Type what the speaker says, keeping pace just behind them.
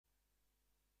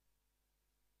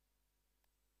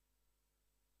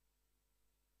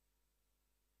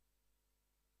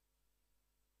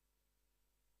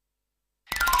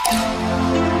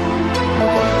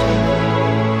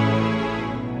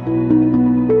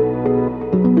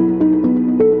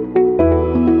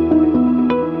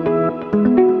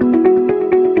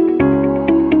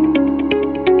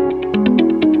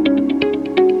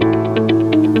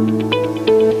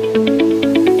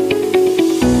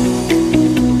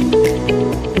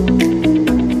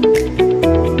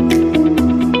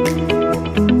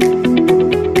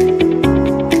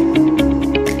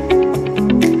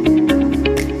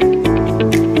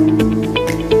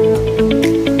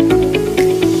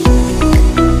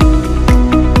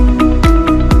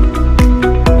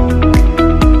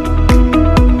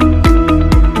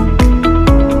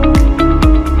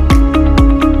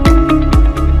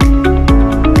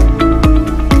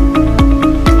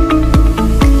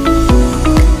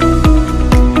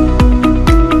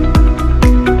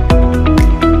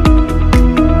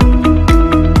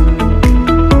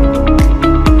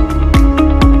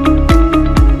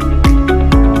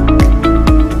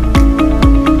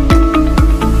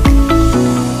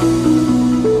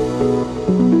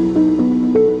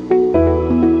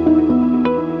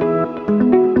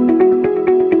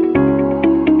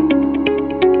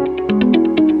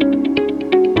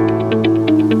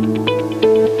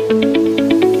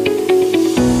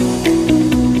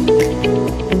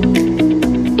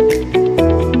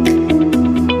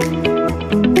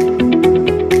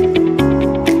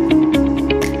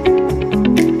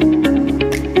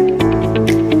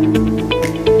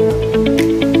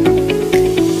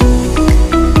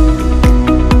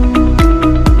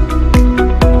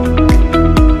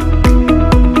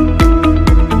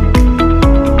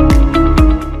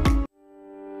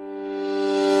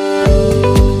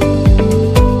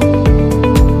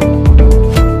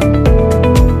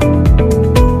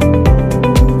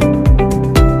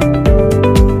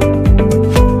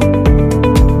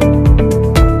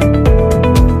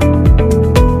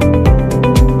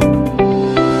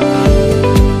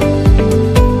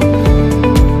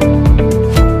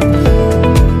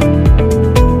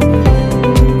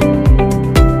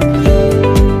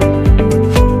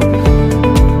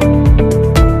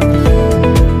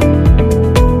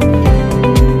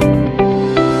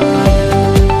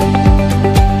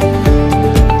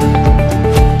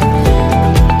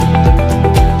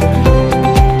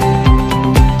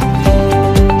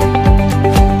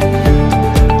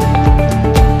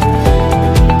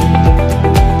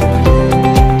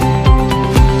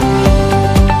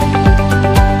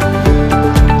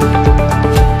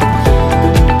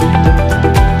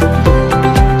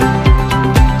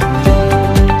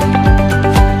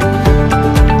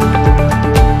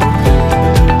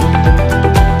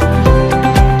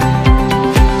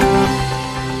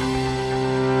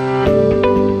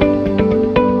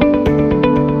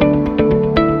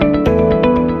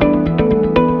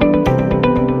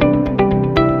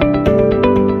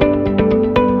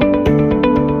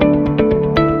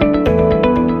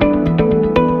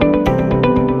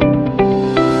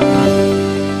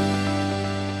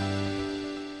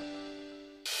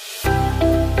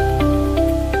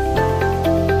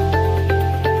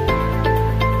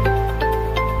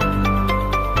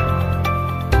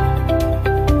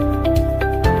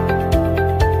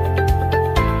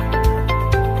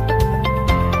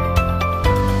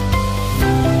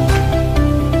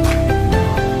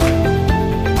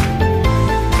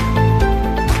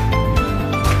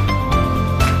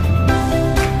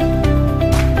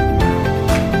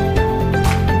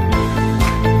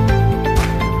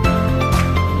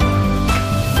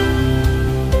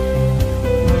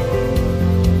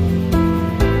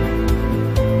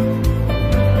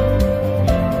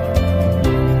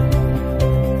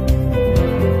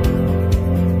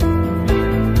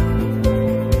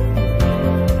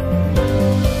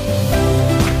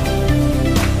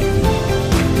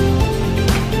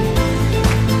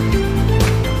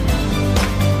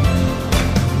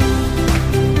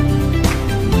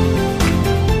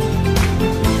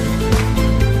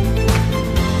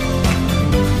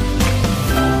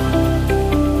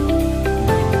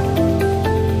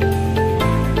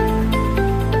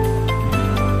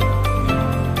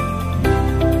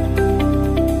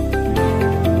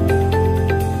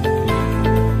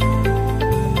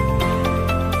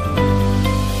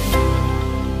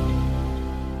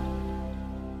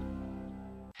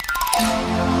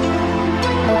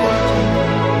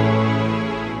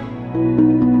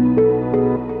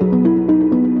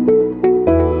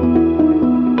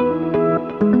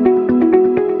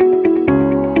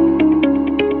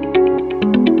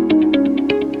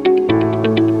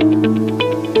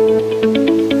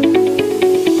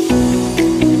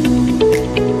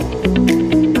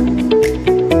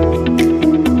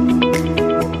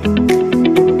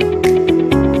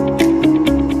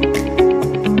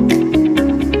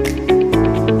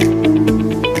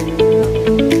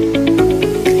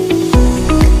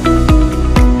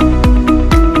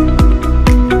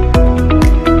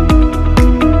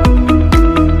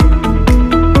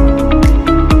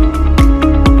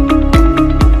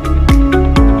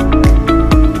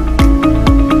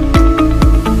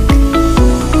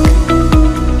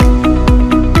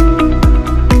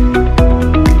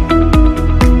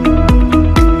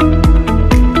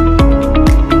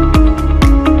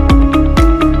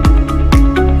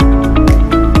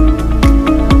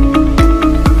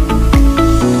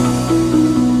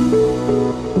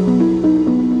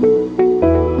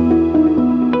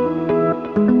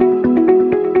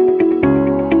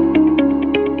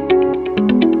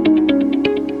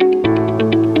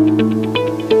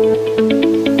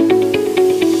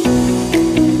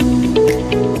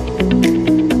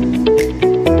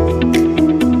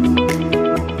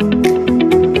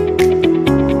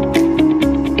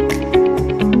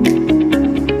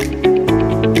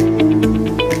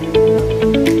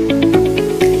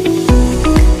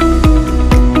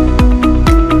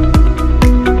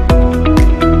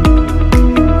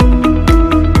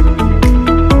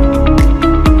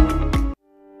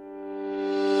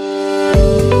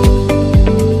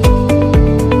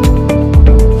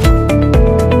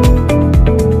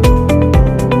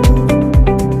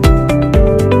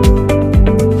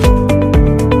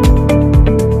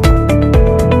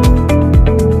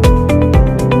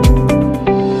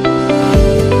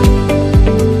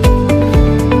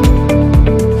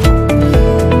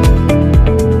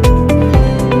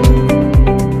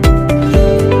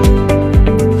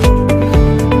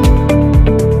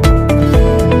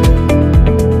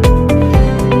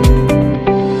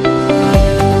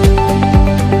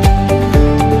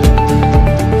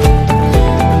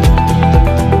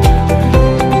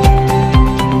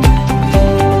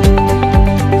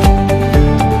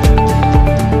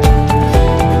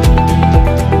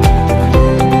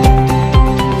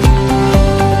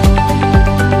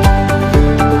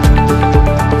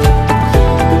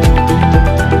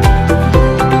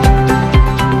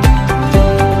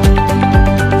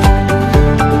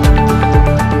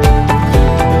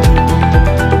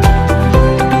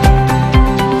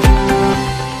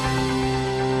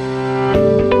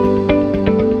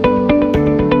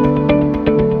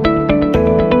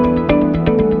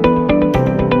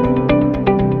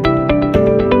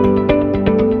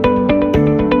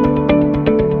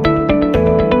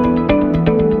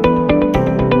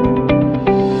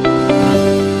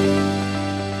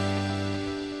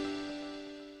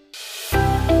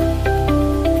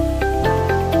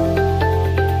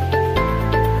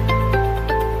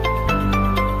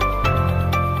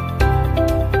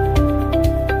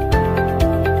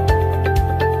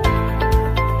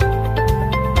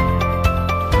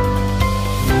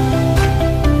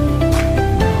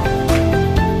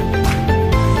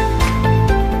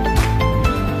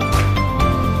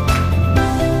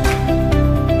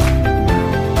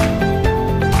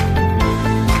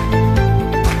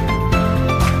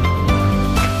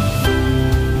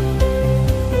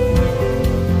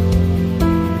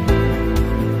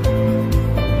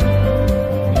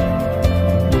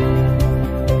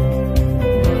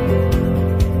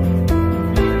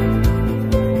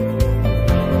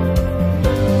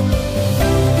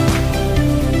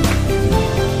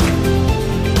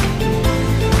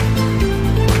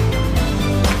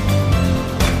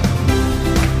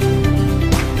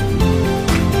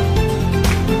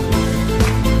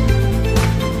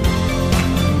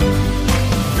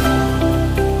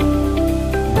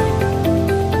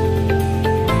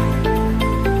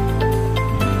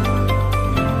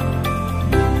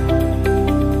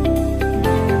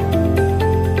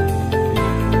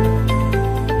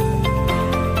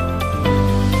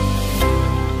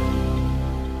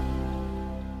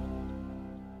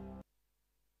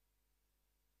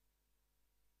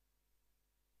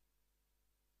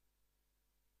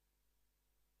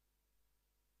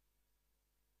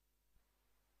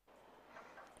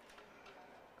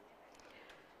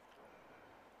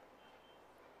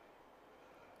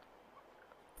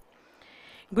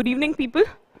Good evening, people.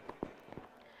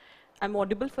 I'm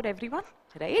audible for everyone,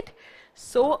 right?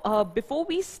 So before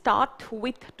we start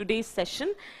with today's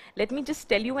session, let me just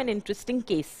tell you an interesting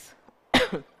case.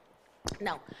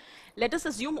 Now, let us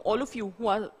assume all of you who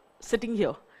are sitting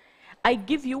here, I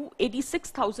give you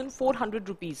 86,400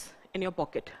 rupees in your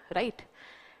pocket, right?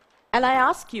 And I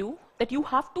ask you that you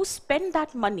have to spend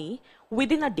that money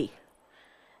within a day.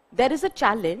 There is a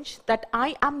challenge that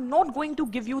I am not going to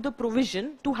give you the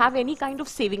provision to have any kind of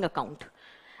saving account.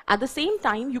 At the same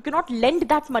time, you cannot lend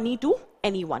that money to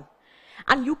anyone.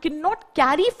 And you cannot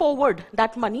carry forward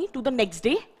that money to the next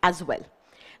day as well.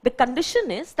 The condition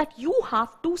is that you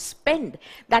have to spend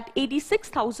that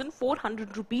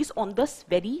 86,400 rupees on this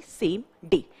very same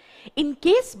day. In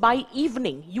case by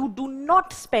evening you do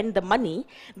not spend the money,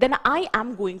 then I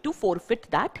am going to forfeit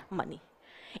that money.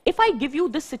 If I give you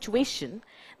this situation,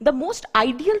 the most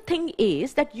ideal thing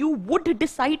is that you would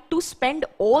decide to spend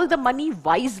all the money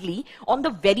wisely on the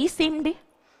very same day.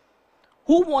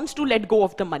 Who wants to let go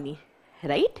of the money,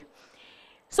 right?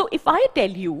 So if I tell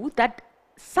you that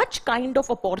such kind of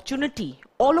opportunity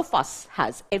all of us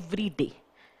has every day,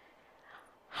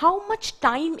 how much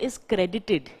time is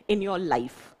credited in your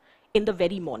life in the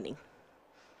very morning?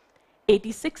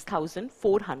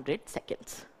 86,400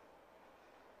 seconds.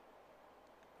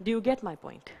 Do you get my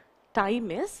point? Time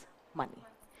is money.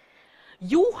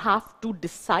 You have to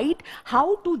decide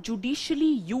how to judicially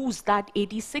use that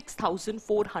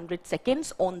 86,400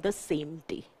 seconds on the same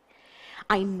day.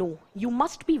 I know you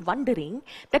must be wondering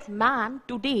that, ma'am,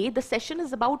 today the session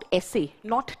is about essay,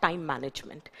 not time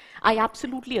management. I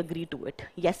absolutely agree to it.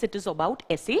 Yes, it is about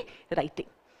essay writing.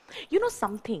 You know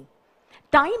something?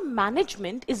 Time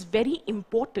management is very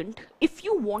important if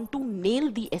you want to nail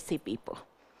the essay paper.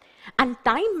 And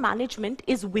time management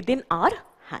is within our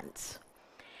hands.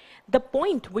 The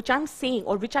point which I'm saying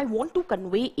or which I want to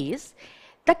convey is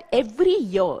that every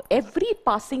year, every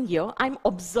passing year, I'm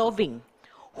observing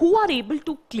who are able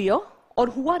to clear or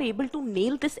who are able to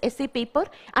nail this essay paper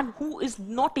and who is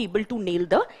not able to nail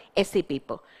the essay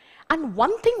paper. And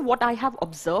one thing what I have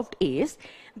observed is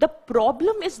the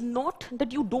problem is not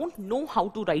that you don't know how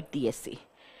to write the essay.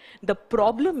 The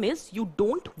problem is you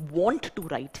don't want to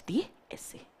write the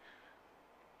essay.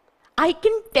 I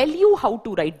can tell you how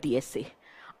to write the essay.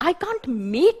 I can't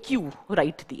make you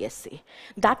write the essay.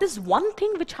 That is one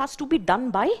thing which has to be done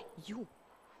by you.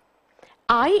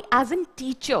 I, as a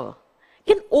teacher,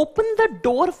 can open the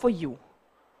door for you,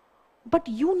 but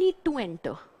you need to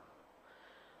enter.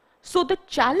 So the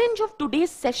challenge of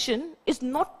today's session is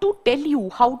not to tell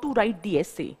you how to write the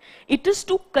essay. It is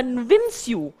to convince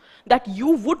you that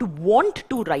you would want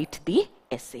to write the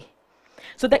essay.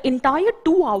 So the entire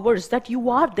 2 hours that you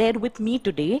are there with me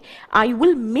today, I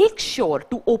will make sure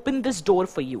to open this door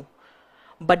for you.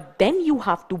 But then you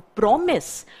have to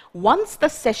promise, once the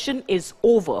session is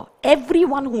over,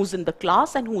 everyone who's in the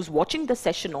class and who's watching the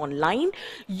session online,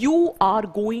 you are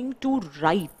going to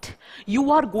write. You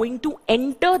are going to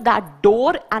enter that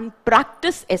door and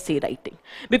practice essay writing.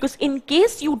 Because in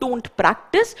case you don't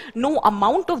practice, no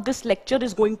amount of this lecture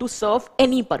is going to serve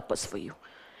any purpose for you.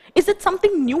 Is it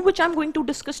something new which I'm going to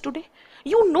discuss today?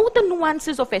 You know the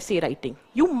nuances of essay writing.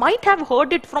 You might have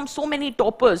heard it from so many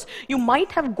toppers. You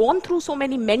might have gone through so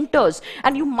many mentors.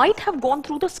 And you might have gone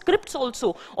through the scripts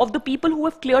also of the people who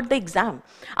have cleared the exam.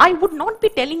 I would not be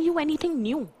telling you anything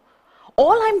new.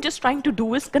 All I'm just trying to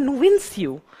do is convince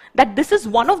you that this is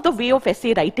one of the way of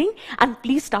essay writing, and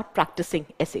please start practicing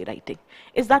essay writing.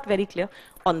 Is that very clear?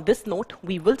 On this note,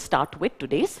 we will start with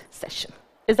today's session.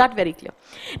 Is that very clear?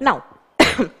 Now,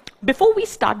 before we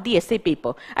start the essay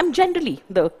paper, I'm generally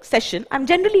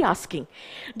asking,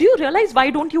 do you realize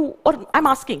why don't you, or I'm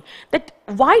asking that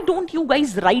why don't you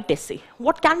guys write essay?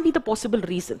 What can be the possible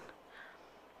reason?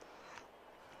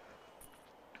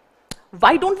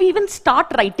 Why don't we even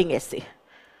start writing essay?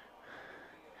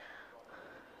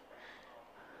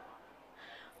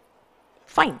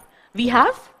 Fine. We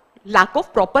have lack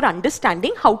of proper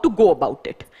understanding how to go about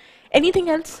it. Anything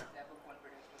else?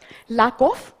 Lack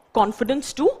of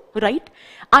confidence to write.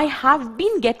 I have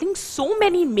been getting so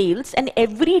many mails and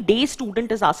every day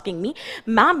student is asking me,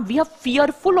 ma'am, we are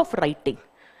fearful of writing.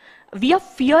 We are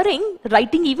fearing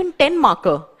writing even 10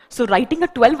 marker. So writing a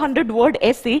 1200 word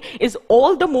essay is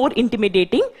all the more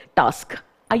intimidating task.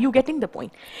 Are you getting the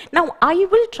point? Now I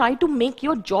will try to make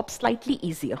your job slightly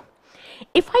easier.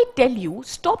 If I tell you,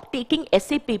 stop taking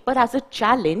essay paper as a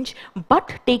challenge,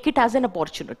 but take it as an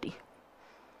opportunity.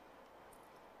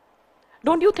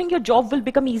 Don't you think your job will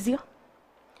become easier?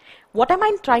 What am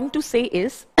I trying to say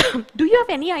is, do you have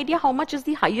any idea how much is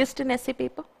the highest in essay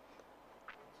paper?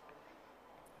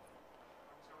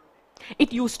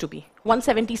 It used to be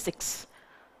 176.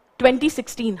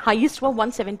 2016, highest were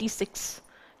 176.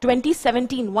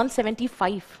 2017,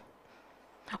 175.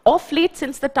 Of late,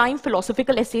 since the time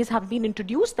philosophical essays have been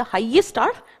introduced, the highest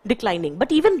are declining.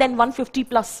 But even then, 150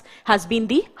 plus has been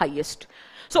the highest.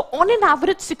 So on an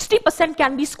average, 60%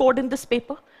 can be scored in this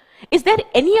paper. Is there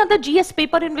any other GS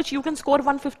paper in which you can score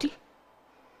 150?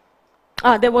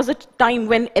 There was a time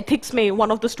when ethics one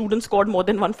of the students scored more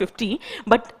than 150,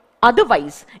 but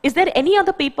otherwise, is there any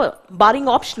other paper, barring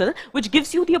optional, which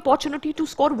gives you the opportunity to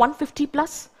score 150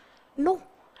 plus? No.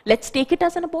 Let's take it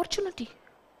as an opportunity.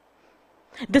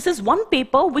 This is one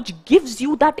paper which gives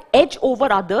you that edge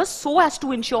over others so as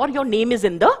to ensure your name is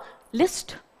in the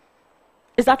list.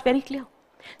 Is that very clear?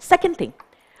 Second thing,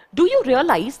 do you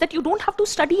realize that you don't have to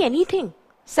study anything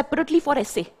separately for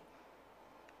essay?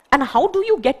 And how do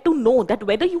you get to know that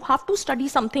whether you have to study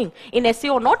something in essay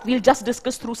or not? We'll just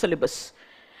discuss through syllabus.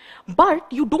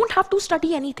 But you don't have to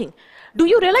study anything. Do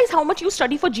you realize how much you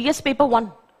study for GS paper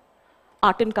 1?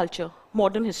 Art and culture,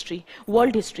 modern history,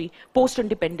 world history,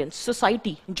 post-independence,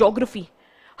 society, geography.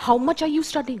 How much are you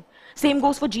studying? Same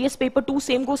goes for GS paper 2,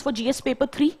 same goes for GS paper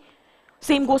 3,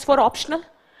 same goes for optional.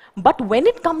 But when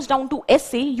it comes down to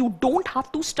essay, you don't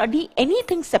have to study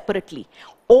anything separately.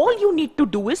 All you need to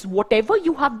do is whatever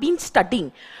you have been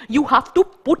studying, you have to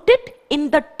put it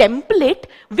in the template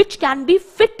which can be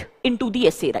fit into the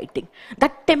essay writing.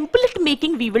 That template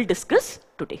making we will discuss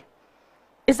today.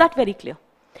 Is that very clear?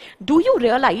 Do you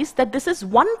realize that this is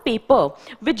one paper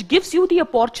which gives you the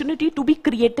opportunity to be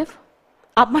creative?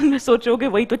 आप मन में सोचोगे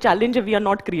वही तो challenge है, we are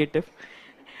not creative.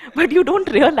 But you don't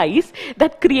realize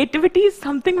that creativity is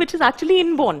something which is actually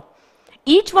inborn.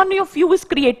 Each one of you is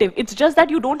creative. It's just that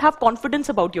you don't have confidence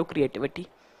about your creativity.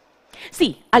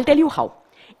 See, I'll tell you how.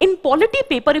 In polity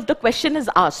paper, if the question is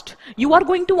asked, you are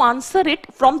going to answer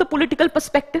it from the political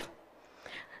perspective.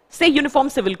 Say Uniform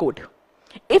Civil Code.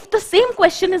 If the same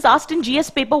question is asked in GS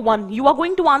paper 1, you are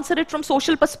going to answer it from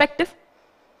social perspective.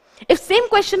 If same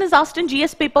question is asked in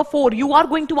GS paper 4, you are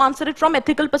going to answer it from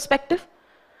ethical perspective.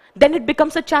 Then it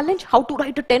becomes a challenge, how to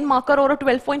write a 10 marker or a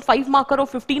 12.5 marker or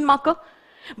 15 marker.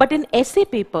 But in essay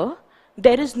paper,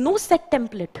 there is no set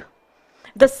template.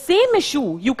 The same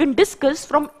issue you can discuss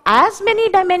from as many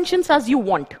dimensions as you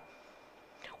want.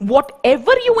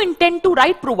 Whatever you intend to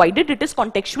write, provided it is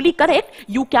contextually correct,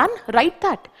 you can write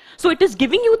that. So it is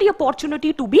giving you the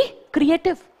opportunity to be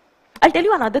creative. I'll tell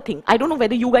you another thing. I don't know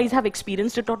whether you guys have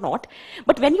experienced it or not,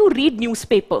 but when you read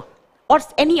newspaper, or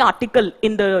any article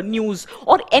in the news,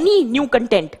 or any new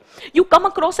content, you come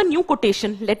across a new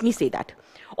quotation, let me say that.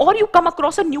 Or you come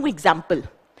across a new example.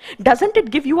 Doesn't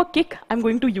it give you a kick? I'm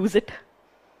going to use it.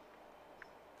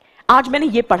 आज मैंने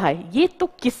ये पढ़ा है, ये तो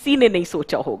किसी ने नहीं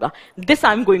सोचा होगा. This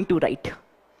I'm going to write.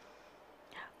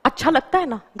 अच्छा लगता है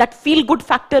ना? That feel good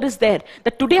factor is there.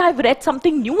 That today I've read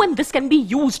something new and this can be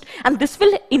used and this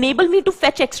will enable me to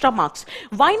fetch extra marks.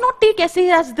 Why not take essay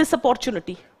as this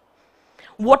opportunity?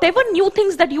 Whatever new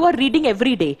things that you are reading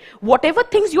every day, whatever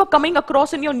things you are coming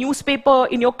across in your newspaper,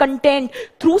 in your content,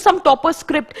 through some topper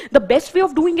script, the best way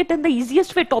of doing it and the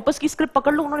easiest way, toppers की script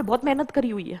पकड़ लो, उन्होंने बहुत मेहनत करी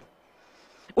हुई है.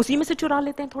 उसी में से चुरा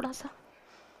लेते हैं थोड़ा सा.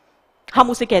 हम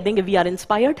उसे कह देंगे we are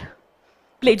inspired.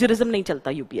 Plagiarism नहीं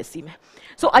चलता UPSC में.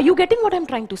 So are you getting what I'm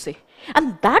trying to say?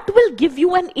 And that will give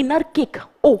you an inner kick.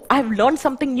 Oh, I have learned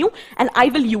something new and I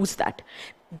will use that.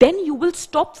 Then you will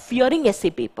stop fearing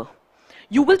essay paper.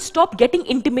 You will stop getting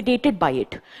intimidated by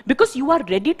it because you are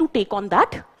ready to take on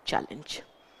that challenge.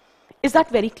 Is that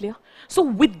very clear? So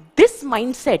with this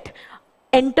mindset,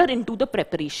 enter into the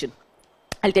preparation.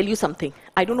 I'll tell you something.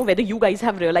 I don't know whether you guys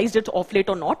have realized it off late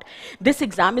or not. This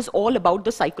exam is all about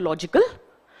the psychological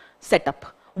setup.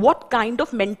 What kind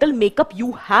of mental makeup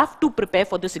you have to prepare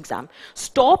for this exam.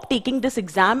 Stop taking this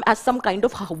exam as some kind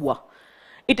of hawa.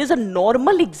 It is a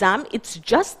normal exam. It's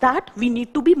just that we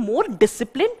need to be more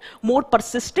disciplined, more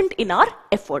persistent in our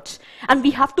efforts. And we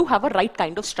have to have a right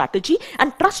kind of strategy.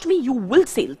 And trust me, you will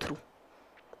sail through.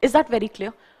 Is that very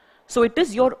clear? So it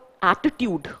is your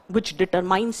attitude which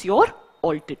determines your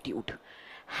altitude.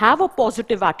 Have a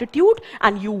positive attitude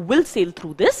and you will sail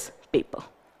through this paper.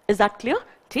 Is that clear?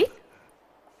 See?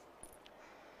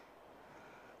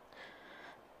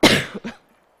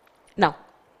 Now,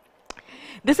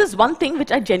 this is one thing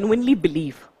which I genuinely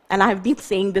believe, and I have been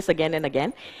saying this again and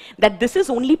again, that this is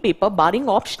only paper, barring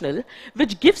optional,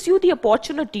 which gives you the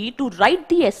opportunity to write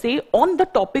the essay on the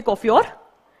topic of your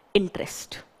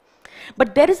interest.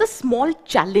 But there is a small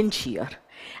challenge here.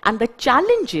 And the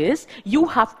challenge is you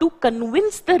have to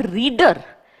convince the reader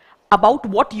about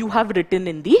what you have written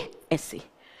in the essay.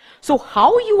 So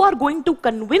how you are going to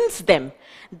convince them,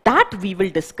 that we will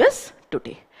discuss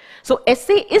today. So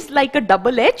essay is like a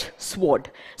double-edged sword.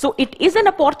 So it is an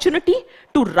opportunity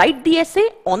to write the essay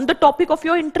on the topic of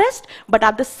your interest, but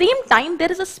at the same time,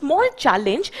 there is a small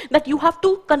challenge that you have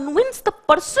to convince the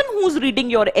person who's reading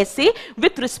your essay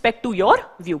with respect to your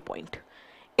viewpoint.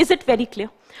 Is it very clear?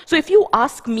 So if you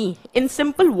ask me in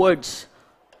simple words,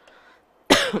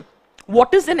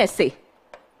 what is an essay?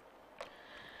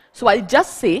 So I'll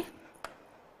just say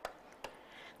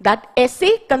that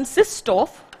essay consists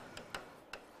of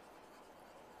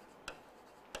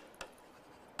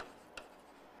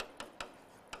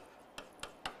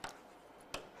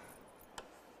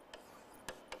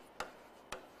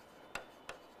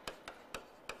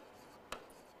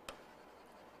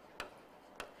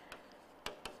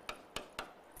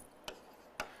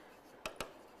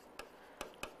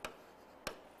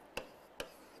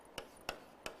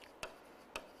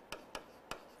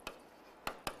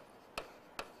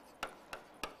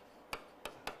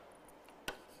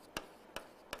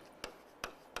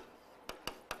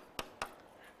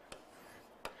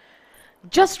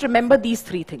just remember these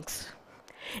three things.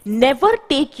 Never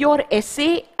take your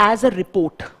essay as a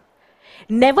report.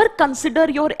 Never consider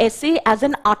your essay as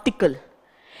an article.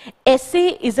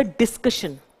 Essay is a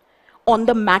discussion on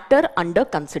the matter under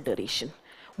consideration.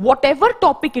 Whatever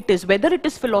topic it is, whether it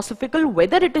is philosophical,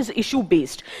 whether it is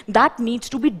issue-based, that needs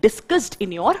to be discussed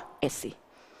in your essay.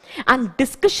 And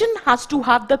discussion has to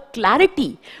have the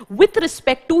clarity with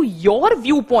respect to your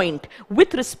viewpoint,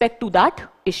 with respect to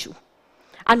that issue.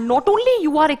 And not only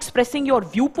you are expressing your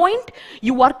viewpoint,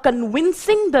 you are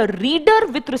convincing the reader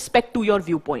with respect to your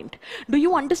viewpoint. Do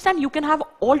you understand? You can have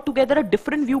altogether a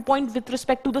different viewpoint with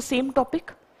respect to the same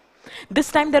topic.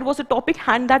 This time there was a topic,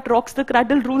 hand that rocks the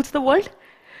cradle rules the world.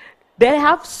 There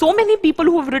have so many people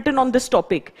who have written on this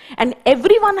topic, and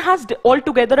everyone has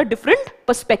altogether a different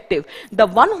perspective. The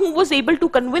one who was able to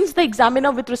convince the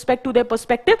examiner with respect to their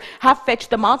perspective have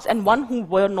fetched the marks, and one who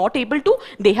were not able to,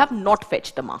 they have not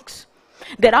fetched the marks.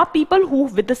 There are people who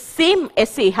with the same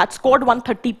essay had scored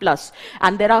 130 plus,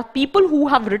 and there are people who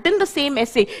have written the same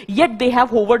essay, yet they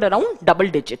have hovered around double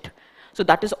digit. So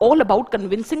that is all about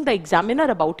convincing the examiner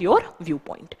about your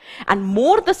viewpoint. And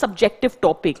more the subjective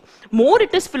topic, more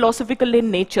it is philosophical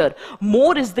in nature,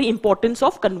 more is the importance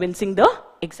of convincing the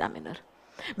examiner.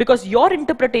 Because your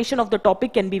interpretation of the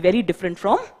topic can be very different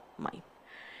from mine.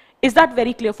 Is that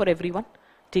very clear for everyone?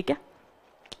 Okay?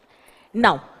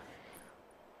 Now,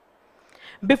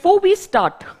 before we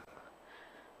start,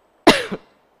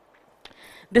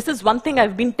 this is one thing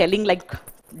I've been telling like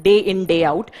day in, day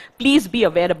out. Please be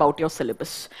aware about your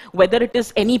syllabus. Whether it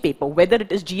is any paper, whether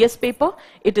it is GS paper,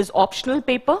 it is optional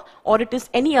paper, or it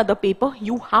is any other paper,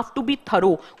 you have to be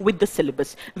thorough with the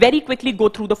syllabus. Very quickly go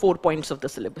through the 4 points of the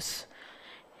syllabus.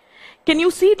 Can you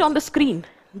see it on the screen?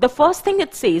 The first thing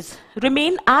it says,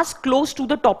 remain as close to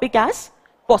the topic as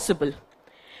possible.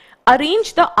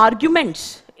 Arrange the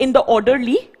arguments in the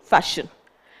orderly fashion.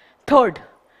 Third,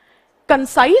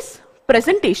 concise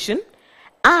presentation,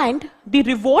 and the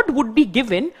reward would be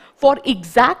given for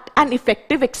exact and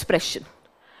effective expression.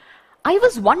 I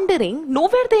was wondering,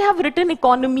 nowhere they have written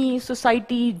economy,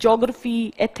 society,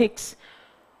 geography, ethics.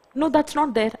 No, that's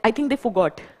not there. I think they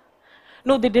forgot.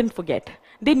 No, they didn't forget.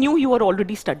 They knew you were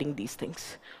already studying these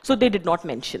things, so they did not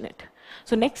mention it.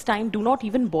 So next time, do not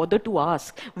even bother to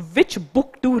ask which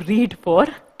book to read for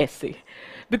essay.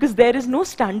 Because there is no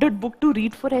standard book to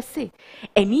read for essay.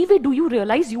 Anyway, do you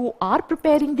realize you are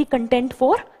preparing the content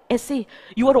for essay?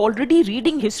 You are already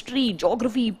reading history,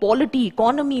 geography, polity,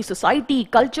 economy, society,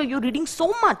 culture. You're reading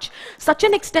so much, such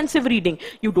an extensive reading.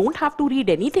 You don't have to read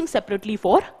anything separately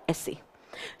for essay.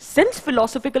 Since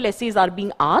philosophical essays are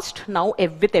being asked now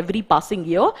with every passing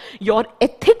year, your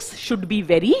ethics should be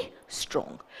very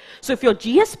strong. So if your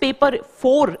GS paper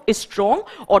 4 is strong,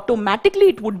 automatically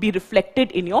it would be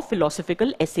reflected in your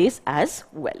philosophical essays as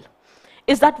well.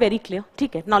 Is that very clear?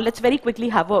 Okay. Now let's very quickly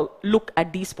have a look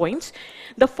at these points.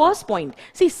 The first point,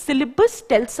 see, syllabus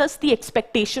tells us the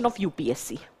expectation of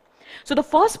UPSC. So the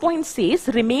first point says,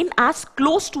 remain as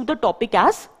close to the topic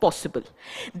as possible.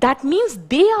 That means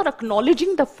they are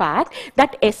acknowledging the fact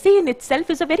that essay in itself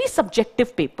is a very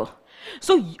subjective paper.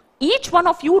 So each one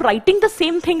of you writing the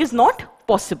same thing is not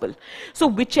possible. So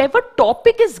whichever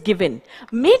topic is given,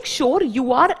 make sure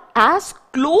you are as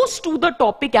close to the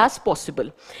topic as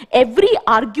possible. Every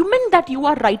argument that you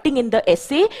are writing in the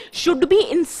essay should be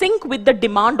in sync with the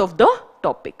demand of the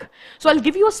topic. So I'll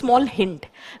give you a small hint.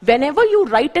 Whenever you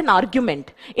write an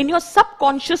argument, in your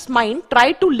subconscious mind,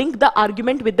 try to link the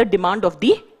argument with the demand of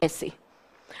the essay.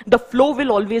 The flow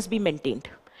will always be maintained.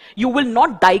 You will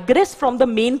not digress from the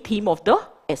main theme of the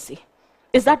essay.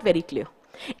 Is that very clear?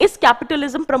 Is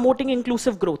capitalism promoting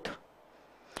inclusive growth?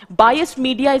 Biased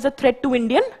media is a threat to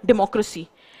Indian democracy.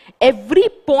 Every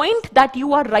point that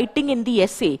you are writing in the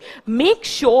essay, make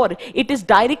sure it is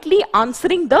directly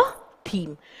answering the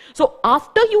theme. So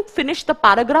after you finish the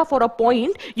paragraph or a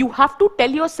point, you have to tell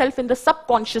yourself in the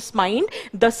subconscious mind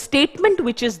the statement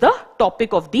which is the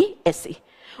topic of the essay.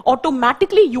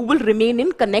 Automatically you will remain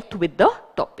in connect with the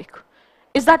topic.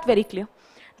 Is that very clear?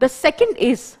 The second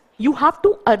is you have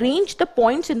to arrange the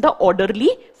points in the orderly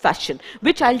fashion,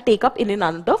 which I'll take up in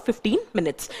another 15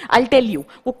 minutes. I'll tell you,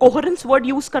 वो coherence word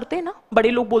use करते हैं ना, बड़े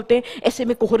लोग बोलते हैं ऐसे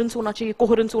में coherence होना चाहिए,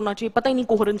 coherence होना चाहिए, पता ही नहीं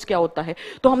coherence क्या होता है,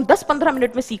 तो हम 10-15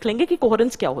 मिनट में सीख लेंगे कि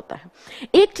coherence क्या होता है.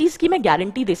 एक चीज की मैं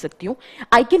गारंटी दे सकती हूँ,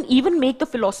 I can even make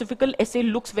the philosophical essay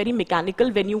looks very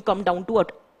mechanical when you come down to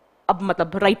अब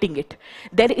मतलब writing it.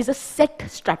 There is a set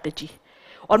strategy.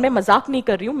 और मैं मजाक नहीं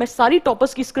कर रही हूं, मैं सारी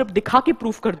टॉपर्स की स्क्रिप्ट दिखा के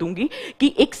प्रूफ कर दूंगी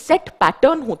कि एक सेट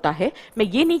पैटर्न होता है. मैं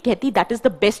ये नहीं कहती that is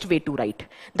the best way to right,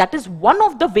 that is one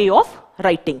of the way of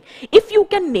writing. If you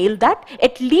can nail that,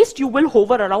 at least you will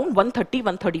hover around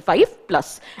 130-135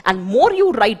 plus, and more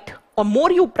you right or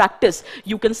more you practice,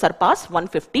 you can surpass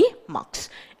 150 marks.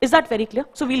 Is that very clear?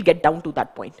 So we'll get down to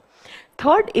that point.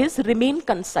 Third is remain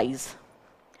concise.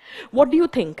 What do you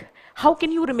think? How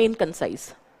can you remain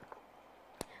concise?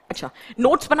 अच्छा,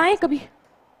 notes बनाए कभी?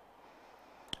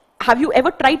 Have you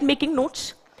ever tried making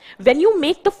notes? When you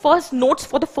make the first notes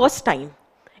for the first time,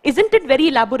 isn't it very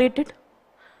elaborated?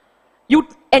 You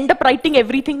end up writing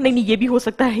everything. नहीं ये भी हो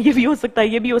सकता है, ये भी हो सकता है,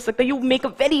 ये भी हो सकता है. You make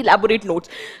a very elaborate notes.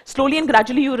 Slowly and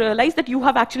gradually you realize that you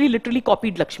have actually literally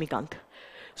copied Lakshmikant.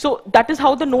 So that is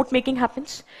how the note making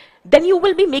happens. Then you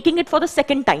will be making it for the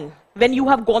second time when you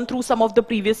have gone through some of the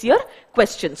previous year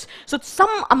questions. So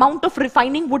some amount of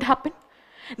refining would happen.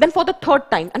 Then for the third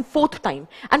time and fourth time,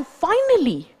 and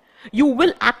finally you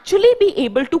will actually be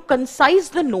able to concise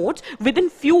the notes within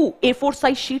few A4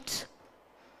 size sheets.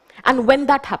 And when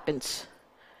that happens,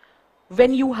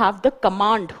 when you have the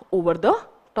command over the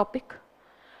topic,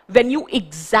 when you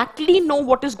exactly know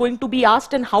what is going to be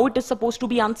asked and how it is supposed to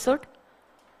be answered.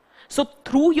 So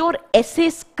through your essay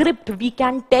script, we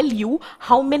can tell you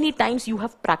how many times you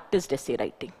have practiced essay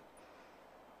writing.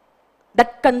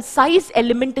 That concise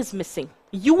element is missing.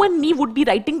 You and me would be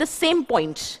writing the same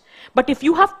points, but if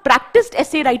you have practiced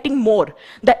essay writing more,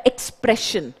 the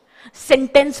expression,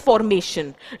 sentence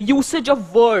formation, usage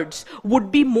of words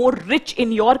would be more rich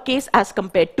in your case as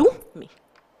compared to me.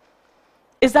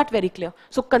 Is that very clear?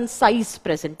 So concise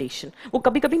presentation. वो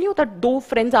कभी-कभी नहीं होता, दो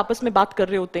friends आपस में बात कर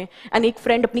रहे होते हैं, and एक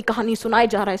friend अपनी कहानी सुनाए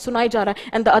जा रहा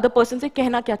है, and the other person से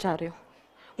कहना क्या चाह रहे हो?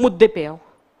 मुद्दे पे आओ.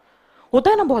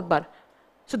 होता है ना बहुत बार.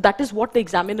 So that is what the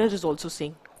examiner is also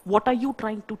saying. What are you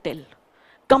trying to tell?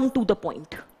 Come to the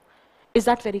point. Is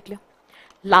that very clear?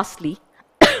 Lastly,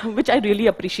 which I really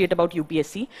appreciate about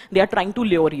UPSC, they are trying to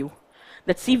lure you.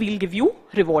 That see, we'll give you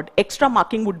reward. Extra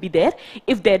marking would be there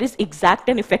if there is exact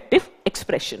and effective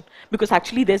expression. Because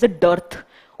actually there's a dearth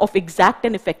of exact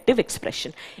and effective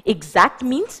expression. Exact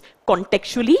means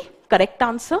contextually correct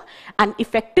answer, and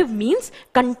effective means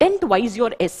content-wise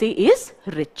your essay is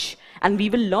rich. And we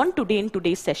will learn today in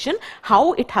today's session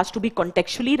how it has to be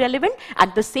contextually relevant.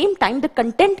 At the same time, the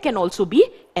content can also be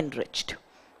enriched.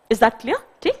 Is that clear?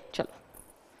 Okay, chalo.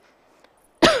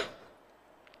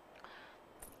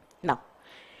 Now,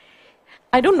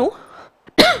 I don't know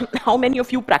how many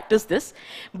of you practice this,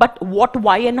 but what,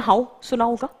 why, and how suna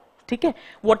hoga? ठीक है?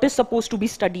 What is supposed to be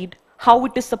studied? How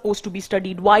it is supposed to be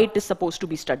studied, why it is supposed to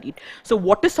be studied. So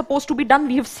what is supposed to be done,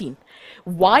 we have seen.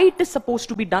 Why it is supposed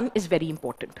to be done is very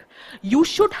important. You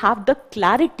should have the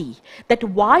clarity that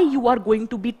why you are going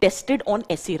to be tested on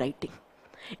essay writing.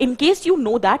 In case you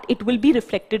know that, it will be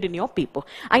reflected in your paper.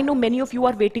 I know many of you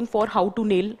are waiting for how to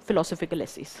nail philosophical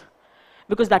essays,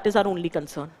 because that is our only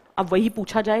concern. अब वही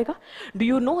पूछा जाएगा. Do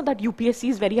you know that UPSC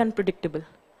is very unpredictable?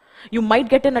 You might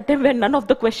get an attempt where none of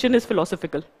the question is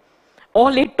philosophical.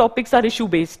 All 8 topics are issue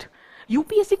based.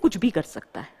 UPSC कुछ भी कर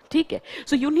सकता है, ठीक है?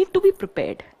 So you need to be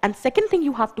prepared. And second thing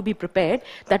you have to be prepared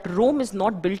that Rome is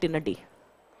not built in a day.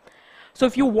 So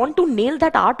if you want to nail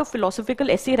that art of philosophical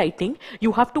essay writing,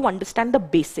 you have to understand the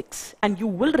basics, and you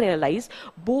will realize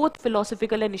both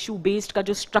philosophical and issue based का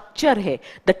जो structure है,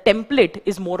 the template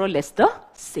is more or less the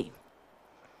same.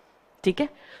 ठीक है?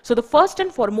 So the first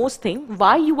and foremost thing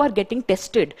why you are getting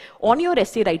tested on your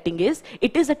essay writing is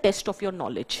it is a test of your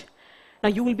knowledge. Now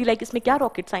you will be like, इसमें क्या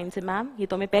rocket science है ma'am? ये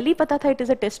तो हमें पहले ही पता था. It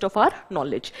is a test of our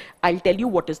knowledge. I'll tell you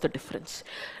what is the difference.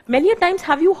 Many a times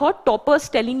have you heard toppers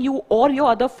telling you or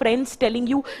your other friends telling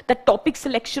you that topic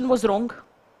selection was wrong?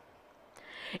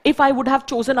 If I would have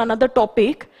chosen another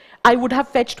topic, I would have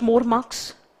fetched more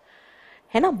marks.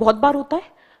 है ना? बहुत बार होता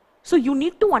है. So you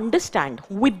need to understand,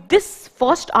 with this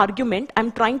first argument,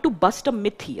 I'm trying to bust a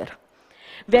myth here.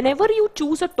 Whenever you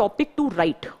choose a topic to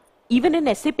write, even in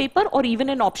essay paper or even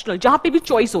in optional, जहां पे भी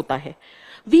choice होता है,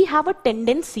 we have a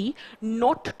tendency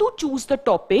not to choose the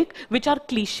topic which are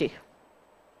cliche.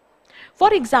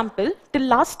 For example, till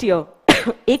last year,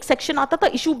 एक section आता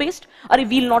था issue based, अरे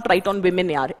we'll not write on women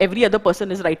यार, every other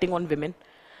person is writing on women.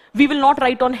 We will not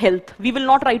write on health, we will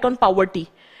not write on poverty,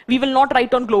 we will not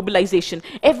write on globalization.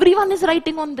 Everyone is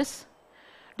writing on this.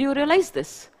 Do you realize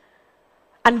this?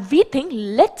 And we think,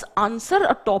 let's answer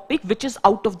a topic which is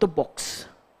out of the box,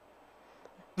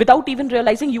 without even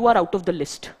realizing you are out of the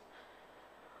list.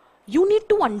 You need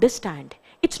to understand,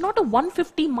 it's not a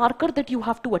 150 marker that you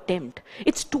have to attempt.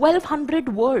 It's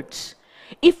 1200 words.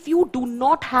 If you do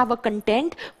not have a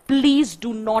content, please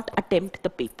do not attempt the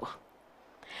paper.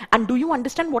 And do you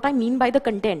understand what I mean by the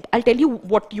content? I'll tell you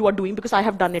what you are doing because I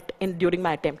have done it during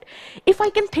my attempt. If I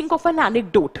can think of an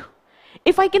anecdote,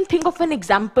 if I can think of an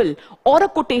example or a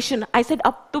quotation, I said,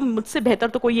 अब तो मुझसे बेहतर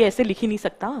तो कोई ऐसे लिख ही नहीं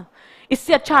सकता.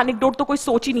 इससे अच्छा anecdote तो कोई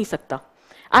सोच ही नहीं सकता.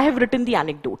 I have written the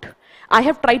anecdote. I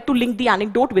have tried to link the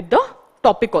anecdote with the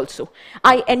topic also.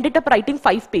 I ended up writing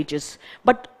 5 pages.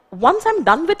 But once I'm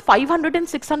done with 500 and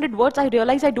 600 words, I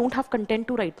realize I don't have content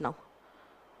to write now.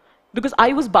 Because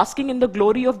I was basking in the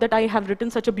glory of that I have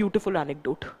written such a beautiful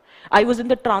anecdote. I was in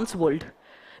the trance world.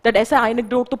 That ऐसा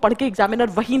anecdote तो पढ़ के examiner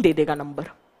वहीं दे देगा number.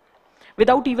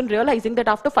 Without even realizing that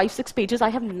after 5-6 pages, I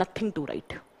have nothing to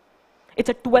write. It's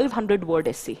a 1200 word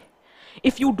essay.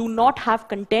 If you do not have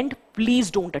content, please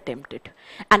don't attempt it.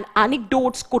 And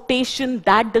anecdotes, quotation,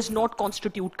 that does not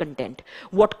constitute content.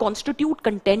 What constitutes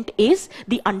content is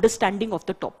the understanding of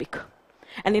the topic.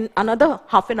 And in another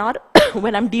half an hour,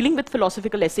 when I'm dealing with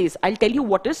philosophical essays, I'll tell you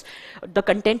what is the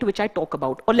content which I talk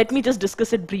about. Or let me just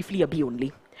discuss it briefly abhi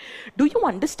only. Do you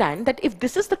understand that if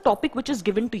this is the topic which is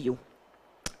given to you,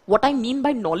 what I mean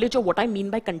by knowledge or what I mean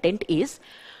by content is,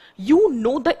 you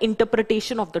know the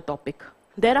interpretation of the topic.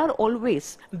 There are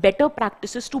always better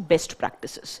practices to best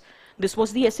practices. This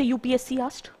was the essay UPSC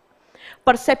asked.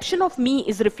 Perception of me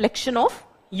is reflection of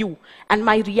you, and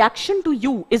my reaction to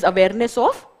you is awareness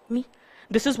of me.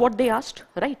 This is what they asked,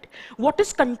 right? What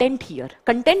is content here?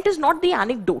 Content is not the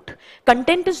anecdote.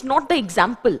 Content is not the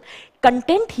example.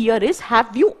 Content here is,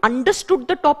 have you understood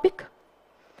the topic?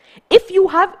 If you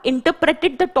have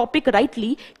interpreted the topic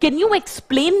rightly, can you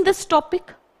explain this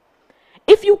topic?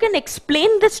 If you can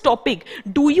explain this topic,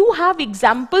 do you have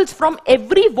examples from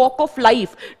every walk of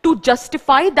life to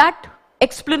justify that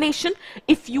explanation?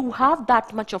 If you have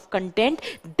that much of content,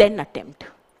 then attempt.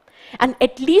 And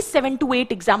at least 7 to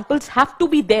 8 examples have to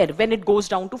be there when it goes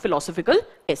down to philosophical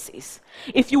essays.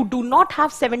 If you do not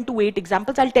have 7 to 8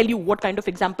 examples, I'll tell you what kind of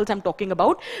examples I'm talking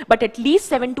about, but at least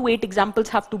 7 to 8 examples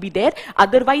have to be there.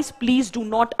 Otherwise, please do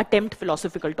not attempt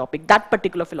philosophical topic, that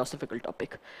particular philosophical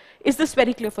topic. Is this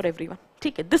very clear for everyone?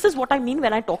 Okay. This is what I mean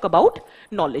when I talk about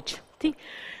knowledge. Okay.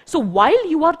 So while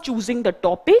you are choosing the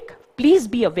topic, please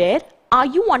be aware, are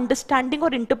you understanding or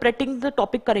interpreting the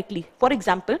topic correctly? For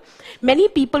example, many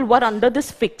people were under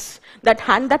this fix that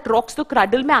hand that rocks the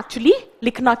cradle में actually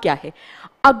लिखना क्या है.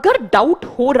 अगर doubt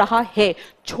हो रहा है,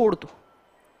 छोड़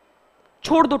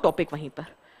दो topic वहीं पर.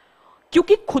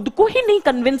 क्योंकि खुद को ही नहीं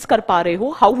convince कर पा रहे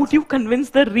हो, how would you convince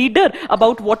the reader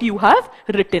about what you have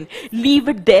written? Leave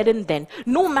it there and then.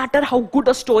 No matter how good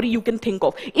a story you can think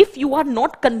of, if you are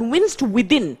not convinced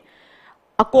within,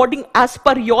 according as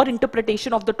per your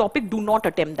interpretation of the topic, do not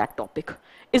attempt that topic.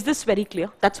 Is this very clear?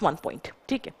 That's one point.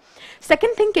 Okay.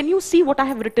 Second thing, can you see what I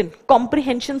have written?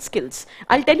 Comprehension skills.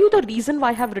 I'll tell you the reason why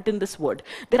I have written this word.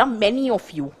 There are many of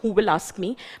you who will ask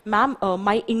me, ma'am,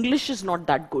 my English is not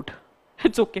that good.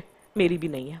 It's okay. मेरी भी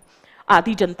नहीं है.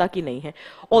 आधी जनता की नहीं है.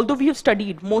 Although we have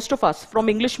studied, most of us, from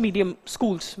English medium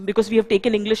schools, because we have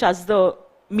taken English as the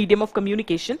medium of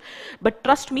communication, but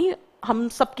trust me, हम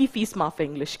सबकी फीस माफ है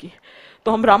इंग्लिश की,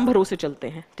 तो हम राम भरोसे चलते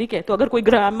हैं. ठीक है, तो अगर कोई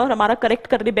ग्रामर हमारा करेक्ट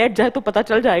करने बैठ जाए तो पता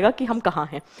चल जाएगा कि हम कहाँ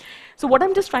हैं. So what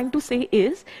I'm just trying to say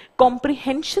is,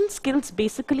 comprehension skills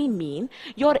basically mean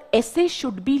your essay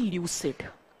should be lucid.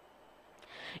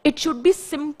 It should be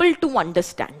simple to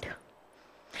understand.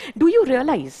 Do you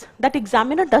realize that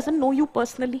examiner doesn't know you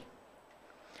personally?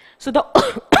 So the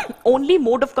only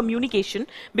mode of communication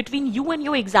between you and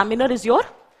your examiner is your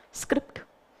script.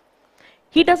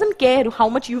 He doesn't care how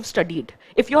much you've studied.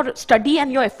 If your study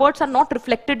and your efforts are not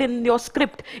reflected in your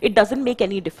script, it doesn't make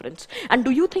any difference. And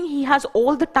do you think he has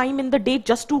all the time in the day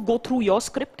just to go through your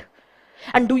script?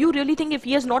 And do you really think if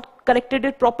he has not corrected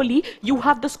it properly, you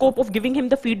have the scope of giving him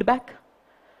the feedback?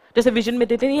 जैसे vision में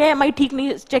देते हैं, ये MI ठीक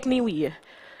नहीं, check नहीं हुई है,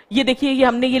 ये देखिए ये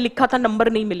हमने ये लिखा था,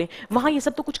 नंबर नहीं मिले, वहां ये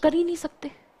सब तो कुछ कर ही नहीं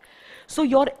सकते. So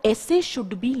your essay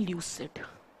should be lucid.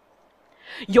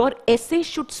 Your essay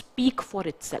should speak for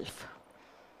itself.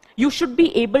 You should be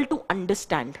able to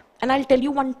understand. And I'll tell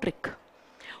you one trick.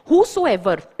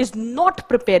 Whosoever is not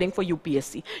preparing for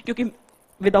UPSC,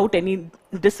 without any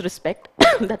disrespect,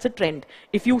 that's a trend.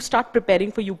 If you start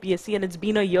preparing for UPSC and it's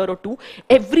been a year or two,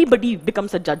 everybody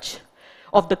becomes a judge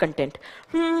of the content.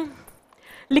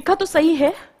 Likha to sahi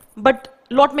hai, but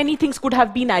lot many things could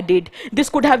have been added. This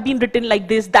could have been written like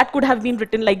this, that could have been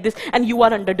written like this, and you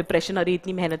are under depression. Arey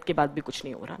itni mehnat ke baad bhi kuch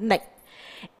nahi ho raha. Nahi.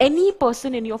 Any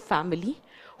person in your family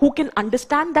who can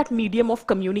understand that medium of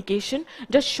communication,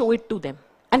 just show it to them.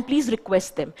 And please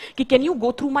request them, ki, can you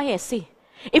go through my essay?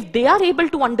 If they are able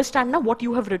to understand now what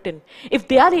you have written, if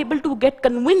they are able to get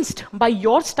convinced by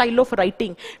your style of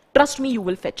writing, trust me, you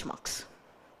will fetch marks.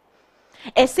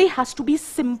 Essay has to be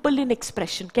simple in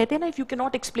expression. Kehte na, if you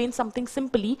cannot explain something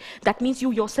simply, that means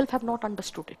you yourself have not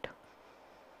understood it.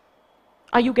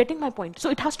 Are you getting my point?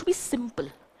 So it has to be simple.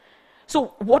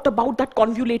 So what about that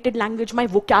convoluted language? My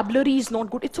vocabulary is not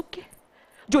good. It's okay.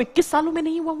 जो 21 सालों में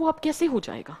नहीं हुआ वो अब कैसे हो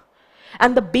जाएगा?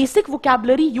 And the basic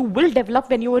vocabulary you will develop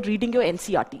when you are reading your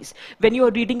NCRTs, when you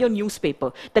are reading your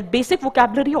newspaper. That basic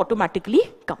vocabulary automatically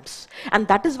comes. And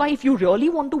that is why if you really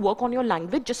want to work on your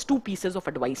language, just 2 pieces of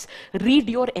advice. Read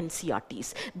your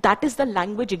NCRTs. That is the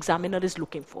language examiner is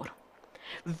looking for.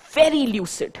 Very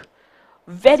lucid,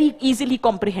 very easily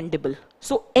comprehensible.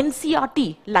 So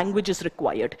NCRT language is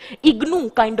required.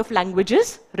 IGNU kind of language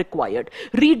is required.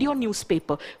 Read your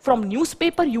newspaper. From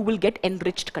newspaper you will get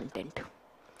enriched content.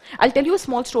 I'll tell you a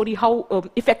small story how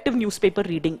effective newspaper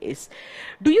reading is.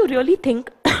 Do you really think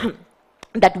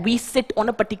that we sit on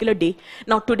a particular day,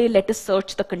 now today let us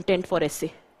search the content for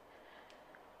essay?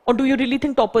 Or do you really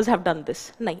think toppers have done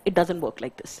this? No, it doesn't work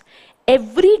like this.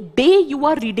 Every day you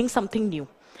are reading something new.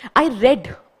 I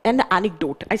read an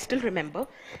anecdote, I still remember,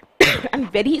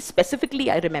 and very specifically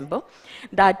I remember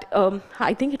that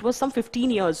I think it was some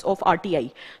 15 years of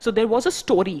RTI. So there was a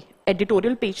story,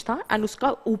 editorial page tha, and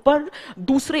uska upar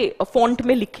dusre font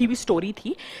mein likhi hui story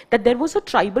thi that there was a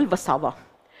tribal Wasawa.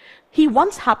 He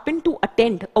once happened to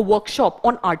attend a workshop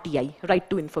on RTI, Right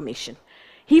to Information.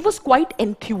 He was quite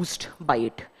enthused by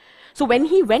it. So when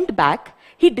he went back,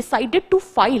 he decided to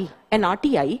file an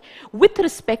RTI with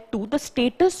respect to the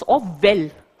status of well,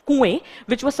 kuein,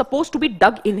 which was supposed to be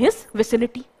dug in his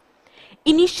vicinity.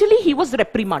 Initially, he was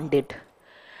reprimanded.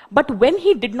 But when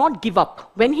he did not give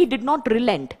up, when he did not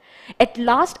relent, at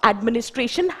last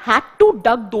administration had to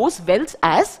dug those wells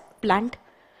as planned.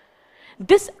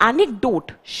 This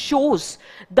anecdote shows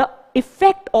the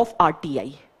effect of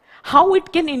RTI, how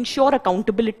it can ensure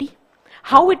accountability,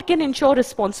 how it can ensure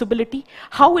responsibility,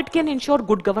 how it can ensure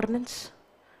good governance.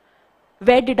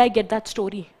 Where did I get that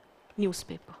story?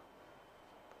 Newspaper.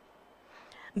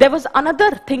 There was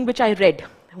another thing which I read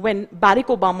when Barack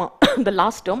Obama, the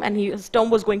last term, and his term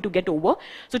was going to get over.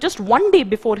 So just one day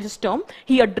before his term,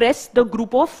 he addressed the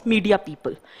group of media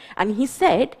people. And he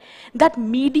said that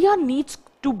media needs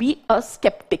to be a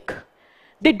skeptic.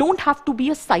 They don't have to be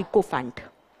a sycophant.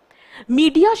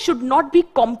 Media should not be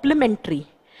complimentary.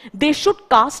 They should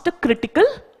cast a critical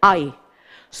eye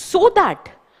so that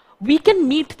we can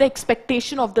meet the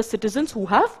expectation of the citizens who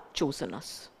have chosen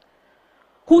us.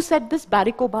 Who said this?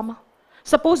 Barack Obama.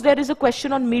 Suppose there is a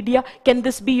question on media, can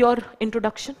this be your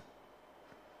introduction?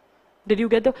 Did you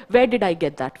get where did I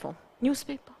get that from?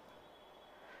 Newspaper.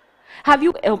 Have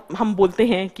you, हम बोलते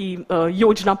हैं कि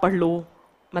योजना पढ़ लो,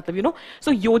 मतलब you know,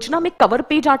 so योजना में cover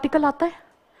page article आता है.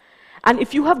 And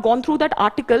if you have gone through that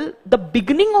article, the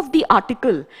beginning of the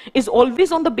article is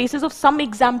always on the basis of some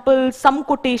example, some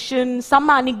quotation, some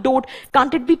anecdote.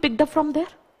 Can't it be picked up from there?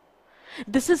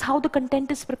 This is how the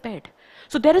content is prepared.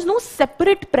 So there is no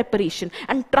separate preparation.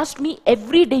 And trust me,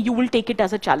 every day you will take it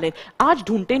as a challenge. आज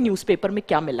ढूंढते newspaper में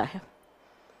क्या मिला है?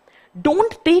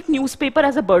 Don't take newspaper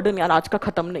as a burden. यार आज का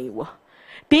खत्म नहीं हुआ.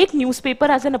 Take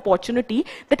newspaper as an opportunity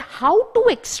that how to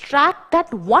extract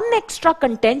that one extra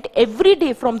content every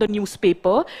day from the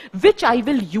newspaper, which I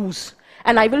will use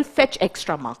and I will fetch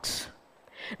extra marks.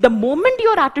 The moment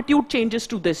your attitude changes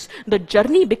to this, the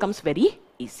journey becomes very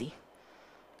easy.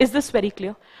 Is this very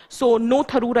clear? So no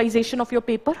thoroughisation of your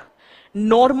paper,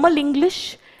 normal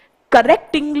English,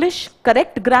 correct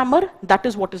grammar, that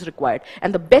is what is required.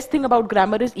 And the best thing about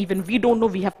grammar is even we don't know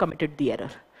we have committed the error.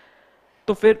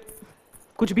 तो फिर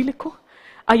कुछ भी लिखो.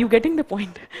 Are you getting the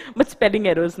point? But spelling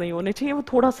errors नहीं होने चाहिए, वो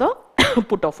थोड़ा सा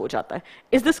put off हो जाता है.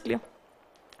 Is this clear?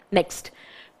 Next,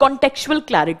 contextual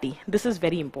clarity. This is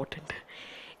very important.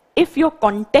 If your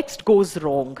context goes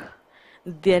wrong,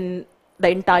 then the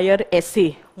entire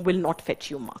essay will not fetch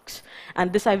you marks.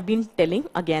 And this I've been telling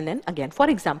again and again. For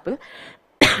example,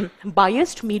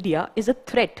 biased media is a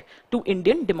threat to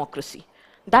Indian democracy.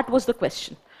 That was the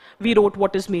question. We wrote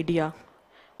what is media,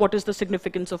 what is the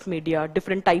significance of media,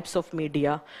 different types of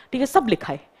media. ठीक है, सब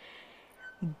लिखा है.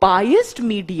 Biased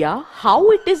media, how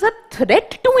it is a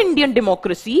threat to Indian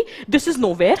democracy, this is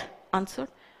nowhere answered.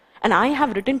 And I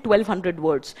have written 1200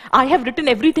 words. I have written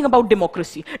everything about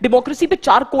democracy. Democracy पे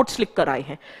 4 quotes लिख कर आए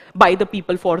हैं. By the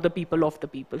people, for the people, of the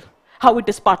people. How it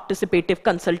is participative,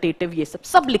 consultative, ये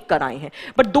सब लिख कर आए हैं.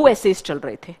 But 2 essays चल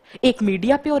रहे थे. एक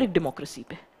मीडिया पे और एक डेमोक्रेसी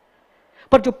पे.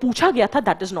 पर जो पूछा गया था,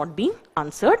 that is not being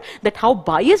answered, that how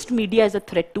biased media is a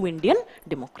threat to Indian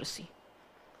democracy.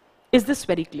 Is this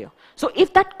very clear? So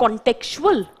if that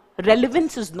contextual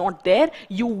relevance is not there,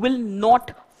 you will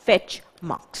not fetch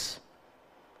marks.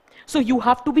 So you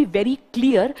have to be very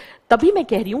clear. तभी मैं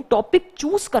कह रही हूं, topic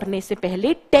choose करने से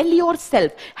पहले tell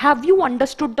yourself, have you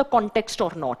understood the context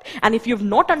or not? And if you've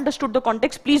not understood the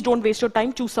context, please don't waste your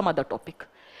time, choose some other topic.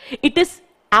 It is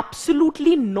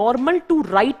absolutely normal to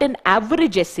write an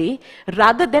average essay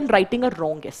rather than writing a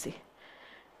wrong essay.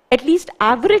 At least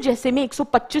average essay में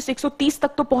 125-130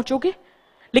 तक तो पहुंचोगे,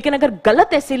 लेकिन अगर गलत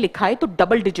essay लिखा है तो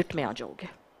double digit में आ जाओगे.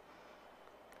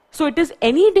 So it is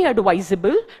any day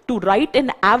advisable to write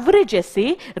an average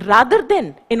essay rather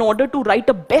than, in order to write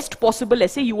a best possible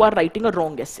essay, you are writing a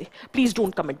wrong essay. Please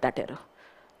don't commit that error.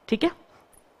 ठीक है?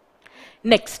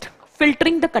 Next,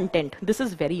 filtering the content. This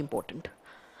is very important.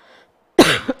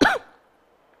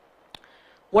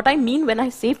 What I mean when I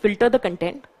say filter the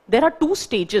content, there are 2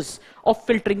 stages of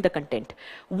filtering the content.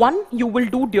 One you will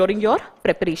do during your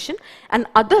preparation, and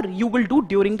other you will do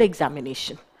during the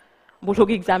examination.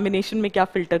 बोलोगे examination में क्या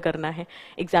filter करना है?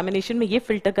 Examination में ये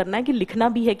filter करना है कि लिखना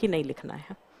भी है कि नहीं लिखना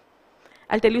है.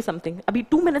 I'll tell you something. अभी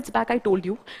 2 minutes back I told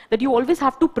you that you always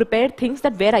have to prepare things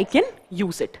that where I can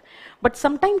use it. But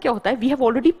sometime क्या होता है? We have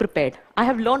already prepared. I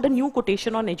have learned a new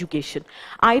quotation on education.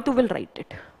 I too will write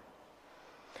it.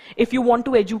 If you want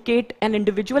to educate an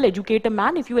individual, educate a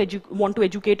man. If you want to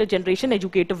educate a generation,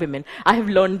 educate a woman. I have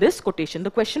learned this quotation.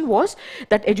 The question was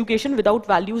that education without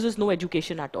values is no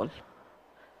education at all.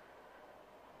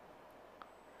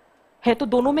 है तो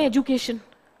दोनों में education,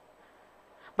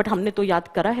 but हमने तो याद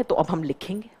करा है तो अब हम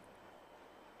लिखेंगे.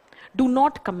 Do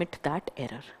not commit that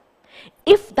error.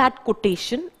 If that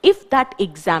quotation, if that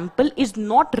example is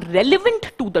not relevant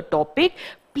to the topic,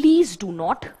 please do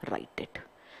not right it.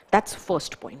 That's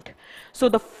first point. So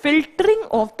the filtering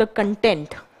of the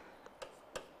content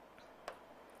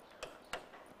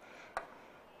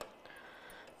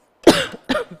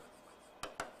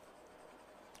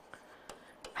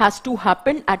has to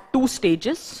happen at 2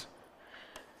 stages: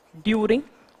 during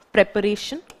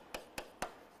preparation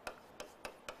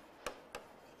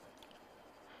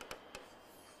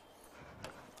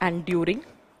and during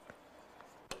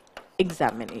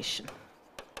examination.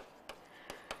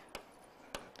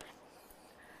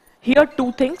 Here 2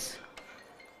 things: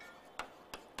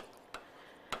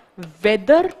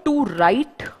 whether to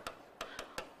write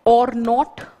or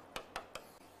not,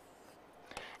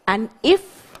 and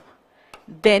if,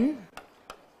 then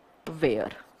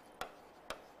where.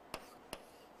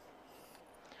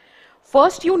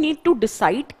 First you need to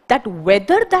decide that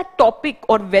whether that topic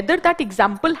or whether that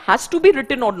example has to be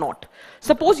written or not.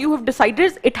 Suppose you have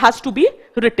decided it has to be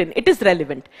written, it is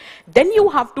relevant. Then you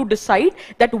have to decide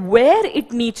that where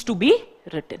it needs to be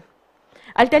written.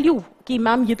 I'll tell you कि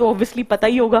ma'am ये तो obviously पता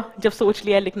ही होगा, जब सोच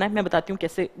लिया लिखना है. मैं बताती हूँ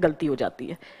कैसे गलती हो जाती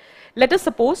है. Let us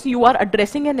suppose you are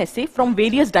addressing an essay from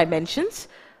various dimensions: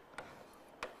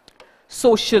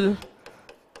 social,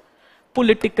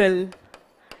 political,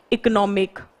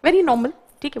 economic, very normal,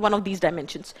 ठीक है, one of these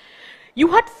dimensions. You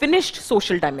had finished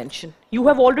social dimension, you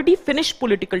have already finished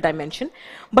political dimension,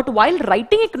 but while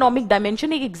writing economic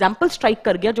dimension एक example strike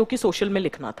कर गया जो कि social में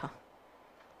लिखना था.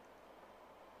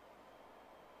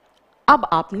 अब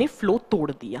आपने flow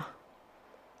तोड़ दिया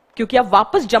क्योंकि आप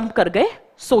वापस jump कर गए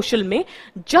social में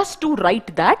just to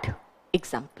write that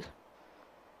example.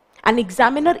 An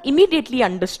examiner immediately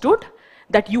understood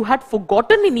that you had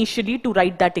forgotten initially to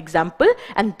write that example,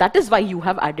 and that is why you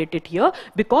have added it here,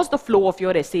 because the flow of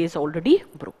your essay is already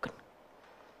broken.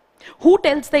 Who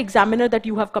tells the examiner that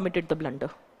you have committed the blunder?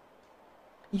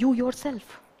 You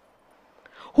yourself.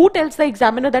 Who tells the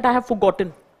examiner that I have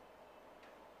forgotten?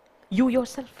 You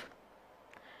yourself.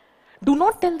 Do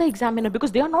not tell the examiner,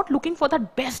 because they are not looking for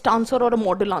that best answer or a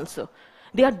model answer.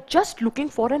 They are just looking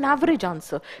for an average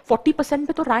answer. 40%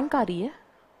 पे तो rank आ रही है.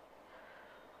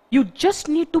 You just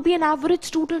need to be an average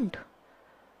student.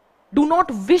 Do not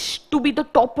wish to be the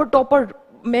topper.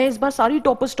 मैं इस बार सारी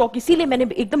toppers talk, इसीलिए मैंने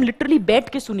एकदम लिटरली बैठ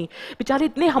के सुनी. बेचारे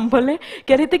इतने हम्बल हैं,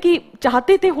 कह रहे थे कि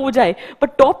चाहते थे हो जाए, पर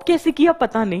टॉप कैसे किया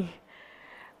पता नहीं.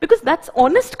 Because that's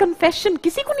honest confession.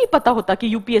 किसी को नहीं पता होता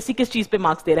कि यूपीएससी किस चीज पे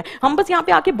मार्क्स दे रहा है. हम बस यहाँ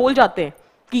पे आके बोल जाते हैं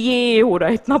कि ये हो रहा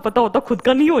है, इतना पता होता खुद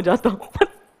का नहीं हो जाता.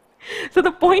 So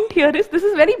the point here is, this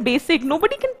is very basic.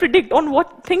 Nobody can predict on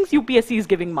what things UPSC is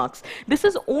giving marks. This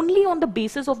is only on the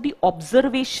basis of the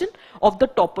observation of the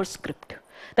topper script,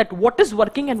 that what is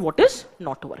working and what is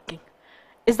not working.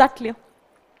 Is that clear?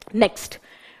 Next,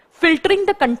 filtering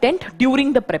the content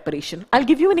during the preparation. I'll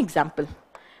give you an example.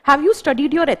 Have you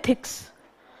studied your ethics?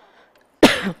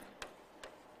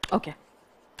 Okay.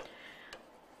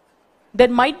 There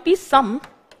might be some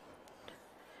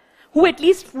who at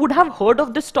least would have heard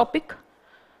of this topic,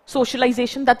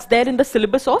 socialization, that's there in the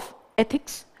syllabus of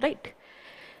ethics, right?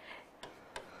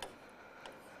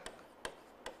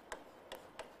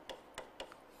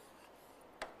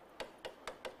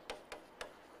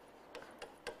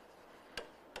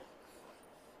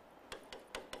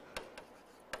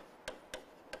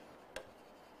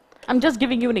 I'm just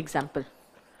giving you an example.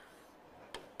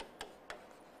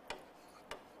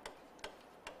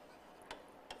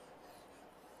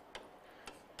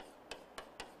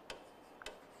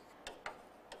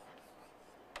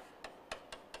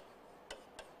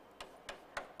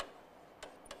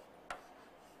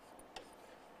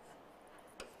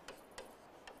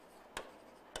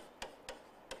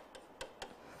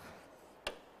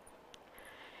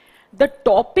 The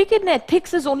topic in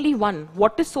ethics is only one.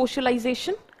 What is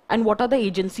socialization and what are the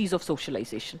agencies of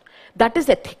socialization? That is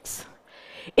ethics.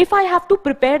 If I have to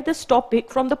prepare this topic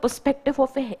from the perspective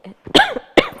of a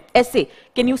essay,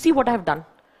 can you see what I have done?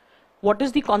 What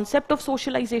is the concept of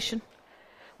socialization?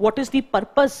 What is the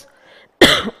purpose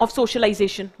of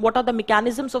socialization? What are the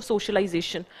mechanisms of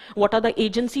socialization? What are the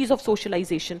agencies of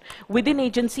socialization? Within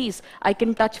agencies, I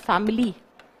can touch family,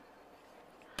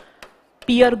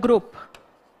 peer group,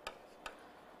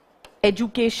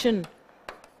 education,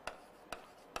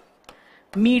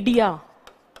 media,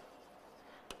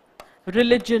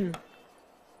 religion,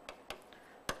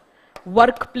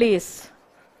 workplace,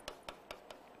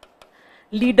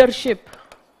 leadership,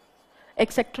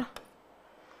 etc.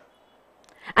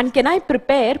 And can I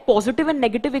prepare positive and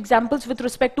negative examples with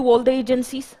respect to all the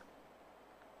agencies?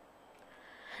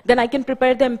 Then I can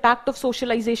prepare the impact of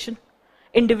socialization,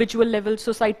 individual level,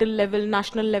 societal level,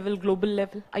 national level, global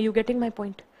level. Are you getting my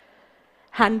point?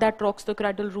 Hand that rocks the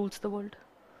cradle rules the world.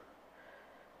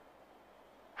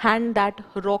 Hand that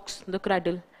rocks the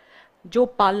cradle. जो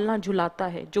पालना झुलाता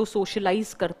है, जो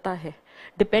socialize करता है,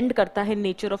 depend करता है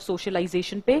nature of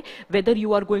socialization पे, whether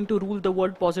you are going to rule the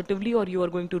world positively or you are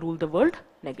going to rule the world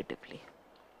negatively.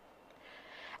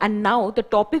 And now the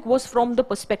topic was from the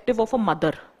perspective of a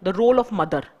mother, the role of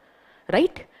mother,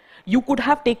 right? You could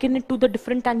have taken it to the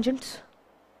different tangents,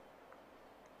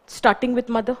 starting with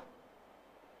mother.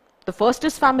 The first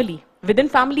is family. Within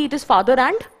family, it is father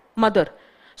and mother.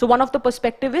 So one of the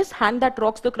perspective is, hand that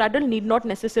rocks the cradle need not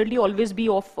necessarily always be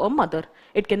of a mother.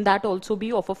 It can that also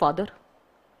be of a father.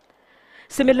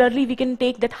 Similarly, we can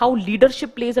take that how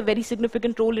leadership plays a very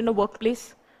significant role in a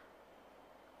workplace.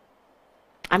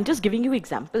 I'm just giving you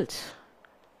examples.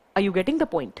 Are you getting the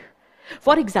point?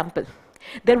 For example,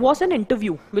 there was an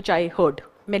interview which I heard.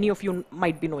 Many of you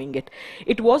might be knowing it.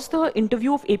 It was the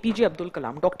interview of APJ Abdul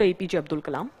Kalam, Dr. APJ Abdul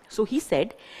Kalam. So he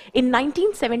said, in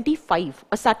 1975,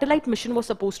 a satellite mission was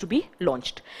supposed to be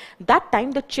launched. That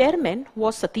time, the chairman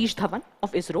was Satish Dhawan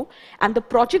of ISRO, and the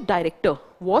project director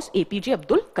was APJ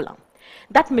Abdul Kalam.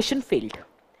 That mission failed,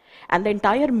 and the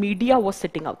entire media was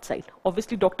sitting outside.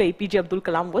 Obviously, Dr. APJ Abdul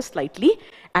Kalam was slightly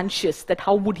anxious that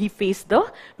how would he face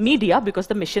the media because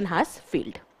the mission has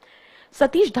failed.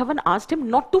 Satish Dhawan asked him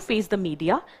not to face the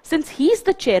media. Since he is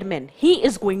the chairman, he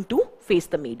is going to face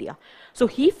the media. So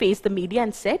he faced the media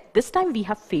and said, this time we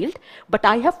have failed, but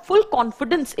I have full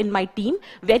confidence in my team.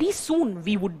 Very soon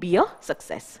we would be a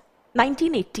success.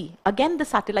 1980, again the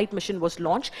satellite mission was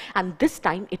launched, and this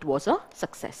time it was a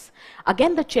success.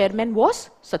 Again the chairman was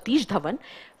Satish Dhawan,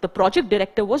 the project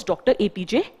director was Dr.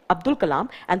 APJ Abdul Kalam,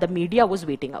 and the media was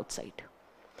waiting outside.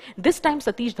 This time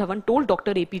Satish Dhawan told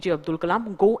Dr. APJ Abdul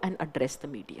Kalam, go and address the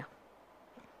media.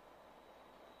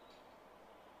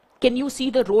 Can you see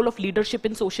the role of leadership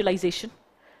in socialization?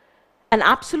 An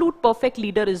absolute perfect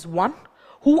leader is one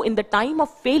who in the time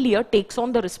of failure takes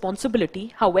on the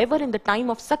responsibility, however in the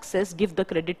time of success give the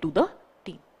credit to the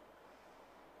team.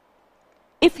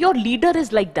 If your leader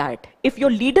is like that, if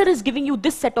your leader is giving you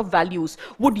this set of values,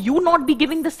 would you not be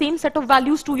giving the same set of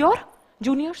values to your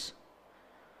juniors?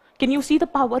 Can you see the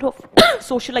power of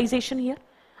socialization here?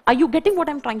 Are you getting what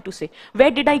I'm trying to say? Where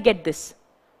did I get this?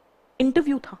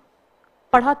 Interview था,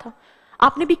 पढ़ा था.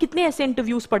 आपने भी कितने ऐसे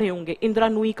interviews पढ़े होंगे? इंदिरा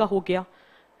नूई का हो गया,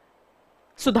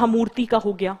 सुधा मूर्ति का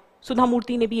हो गया, सुधा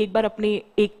मूर्ति ने भी एक बार अपने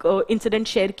एक इंसिडेंट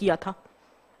शेयर किया था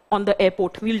on the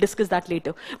airport. We'll discuss that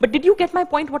later. But did you get my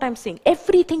point what I'm saying?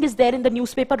 Everything is there in the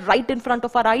newspaper right in front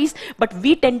of our eyes, but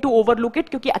we tend to overlook it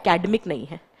क्योंकि academic नहीं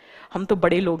है. हम तो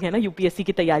बड़े लोग हैं ना, UPSC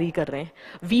की तैयारी कर रहे हैं.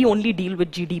 We only deal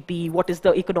with GDP, what is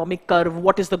the economic curve,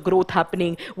 what is the growth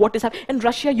happening, what is happening. And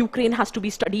Russia, Ukraine has to be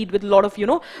studied with a lot of,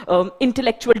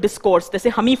 intellectual discourse. जैसे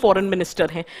हम ही foreign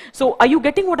minister हैं. So are you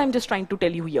getting what I'm just trying to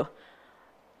tell you here?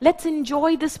 Let's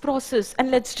enjoy this process and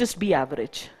let's just be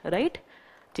average, right?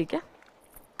 ठीक है?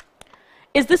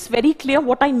 Is this very clear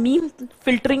what I mean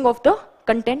filtering of the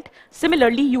content?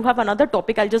 Similarly, you have another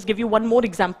topic. I'll just give you one more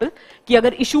example. कि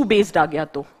अगर issue based आ गया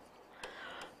तो.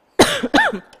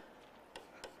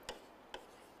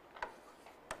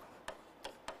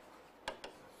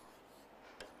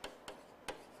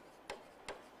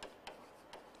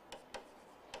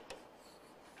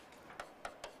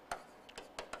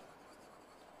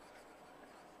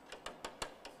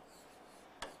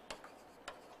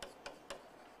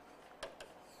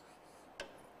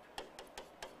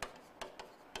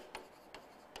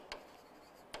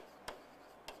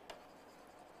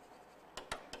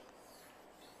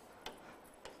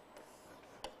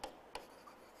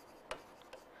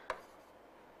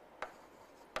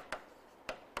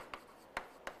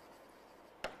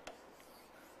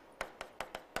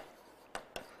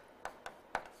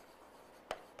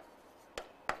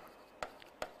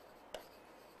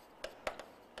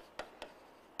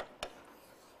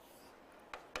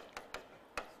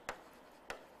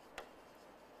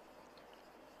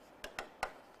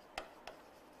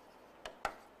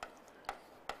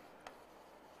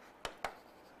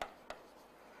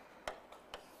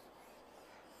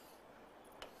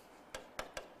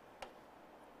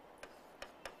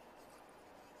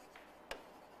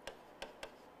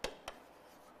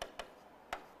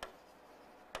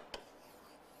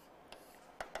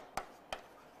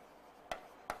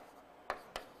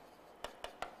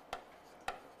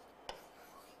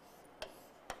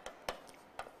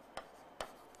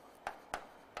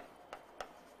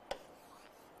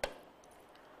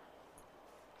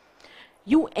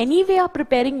 You anyway are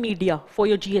preparing media for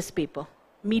your GS paper.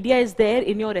 Media is there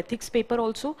in your ethics paper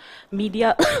also.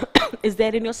 Media is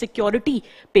there in your security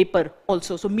paper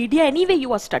also. So media anyway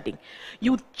you are studying.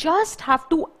 You just have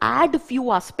to add a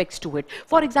few aspects to it.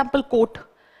 For example, quote,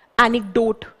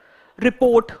 anecdote,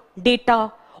 report,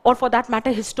 data, or for that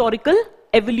matter, historical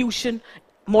evolution.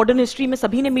 Modern history में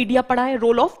सभी ने media पढ़ा है,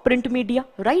 role of print media,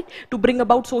 right? To bring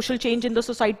about social change in the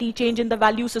society, change in the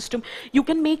value system. You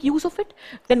can make use of it.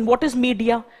 Then what is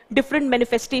media? Different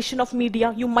manifestation of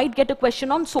media. You might get a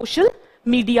question on social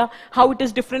media, how it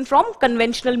is different from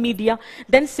conventional media.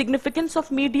 Then significance of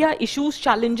media, issues,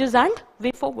 challenges, and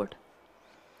way forward.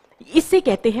 इसे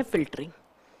कहते हैं filtering.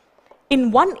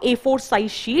 In one A4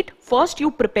 size sheet, first you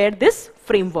prepare this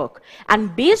framework.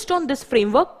 And based on this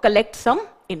framework, collect some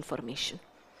information.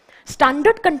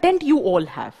 Standard content you all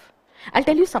have. I'll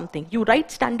tell you something. You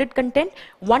write standard content,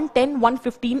 110,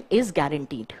 115 is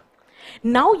guaranteed.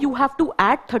 Now you have to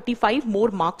add 35 more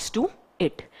marks to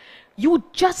it. You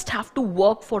just have to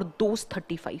work for those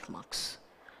 35 marks.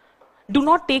 Do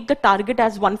not take the target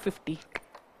as 150.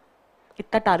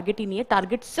 इतना target ही नहीं है,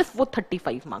 target सिर्फ वो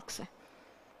 35 marks है.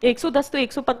 110 तो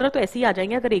 115 तो ऐसे ही आ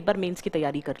जाएंगे अगर एक बार मेंस की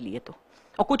तैयारी कर लिए तो,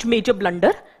 और कुछ मेजर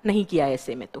ब्लंडर नहीं किया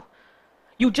ऐसे में तो.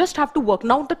 You just have to work.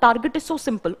 Now the target is so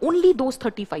simple, only those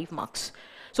 35 marks.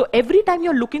 So every time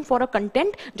you're looking for a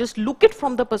content, just look it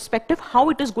from the perspective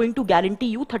how it is going to guarantee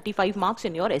you 35 marks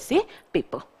in your essay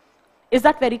paper. Is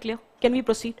that very clear? Can we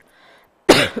proceed?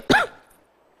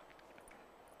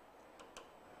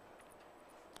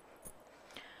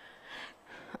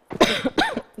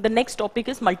 The next topic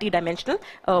is multidimensional.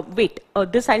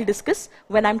 This I'll discuss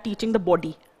when I'm teaching the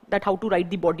body, that how to write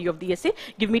the body of the essay.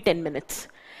 Give me 10 minutes.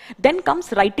 Then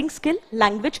comes writing skill,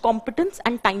 language competence,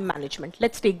 and time management.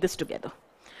 Let's take this together.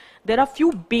 There are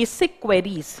few basic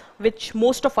queries which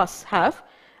most of us have.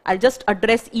 I'll just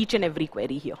address each and every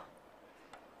query here.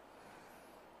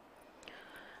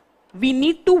 We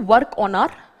need to work on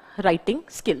our writing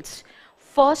skills.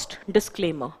 First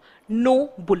disclaimer,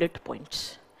 no bullet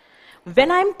points.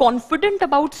 When I'm confident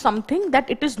about something that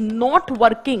it is not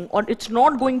working or it's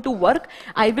not going to work,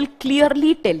 I will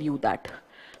clearly tell you that.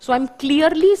 So I'm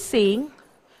clearly saying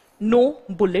no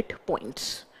bullet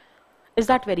points. Is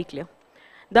that very clear?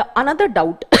 The another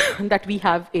doubt that we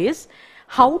have is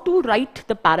how to write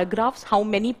the paragraphs, how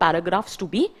many paragraphs to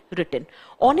be written.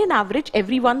 On an average,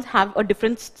 everyone have a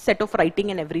different set of writing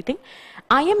and everything.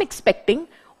 I am expecting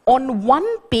on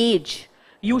one page,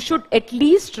 you should at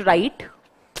least write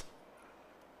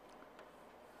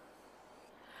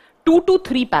 2 to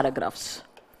 3 paragraphs.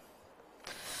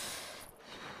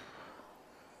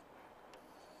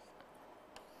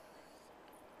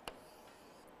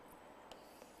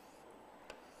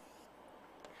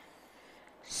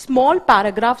 small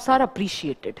paragraphs are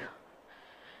appreciated.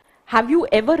 Have you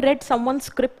ever read someone's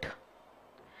script?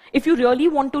 If you really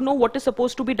want to know what is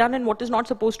supposed to be done and what is not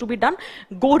supposed to be done,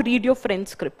 go read your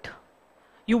friend's script.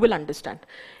 You will understand.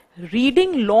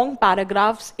 Reading long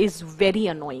paragraphs is very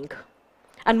annoying.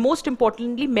 And most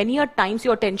importantly, many a times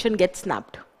your attention gets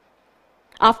snapped.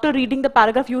 After reading the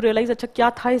paragraph, you realize, acha,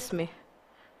 kya tha isme?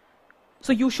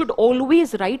 So you should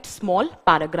always write small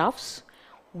paragraphs,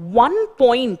 1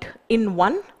 point in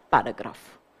 1 paragraph.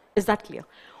 Is that clear?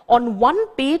 On 1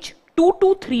 page, 2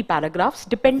 to 3 paragraphs,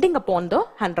 depending upon the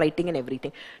handwriting and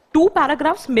everything. 2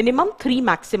 paragraphs minimum, 3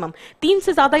 maximum. 3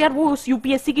 से ज़्यादा यार वो उस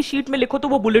UPSC की sheet में लिखो तो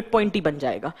वो bullet point ही बन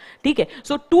जाएगा. ठीक है?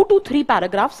 So 2 to 3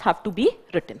 paragraphs have to be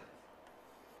written.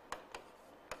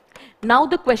 Now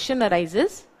the question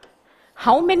arises,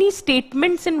 how many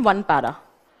statements in 1 para?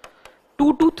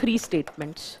 2 to 3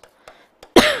 statements.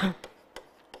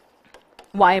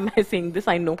 Why am I saying this?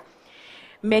 I know.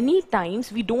 Many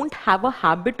times we don't have a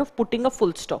habit of putting a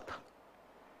full stop.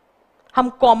 हम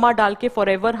comma डाल के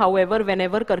forever, however,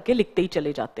 whenever करके लिखते ही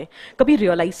चले जाते हैं. कभी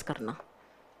realize करना.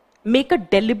 Make a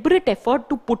deliberate effort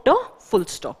to put a full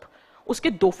stop.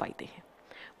 उसके 2 फायदे हैं.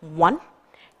 1,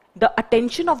 the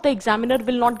attention of the examiner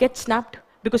will not get snapped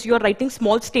because you are writing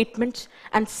small statements.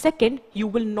 And second, you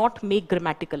will not make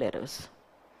grammatical errors.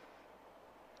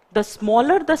 The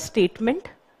smaller the statement,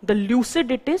 the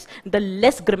lucid it is, the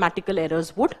less grammatical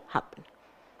errors would happen.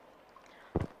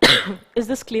 Is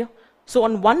this clear? So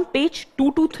on 1 page,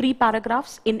 2 to 3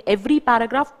 paragraphs. In every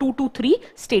paragraph, 2 to 3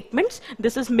 statements.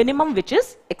 This is minimum which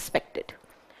is expected.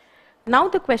 Now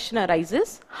the question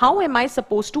arises, how am I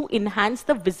supposed to enhance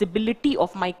the visibility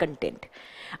of my content?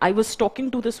 I was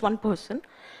talking to this one person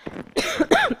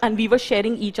and we were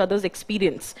sharing each other's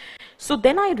experience. So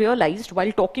then I realized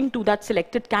while talking to that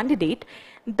selected candidate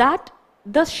that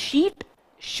the sheet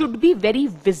should be very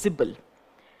visible.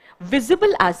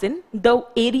 Visible as in the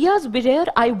areas where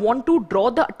I want to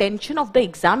draw the attention of the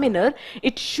examiner,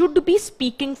 it should be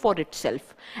speaking for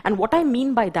itself. And what I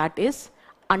mean by that is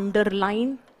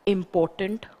underline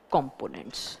important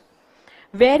components.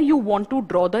 Where you want to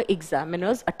draw the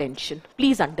examiner's attention,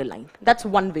 please underline. That's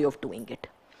one way of doing it.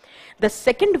 The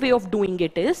second way of doing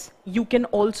it is you can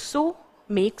also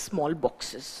make small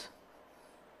boxes.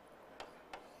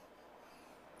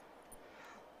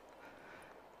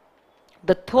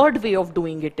 The third way of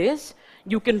doing it is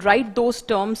you can write those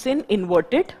terms in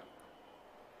inverted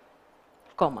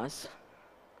commas.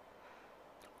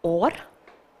 Or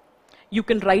you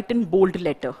can write in bold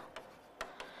letter.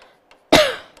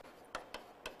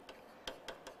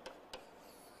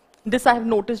 This I have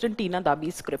noticed in Tina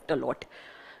Dabi's script a lot.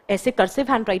 ऐसे cursive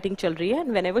handwriting चल रही है,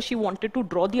 and whenever she wanted to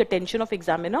draw the attention of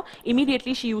examiner,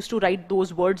 immediately she used to write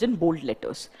those words in bold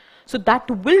letters. So that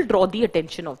will draw the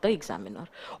attention of the examiner.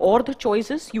 Or the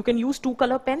choices, you can use 2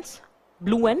 color pens,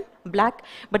 blue and black,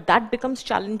 but that becomes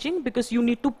challenging because you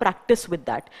need to practice with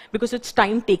that, because it's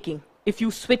time taking if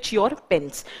you switch your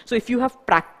pens. So if you have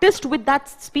practiced with that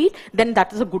speed, then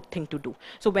that is a good thing to do.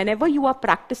 So whenever you are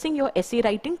practicing your essay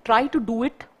writing, try to do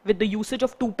it with the usage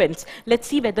of 2 pens. Let's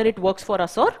see whether it works for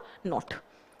us or not.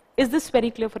 Is this very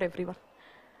clear for everyone?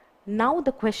 Now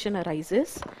the question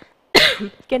arises,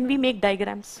 can we make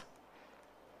diagrams?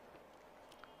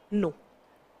 No.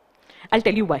 I'll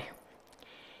tell you why.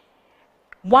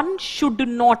 One should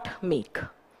not make,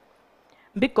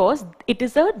 because it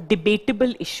is a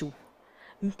debatable issue.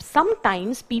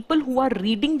 Sometimes people who are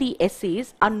reading the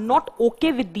essays are not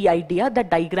okay with the idea that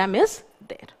diagram is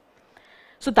there.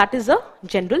 So that is a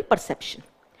general perception.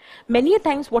 Many a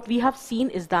times what we have seen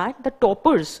is that the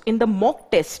toppers in the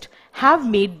mock test have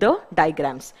made the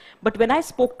diagrams. But when I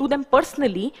spoke to them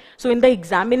personally, so in the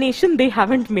examination they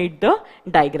haven't made the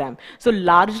diagram. So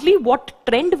largely what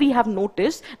trend we have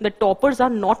noticed, the toppers are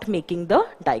not making the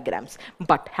diagrams.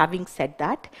 But having said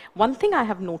that, one thing I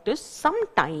have noticed,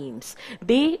 sometimes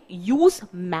they use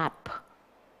map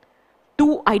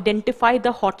to identify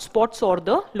the hotspots or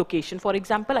the location. For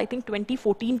example, I think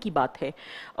 2014 की बात है.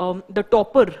 The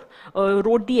topper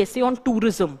wrote the essay on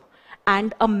tourism,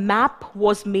 and a map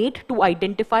was made to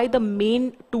identify the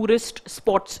main tourist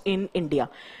spots in India.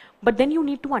 But then you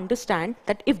need to understand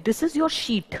that if this is your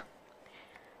sheet,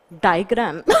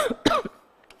 diagram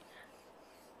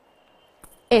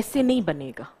ऐसे नहीं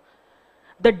बनेगा.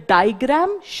 The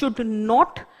diagram should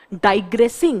not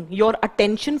digressing your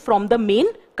attention from the main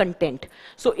content.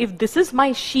 So if this is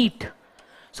my sheet,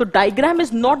 so diagram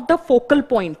is not the focal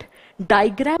point.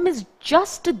 Diagram is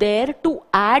just there to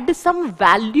add some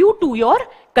value to your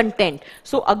content.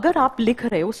 So अगर आप लिख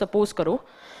रहे हो, suppose करो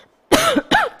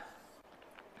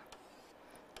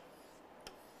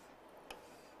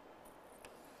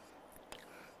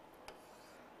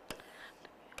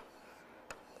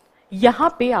यहां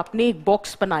पे आपने एक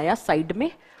बॉक्स बनाया साइड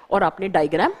में और आपने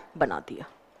डायग्राम बना दिया,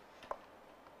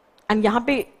 एंड यहां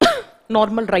पे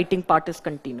normal writing part is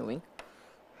continuing.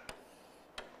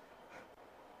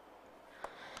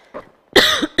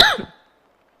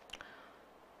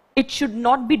 It should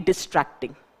not be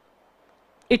distracting.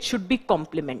 It should be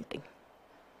complementing.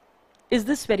 Is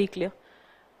this very clear?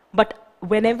 But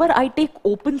whenever I take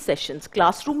open sessions,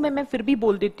 classroom में मैं फिर भी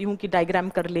बोल देती हूँ कि डायग्राम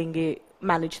कर लेंगे,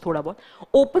 मैनेज थोड़ा बहुत.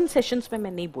 ओपन सेशंस में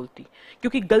मैं नहीं बोलती,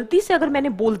 क्योंकि गलती से अगर मैंने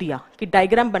बोल दिया कि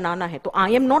डायग्राम बनाना है, तो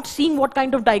I am not seeing what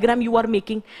kind of diagram you are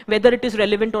making, whether it is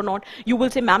relevant और not. You will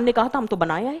say ma'am ने कहा था, हम तो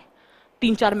बनाया है,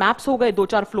 3-4 मैप्स हो गए,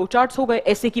 2-4 फ्लो चार्ट्स हो गए,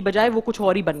 ऐसे की बजाय वो कुछ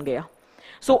और ही बन गया.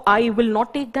 So I will not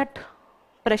take that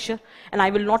pressure and I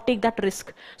will not take that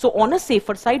risk. So on a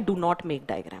safer side, do not make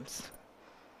diagrams.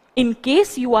 In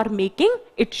case you are making,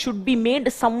 it should be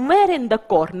made somewhere in the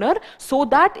corner so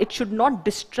that it should not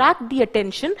distract the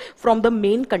attention from the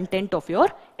main content of your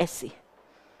essay.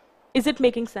 Is it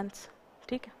making sense?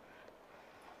 ठीक है.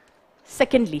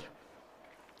 Secondly,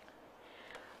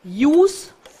 use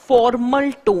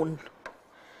formal tone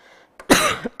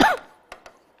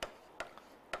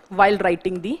while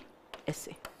writing the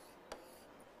essay.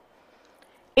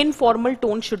 Informal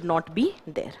tone should not be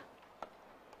there.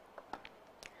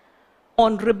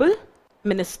 Honorable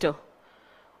Minister,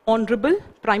 Honorable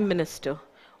Prime Minister,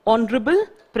 Honorable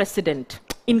President,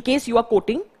 in case you are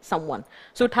quoting someone.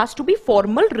 So it has to be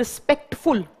formal,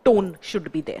 respectful tone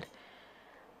should be there.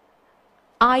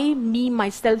 I, me,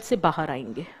 myself से बाहर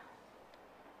आएंगे.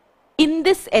 In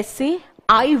this essay,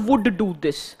 I would do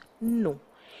this. No.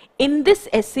 In this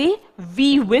essay,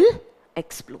 we will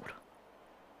explore.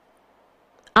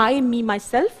 I, me,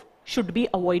 myself should be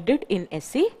avoided in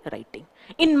essay writing.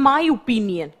 In my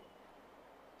opinion.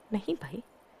 नहीं भाई,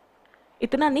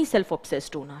 इतना नहीं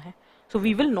self-obsessed होना है. So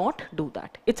we will not do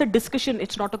that. It's a discussion,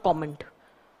 it's not a comment.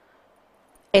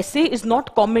 Essay is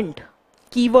not comment.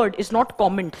 Keyword is not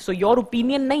comment. So your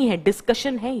opinion नहीं है,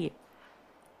 discussion है ये.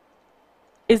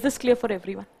 Is this clear for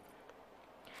everyone?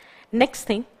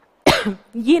 Next thing,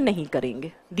 ये नहीं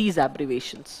करेंगे, these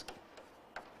abbreviations.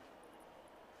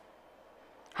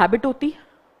 Habit होती,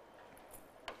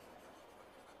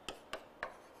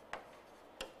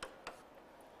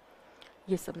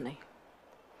 ये सब नहीं.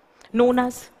 Known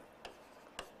as,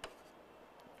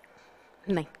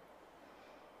 नहीं.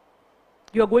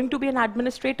 You are going to be an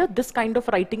administrator, this kind of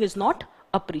writing is not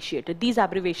appreciated. These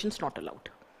abbreviations not allowed.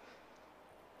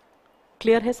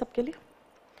 Clear है सबके लिए?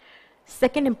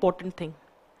 Second important thing,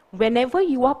 whenever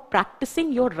you are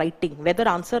practicing your writing, whether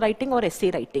answer writing or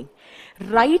essay writing,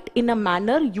 write in a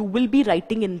manner you will be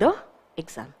writing in the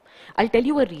exam. I'll tell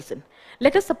you a reason.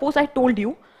 Let us suppose I told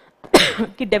you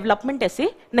कि development essay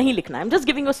नहीं लिखना है. I'm just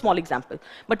giving you a small example.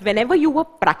 But whenever you were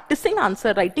practicing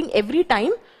answer writing, every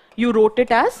time you wrote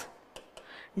it as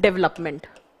development,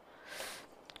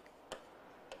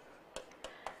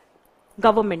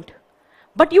 government.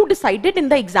 But you decided in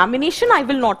the examination I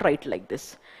will not write like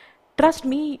this. Trust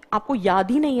me, आपको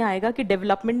याद ही नहीं आएगा कि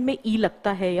development में ई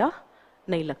लगता है या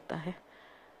नहीं लगता है.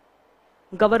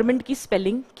 गवर्नमेंट की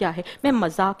स्पेलिंग क्या है. मैं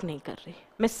मजाक नहीं कर रही,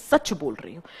 मैं सच बोल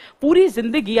रही हूँ. पूरी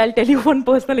जिंदगी, I tell you one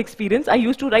personal experience, I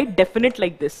used to right definite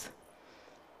like this.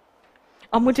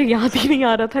 अब मुझे याद ही नहीं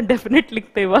आ रहा था डेफिनेट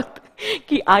लिखते वक्त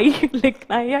कि आई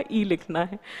लिखना है या ई लिखना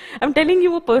है. I am telling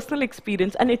you a personal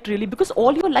experience and it really, because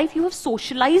all your life you have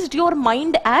socialised your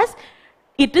mind as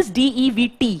it is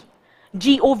DEVT,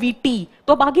 GOVT,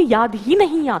 तो अब आगे याद ही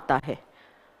नहीं आता है.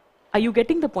 Are you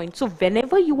getting the point? So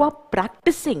whenever you are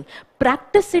practicing,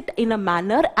 practice it in a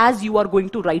manner as you are going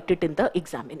to write it in the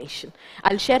examination.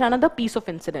 I'll share another piece of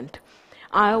incident.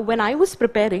 When I was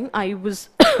preparing, I was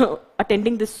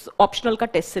attending this optional ka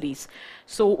test series.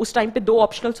 So उस time पे 2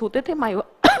 optionals होते थे. My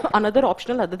another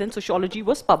optional other than sociology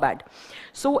was PubAd.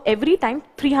 So every time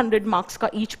 300 marks का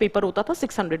each paper होता था,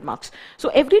 600 marks.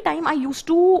 So every time I used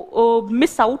to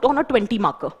miss out on a 20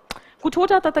 marker. कुछ हो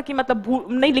जाता था कि मतलब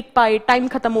नहीं लिख पाए, टाइम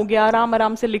खत्म हो गया, आराम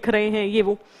आराम से लिख रहे हैं ये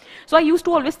वो. सो I used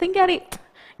to always think अरे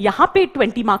यहाँ पे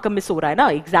 20 मार्क मिस हो रहा है ना,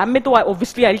 एग्जाम में तो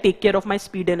obviously I take care of my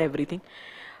speed and everything.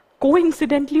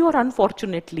 Coincidentally or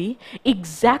unfortunately,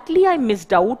 exactly I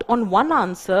missed out on one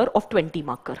answer of 20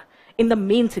 marker in the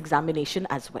mains examination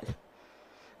as well.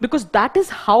 Because that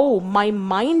is how my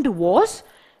mind was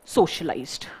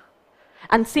socialized.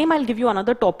 And same, I'll give you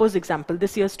another topper's example,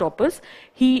 this year's toppers.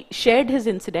 He shared his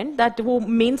incident that वो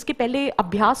mains के पहले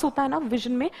अभ्यास होता है ना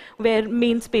vision में, where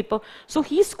mains paper. So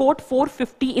he scored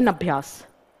 450 in अभ्यास.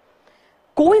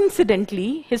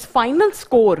 Coincidentally, his final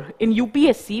score in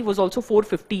UPSC was also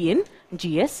 450 in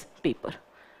GS paper.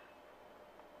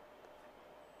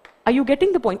 Are you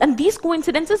getting the point? And these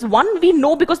coincidences, one, we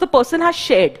know because the person has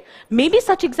shared. Maybe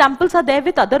such examples are there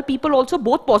with other people also,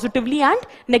 both positively and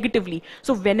negatively.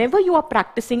 So whenever you are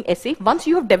practicing essay, once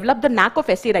you have developed the knack of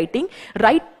essay writing,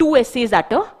 write 2 essays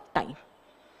at a time.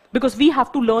 Because we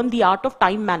have to learn the art of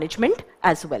time management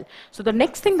as well. So the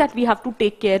next thing that we have to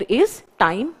take care is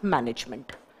time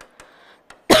management.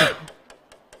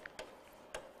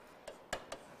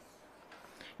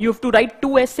 You have to write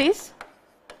 2 essays.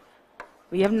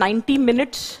 We have 90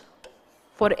 minutes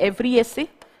for every essay.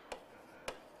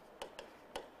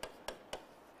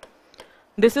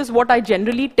 This is what I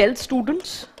generally tell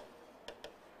students.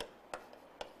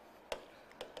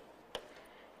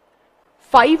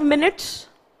 5 minutes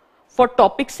for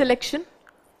topic selection,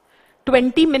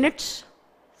 20 minutes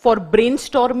for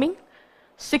brainstorming,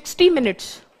 60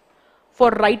 minutes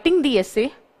for writing the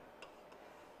essay,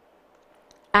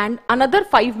 and another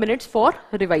 5 minutes for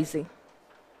revising.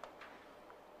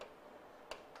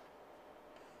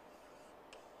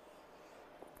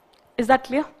 Is that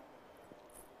clear?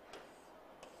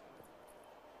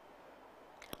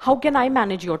 How can I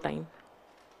manage your time?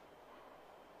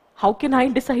 How can I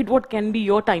decide what can be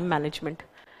your time management?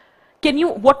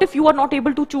 What if you are not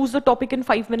able to choose the topic in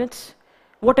 5 minutes?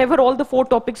 Whatever all the 4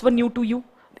 topics were new to you,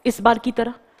 इस बार की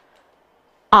तरह.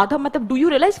 आधा मतलब, do you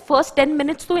realize first 10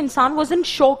 minutes तो इंसान was in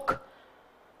shock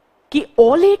कि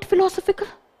all 8 philosophical?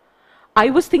 I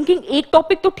was thinking एक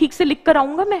topic तो ठीक से लिख कर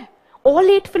आऊंगा मैं. All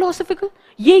 8 philosophical?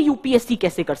 ये यूपीएससी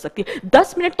कैसे कर सकती है?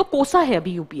 10 मिनट तो कोसा है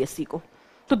अभी यूपीएससी को,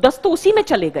 तो 10 तो उसी में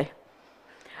चले गए.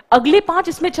 अगले 5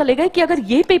 इसमें चले गए कि अगर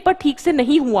ये पेपर ठीक से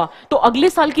नहीं हुआ तो अगले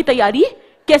साल की तैयारी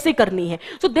कैसे करनी है.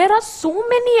 So there are so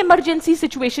many emergency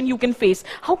situations you can face.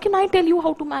 How can I tell you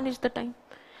how to manage the time?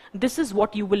 This is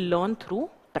what you will learn through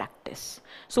practice.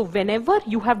 So whenever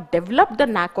you have developed the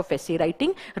knack of essay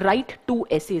writing, write 2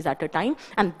 essays at a time,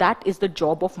 and that is the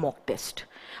job of mock test.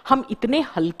 हम इतने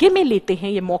हल्के में लेते हैं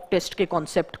ये mock test के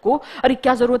concept को. अरे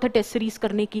क्या जरूरत है टेस्ट सीरीज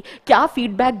करने की, क्या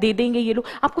फीडबैक दे देंगे ये लोग.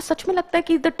 आपको सच में लगता है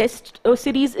कि the test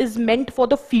series is meant for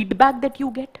the feedback that you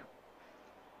get,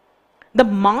 the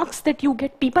marks that you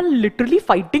get? People literally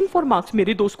fighting for marks.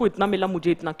 मेरे दोस्त को इतना मिला,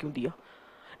 मुझे इतना क्यों दिया?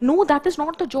 No, that is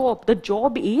not the job. The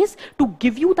job is to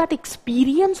give you that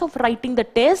experience of writing the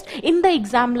test in the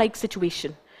exam-like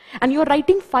situation. And you are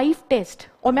writing 5 tests.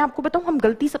 और मैं आपको बताऊं हम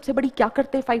गलती सबसे बड़ी क्या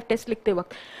करते हैं 5 टेस्ट लिखते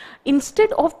वक्त?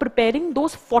 Instead of preparing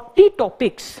those 40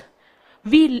 topics,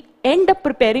 we end up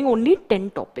preparing only 10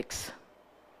 topics.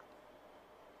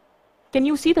 Can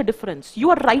you see the difference?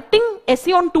 You are writing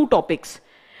essay on 2 topics,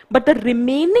 but the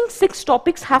remaining 6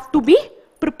 topics have to be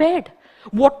prepared.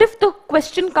 What if the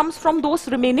question comes from those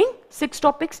remaining 6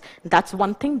 topics? That's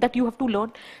one thing that you have to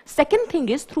learn. Second thing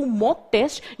is, through mock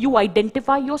test, you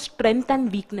identify your strength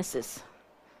and weaknesses.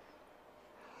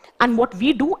 And what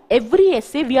we do, every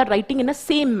essay we are writing in a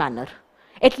same manner.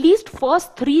 At least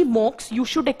first 3 mocks you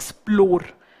should explore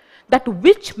that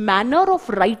which manner of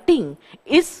writing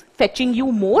is fetching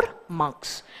you more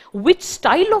marks. Which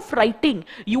style of writing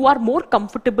you are more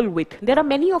comfortable with. There are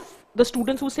many of the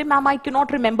students who say, ma'am, I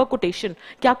cannot remember quotation.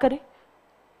 क्या करें?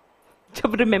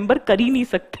 जब remember कर ही नहीं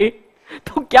सकते,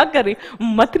 तो क्या करें?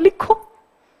 मत लिखो.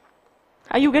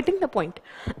 Are you getting the point?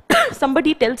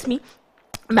 Somebody tells me,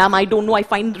 ma'am, I don't know, I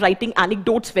find writing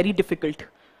anecdotes very difficult.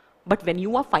 But when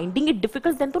you are finding it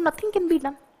difficult, then तो nothing can be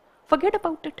done. Forget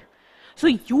about it. So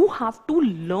you have to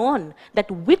learn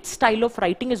that which style of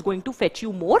writing is going to fetch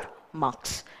you more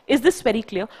marks. Is this very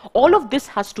clear? All of this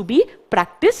has to be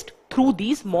practiced through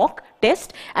these mock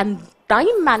tests, and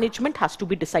time management has to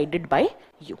be decided by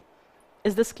you.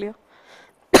 Is this clear?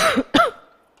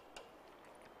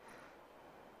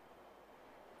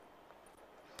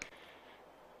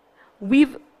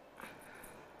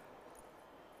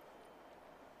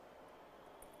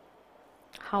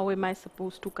 How am I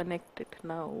supposed to connect it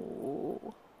now?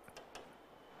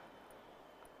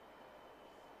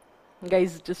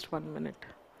 Guys, just 1 minute.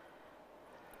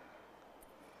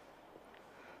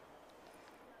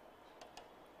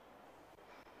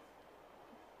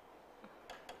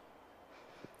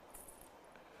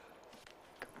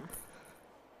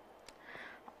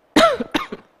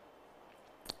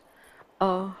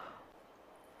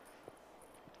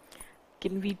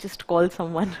 Can we just call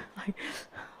someone?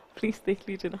 Please take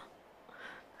लीजिए ना.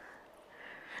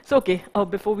 So okay,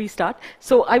 before we start,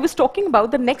 so I was talking about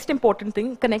the next important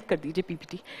thing. Connect कर दीजिए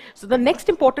PPT. So the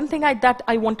next important thing that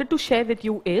I wanted to share with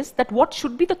you is that what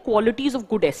should be the qualities of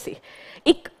good essay.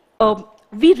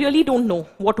 We really don't know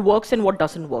what works and what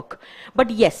doesn't work. But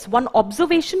yes, one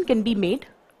observation can be made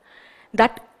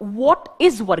that what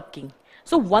is working.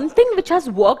 So one thing which has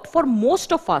worked for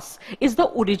most of us is the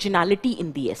originality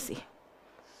in the essay.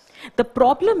 The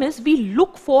problem is we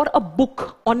look for a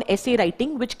book on essay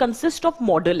writing which consists of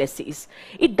model essays.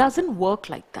 It doesn't work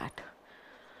like that.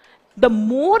 The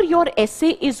more your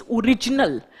essay is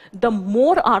original, the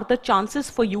more are the chances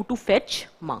for you to fetch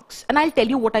marks. And I'll tell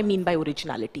you what I mean by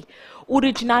originality.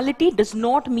 Originality does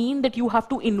not mean that you have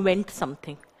to invent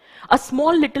something. A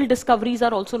small little discoveries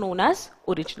are also known as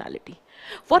originality.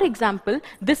 For example,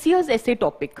 this year's essay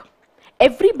topic,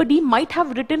 everybody might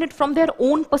have written it from their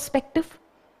own perspective.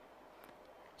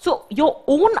 So your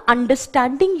own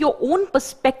understanding, your own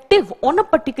perspective on a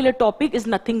particular topic is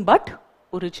nothing but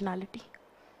originality.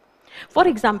 For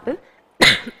example,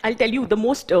 I'll tell you the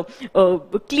most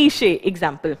cliche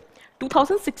example.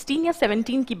 2016 या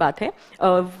 17 की बात है.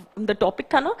 The topic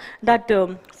था ना that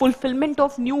fulfillment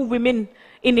of new women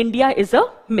in India is a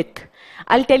myth.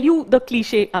 I'll tell you the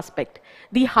cliche aspect.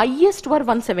 The highest were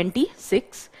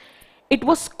 176. It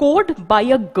was scored by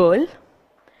a girl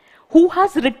who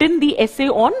has written the essay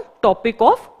on topic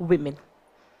of women.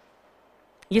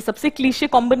 ये सबसे cliche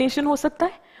combination हो सकता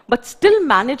है, but still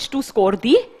managed to score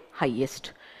the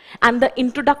highest. And the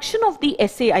introduction of the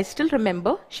essay, I still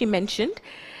remember, she mentioned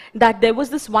that there was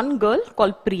this one girl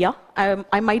called Priya.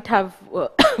 I might have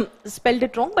spelled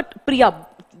it wrong, but Priya,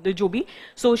 jo bhi.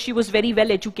 So she was very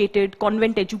well educated,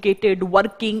 convent educated,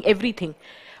 working, everything.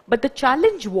 But the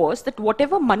challenge was that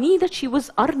whatever money that she was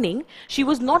earning, she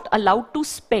was not allowed to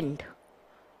spend.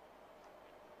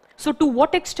 So to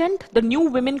what extent the new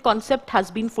women concept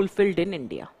has been fulfilled in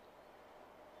India?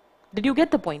 Did you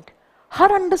get the point?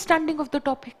 Her understanding of the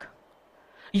topic.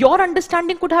 Your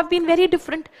understanding could have been very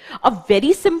different. A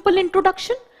very simple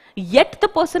introduction, yet the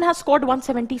person has scored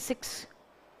 176.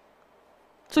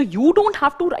 So you don't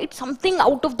have to write something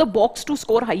out of the box to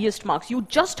score highest marks. You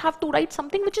just have to write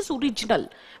something which is original,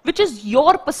 which is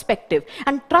your perspective.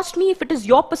 And trust me, if it is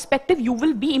your perspective, you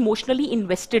will be emotionally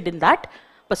invested in that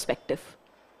perspective.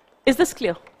 Is this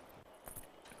clear?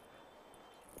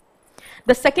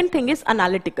 The second thing is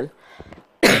analytical.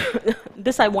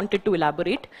 This I wanted to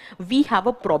elaborate. We have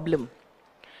a problem.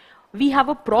 We have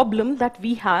a problem that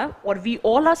we have, or we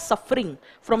all are suffering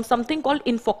from something called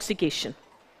infoxication.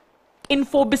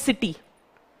 Infobicity.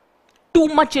 Too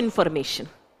much information.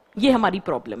 ये हमारी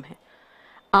problem है.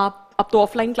 अब तो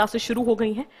offline classes शुरू हो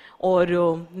गई हैं,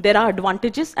 और there are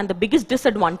advantages, and the biggest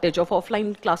disadvantage of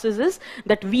offline classes is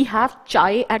that we have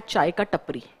chai at chai ka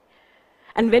tapri.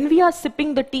 And when we are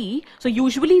sipping the tea, so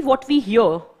usually what we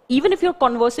hear, even if you're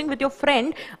conversing with your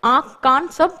friend, आंख कान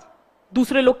सब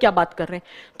दूसरे लोग क्या बात कर रहे हैं.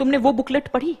 तुमने वो बुकलेट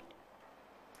पढ़ी,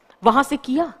 वहां से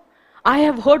किया, I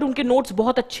have heard उनके notes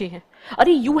बहुत अच्छे हैं.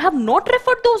 अरे you have not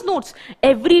referred those notes.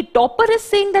 Every topper is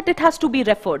saying that it has to be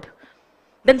referred.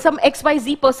 Then some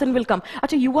XYZ person will come.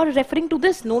 Acha, you are referring to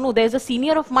this? No, there's a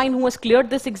senior of mine who has cleared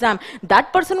this exam.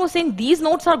 That person was saying these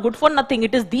notes are good for nothing.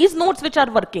 It is these notes which are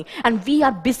working. And we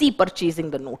are busy purchasing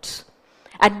the notes.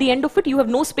 At the end of it, you have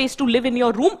no space to live in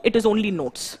your room. It is only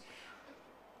notes.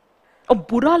 और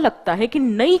बुरा लगता है कि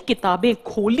नई किताबें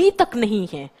खोली तक नहीं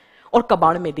हैं और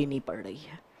कबाड़ में देनी पड़ रही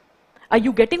है. Are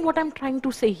you getting what I'm trying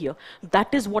to say here?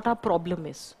 That is what our problem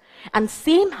is. And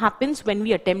same happens when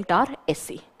we attempt our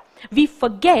essay. We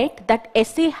forget that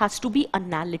essay has to be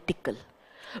analytical.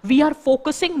 We are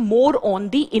focusing more on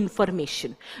the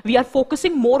information. We are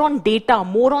focusing more on data,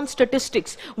 more on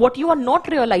statistics. What you are not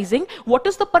realizing, what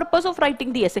is the purpose of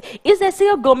writing the essay? Is essay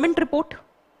a government report?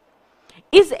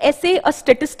 Is essay a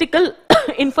statistical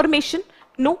information?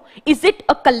 No. Is it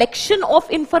a collection of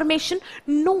information?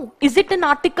 No. Is it an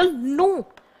article? No.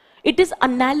 It is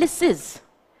analysis.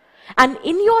 And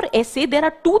in your essay, there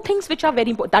are two things which are very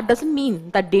important. That doesn't mean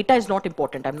that data is not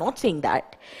important. I'm not saying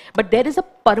that. But there is a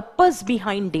purpose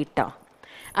behind data.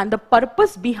 And the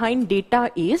purpose behind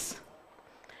data is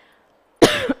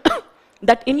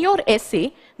that in your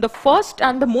essay, the first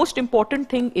and the most important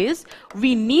thing is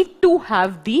we need to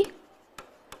have the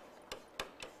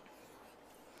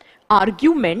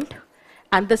argument,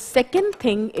 and the second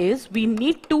thing is we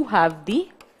need to have the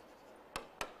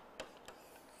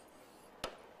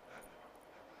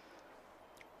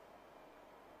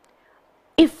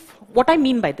what I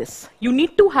mean by this, you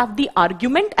need to have the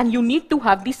argument and you need to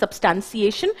have the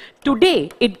substantiation.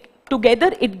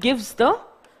 Together it gives the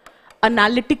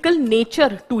analytical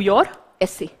nature to your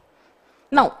essay.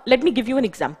 Now, let me give you an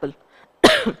example.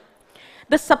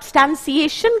 The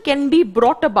substantiation can be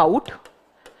brought about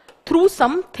through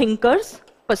some thinker's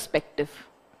perspective.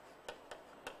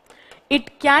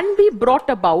 It can be brought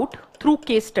about through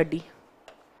case study.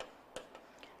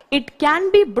 It can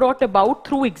be brought about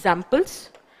through examples.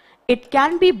 It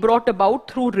can be brought about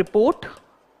through report,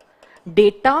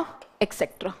 data,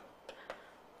 etc.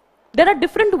 There are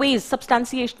different ways.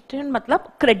 Substantiation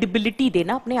मतलब credibility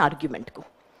देना अपने argument को.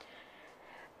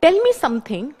 Tell me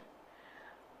something.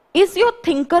 Is your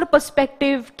thinker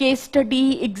perspective, case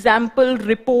study, example,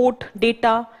 report,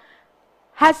 data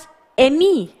has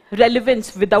any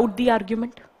relevance without the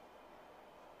argument?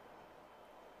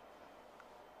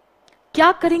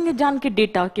 क्या करेंगे जान के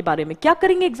data के बारे में, क्या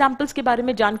करेंगे एग्जाम्पल्स के बारे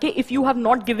में जान के, if you have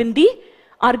not given the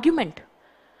argument?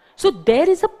 So there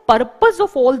is a purpose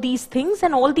of all these things,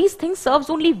 and all these things serves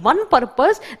only one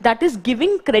purpose, that is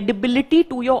giving credibility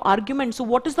to your argument. So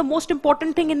what is the most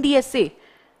important thing in the essay?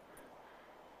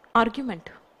 Argument.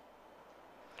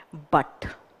 But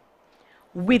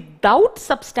without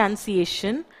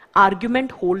substantiation,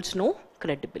 argument holds no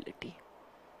credibility.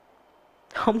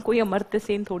 हम कोई अमर्त्य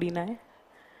सेन थोड़ी ना है,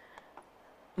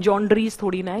 John ड्रीस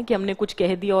थोड़ी ना है कि हमने कुछ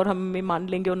कह दिया और हमें मान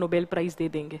लेंगे और नोबेल प्राइज दे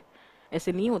देंगे.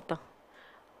 ऐसे नहीं होता.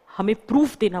 हमें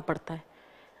प्रूफ देना पड़ता है.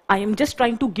 I am just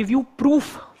trying to give you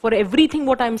proof for everything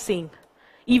what I am saying,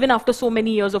 even after so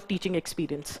many years of teaching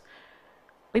experience.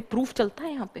 भाई प्रूफ चलता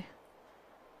है यहां पे.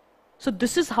 So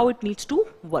this is how it needs to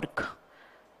work,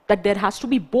 that there has to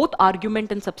be both argument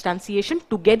and substantiation.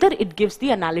 Together it gives the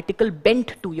analytical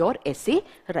bent to your essay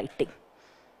writing.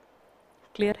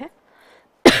 Clear hai?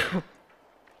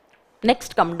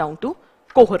 Next come down to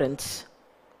coherence.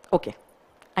 Okay,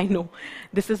 I know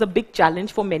this is a big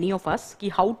challenge for many of us,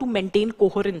 ki how to maintain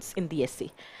coherence in the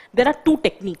essay. There are two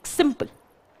techniques, simple.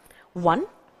 One,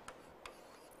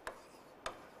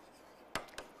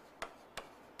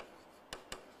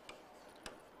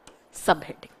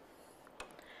 subheading.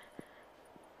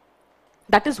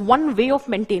 That is one way of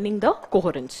maintaining the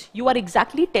coherence. You are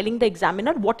exactly telling the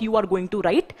examiner what you are going to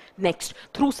write next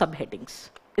through subheadings.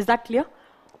 Is that clear?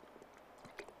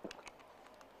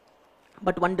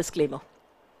 But one disclaimer.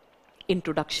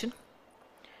 Introduction,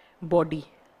 body,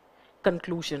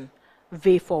 conclusion,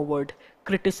 way forward,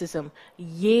 criticism,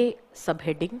 ये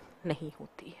subheading नहीं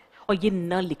होती है. और ये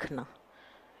न लिखना.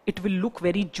 It will look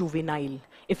very juvenile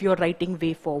if you are writing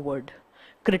way forward,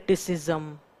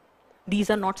 criticism. These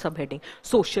are not subheading.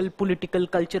 Social, political,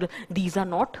 cultural, these are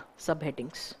not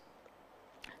subheadings.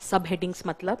 Subheadings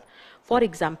matlab, for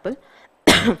example,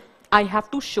 I have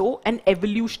to show an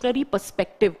evolutionary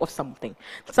perspective of something,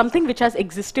 something which has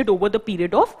existed over the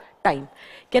period of time.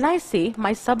 Can I say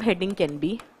my subheading can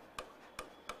be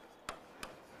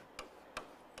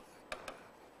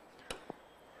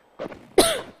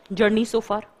journey so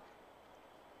far?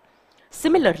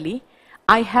 Similarly,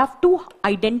 I have to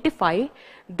identify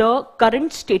the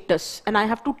current status, and I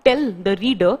have to tell the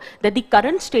reader that the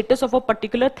current status of a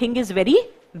particular thing is very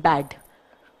bad.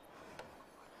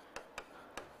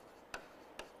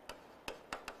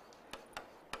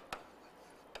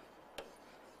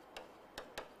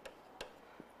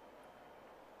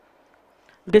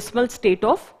 Dismal state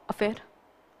of affair.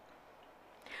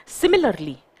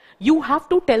 Similarly, you have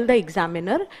to tell the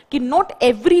examiner that not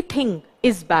everything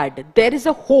is bad. There is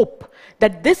a hope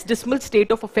that this dismal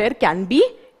state of affair can be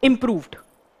improved.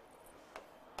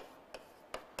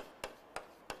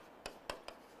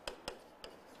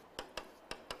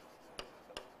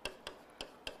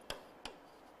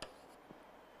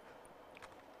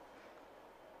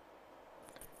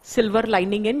 Silver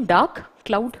lining in dark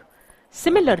cloud.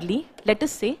 Similarly, let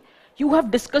us say you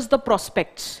have discussed the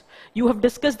prospects. You have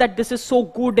discussed that this is so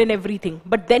good and everything,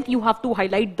 but then you have to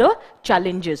highlight the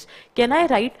challenges. Can I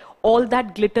write all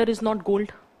that glitter is not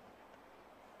gold?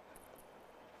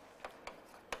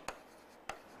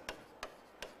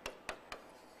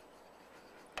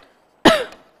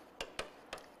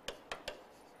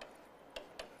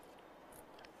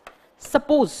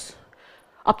 Suppose,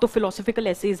 अब तो philosophical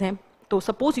essays हैं, तो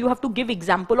suppose you have to give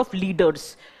example of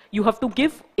leaders. You have to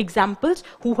give examples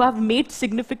who have made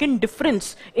significant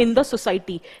difference in the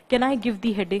society. Can I give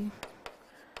the heading?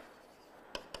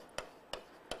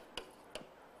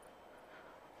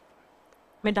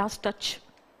 Midas touch.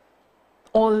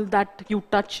 All that you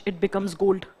touch, it becomes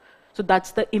gold. So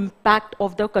that's the impact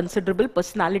of the considerable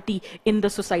personality in the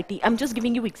society. I'm just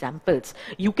giving you examples.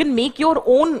 You can make your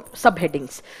own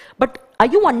subheadings. But are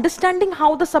you understanding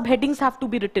how the subheadings have to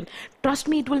be written? Trust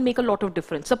me, it will make a lot of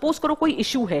difference. Suppose karo koi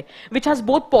issue hai, which has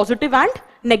both positive and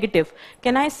negative.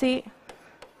 Can I say,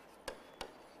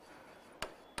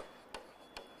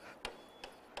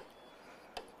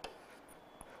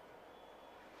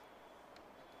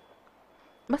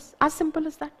 bas, as simple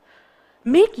as that.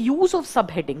 Make use of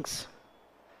subheadings.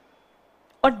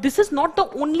 Or this is not the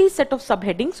only set of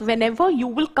subheadings. Whenever you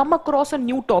will come across a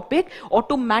new topic,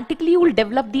 automatically you will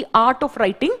develop the art of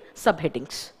writing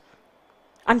subheadings.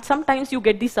 And sometimes you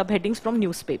get these subheadings from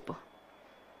newspaper.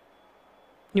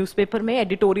 Newspaper में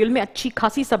editorial में अच्छी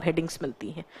खासी सब headings मिलती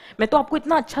हैं। मैं तो आपको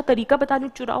इतना अच्छा तरीका बता रही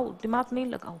हूँ, चुराओ, दिमाग नहीं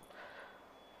लगाओ।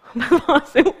 वहां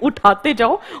से उठाते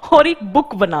जाओ और एक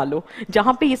बुक बना लो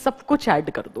जहां पे ये सब कुछ ऐड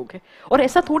कर दोगे। और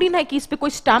ऐसा थोड़ी ना है कि इस पे कोई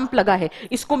स्टैंप लगा है,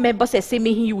 इसको मैं बस ऐसे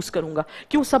में ही यूज करूंगा।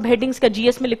 क्यों, सब हेडिंग्स का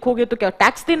जीएस में लिखोगे तो क्या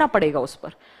टैक्स देना पड़ेगा उस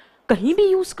पर? कहीं भी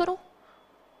यूज करो।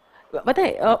 पता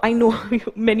है, I know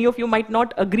many of you might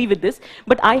not agree with this,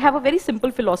 but I have a very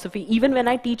simple philosophy. Even when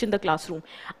I teach in the classroom,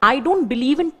 I don't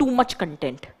believe in too much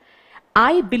content.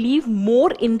 I believe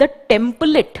more in the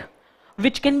template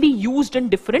which can be used in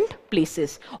different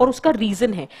places. और उसका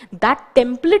reason है, that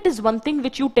template is one thing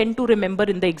which you tend to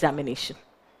remember in the examination.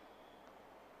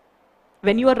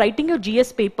 When you are writing your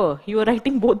GS paper, you are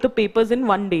writing both the papers in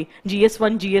one day.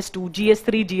 GS1, GS2,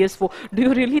 GS3, GS4. Do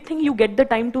you really think you get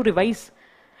the time to revise?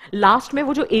 Last में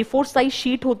वो जो A4 size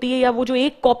sheet होती है या वो जो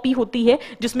एक copy होती है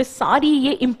जिसमें सारी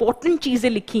ये इंपॉर्टेंट चीजें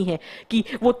लिखी हैं कि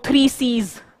वो 3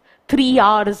 C's, 3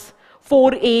 R's,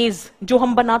 4 A's जो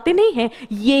हम बनाते नहीं हैं,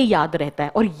 ये याद रहता है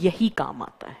और यही काम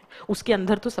आता है। उसके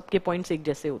अंदर तो सबके पॉइंट्स एक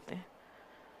जैसे होते हैं।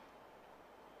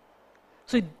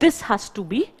 So this has to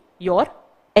be your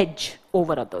age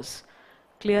over others.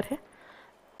 Clear है?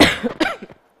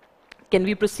 Can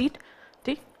we proceed?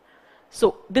 ठीक।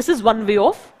 So this is one way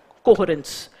of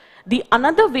coherence. The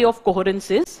another way of coherence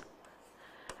is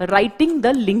writing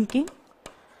the linking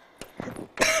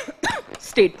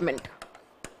statement.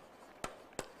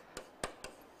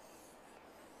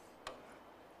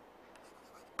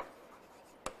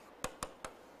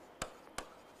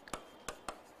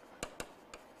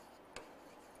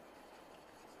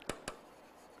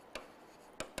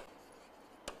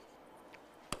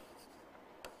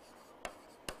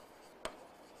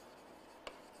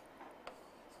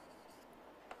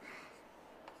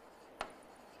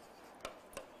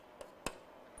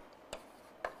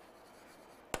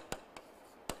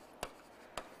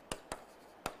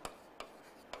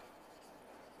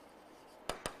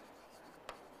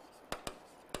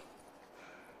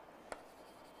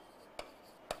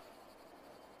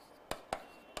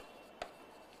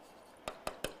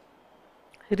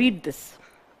 Read this.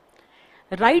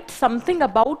 Write something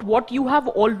about what you have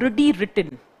already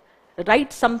written.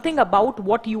 Write something about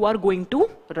what you are going to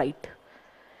write.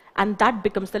 And that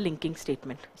becomes the linking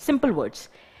statement. Simple words.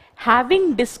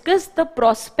 Having discussed the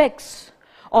prospects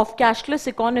of cashless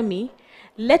economy,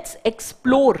 let's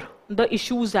explore the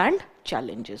issues and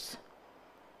challenges.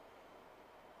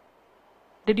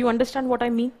 Did you understand what I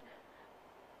mean?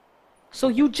 So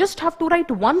you just have to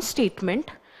write one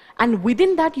statement, and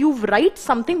within that you write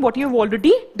something what you've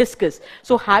already discussed.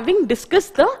 So having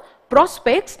discussed the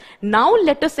prospects, now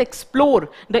let us explore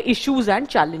the issues and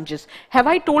challenges. Have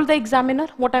I told the examiner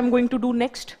what I'm going to do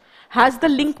next? Has the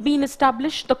link been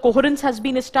established? The coherence has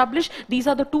been established? These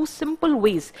are the two simple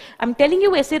ways. I'm telling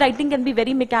you, essay writing can be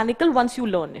very mechanical once you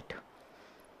learn it.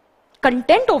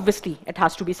 Content, obviously, it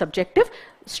has to be subjective.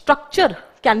 Structure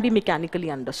can be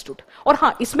mechanically understood. और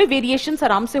हाँ, इसमें variations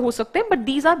आराम से हो सकते हैं, but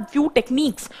these are few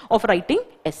techniques of writing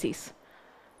essays.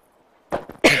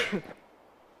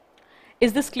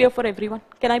 Is this clear for everyone?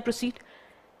 Can I proceed?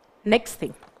 Next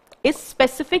thing is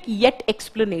specific yet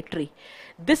explanatory.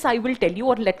 This I will tell you,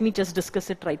 or let me just discuss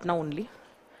it right now only.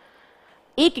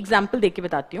 एक example देके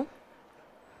बताती हूँ.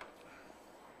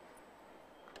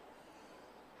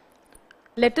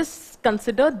 Let us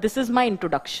consider this is my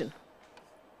introduction.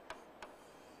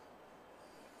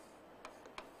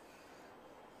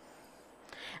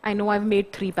 I know I've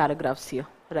made 3 paragraphs here,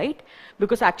 right?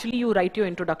 Because actually you write your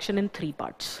introduction in 3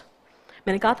 parts.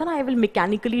 मैंने कहा था ना, I will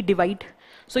mechanically divide.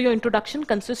 So your introduction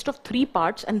consists of 3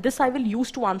 parts, and this I will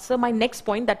use to answer my next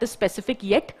point, that is specific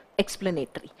yet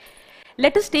explanatory.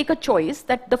 Let us take a choice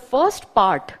that the first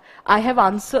part I have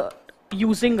answered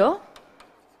using a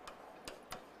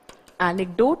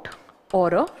anecdote or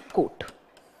a quote.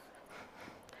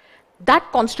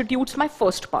 That constitutes my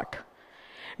first part.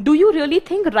 Do you really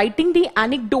think writing the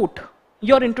anecdote,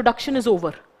 your introduction is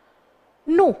over?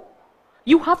 No.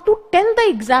 You have to tell the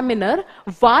examiner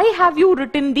why have you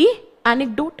written the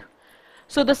anecdote.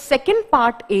 So the second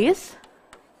part is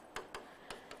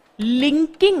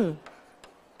linking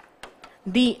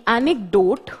the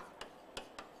anecdote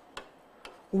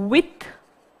with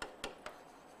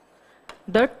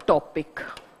the topic.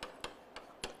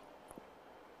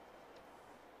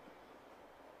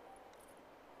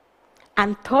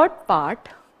 And third part,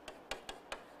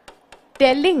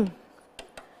 telling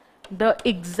the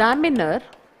examiner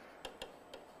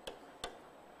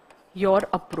your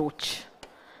approach.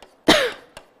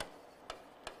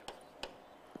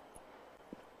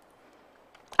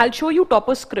 I'll show you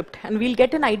topper script and we'll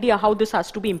get an idea how this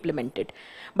has to be implemented.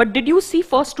 But did you see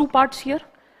first 2 parts here?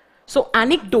 So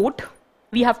anecdote,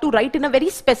 we have to write in a very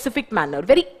specific manner,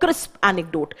 very crisp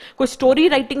anecdote. कोई story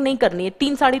writing नहीं करनी है.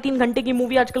 3-3.5 घंटे की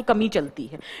movie आजकल कम ही चलती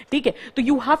है, ठीक है? तो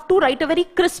you have to write a very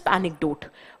crisp anecdote,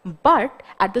 but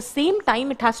at the same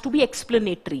time it has to be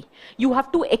explanatory. You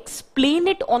have to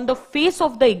explain it on the face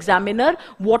of the examiner.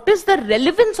 What is the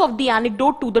relevance of the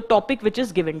anecdote to the topic which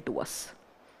is given to us?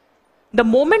 The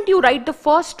moment you write the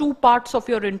first 2 parts of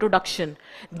your introduction,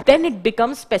 then it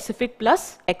becomes specific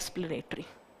plus explanatory.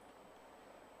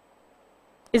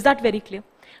 Is that very clear?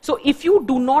 So if you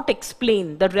do not explain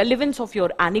the relevance of your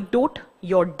anecdote,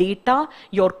 your data,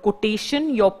 your quotation,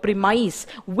 your premise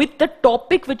with the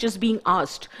topic which is being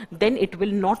asked, then it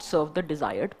will not serve the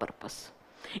desired purpose.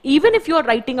 Even if you are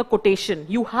writing a quotation,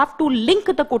 you have to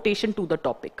link the quotation to the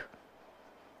topic.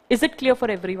 Is it clear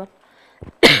for everyone?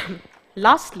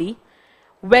 Lastly,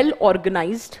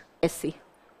 well-organized essay.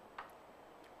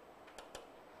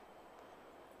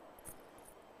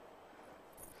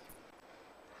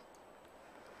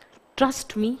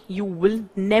 Trust me, you will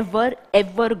never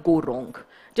ever go wrong.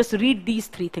 Just read these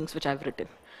 3 things which I've written.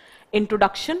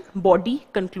 Introduction, body,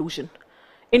 conclusion.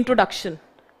 Introduction.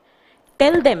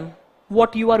 Tell them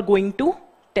what you are going to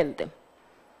tell them.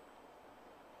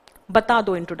 बता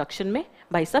दो introduction में,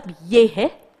 भाई साहब ये है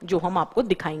जो हम आपको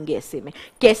दिखाएंगे ऐसे में.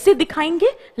 कैसे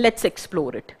दिखाएंगे? Let's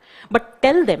explore it. But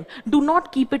tell them, do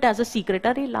not keep it as a secret.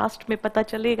 अरे लास्ट में पता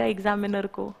चलेगा एग्जामिनर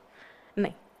को.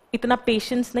 नहीं, इतना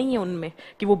पेशेंस नहीं है उनमें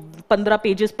कि वो 15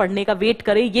 पेजेस पढ़ने का वेट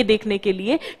करे ये देखने के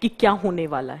लिए कि क्या होने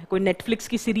वाला है. कोई नेटफ्लिक्स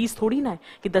की सीरीज थोड़ी ना है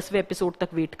कि 10वें एपिसोड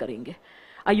तक वेट करेंगे.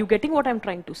 Are you getting what I'm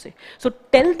trying to say? So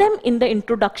tell them in the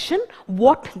introduction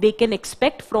what they can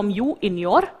expect from you in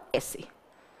your essay.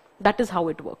 That is how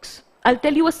it works. I'll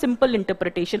tell you a simple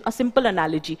interpretation, a simple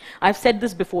analogy. I've said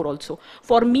this before also.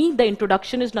 For me, the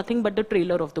introduction is nothing but the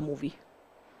trailer of the movie.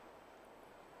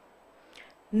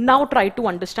 Now try to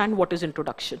understand what is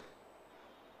introduction.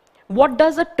 What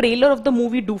does a trailer of the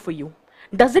movie do for you?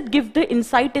 Does it give the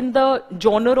insight in the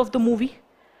genre of the movie?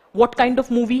 What kind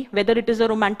of movie? Whether it is a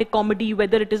romantic comedy,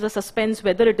 whether it is a suspense,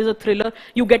 whether it is a thriller,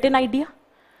 you get an idea,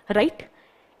 right?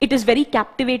 It is very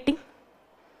captivating,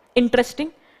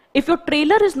 interesting. If your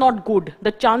trailer is not good,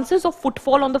 the chances of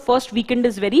footfall on the first weekend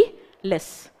is very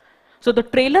less. So the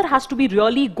trailer has to be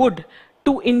really good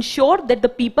to ensure that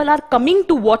the people are coming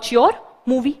to watch your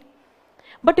movie.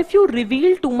 But if you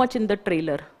reveal too much in the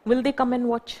trailer, will they come and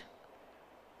watch?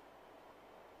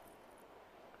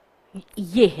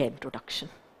 ये है introduction.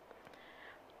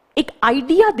 एक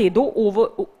idea दे दो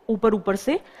ऊपर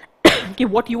से कि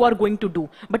what you are going to do,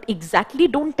 but exactly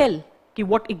don't tell कि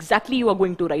what exactly you are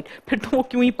going to write. फिर तो वो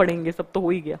क्यों ही पढ़ेंगे, सब तो हो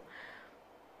ही गया.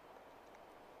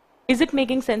 Is it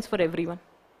making sense for everyone?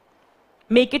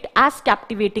 Make it as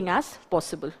captivating as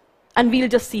possible, and we'll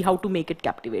just see how to make it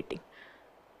captivating.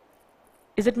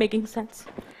 Is it making sense?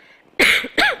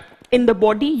 In the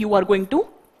body, you are going to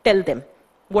tell them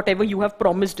whatever you have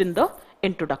promised in the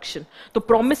introduction. तो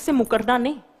promise से मुकरना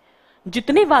नहीं.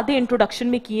 जितने वादे introduction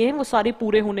में किए हैं वो सारे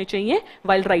पूरे होने चाहिए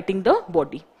while writing the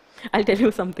body. I'll tell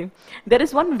you something. There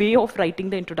is one way of writing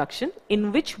the introduction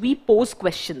in which we pose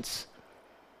questions.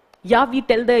 Yeah, we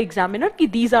tell the examiner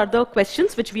कि these are the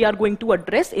questions which we are going to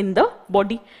address in the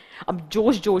body. अब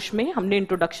जोश में हमने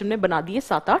introduction में बना दिए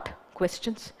 7-8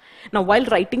 questions. Now while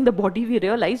writing the body we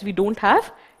realize we don't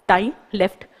have time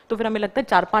left. तो फिर हमें लगता है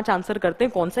 4-5 आंसर करते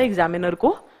हैं, कौन सा एग्जामिनर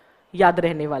को याद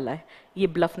रहने वाला है. ये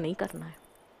ब्लफ नहीं करना है.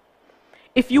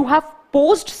 If you have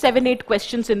posed 7-8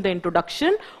 questions in the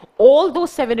introduction, all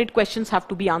those 7-8 questions have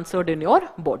to be answered in your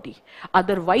body.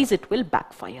 Otherwise it will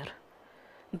backfire.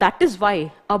 That is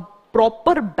why a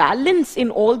proper balance in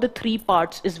all the 3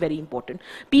 parts is very important.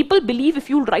 People believe if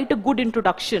you write a good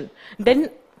introduction,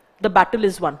 then the battle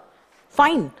is won.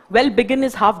 Fine, well begin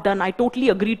is half done, I totally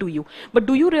agree to you. But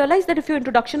do you realize that if your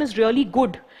introduction is really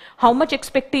good, how much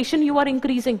expectation you are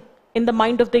increasing in the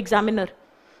mind of the examiner?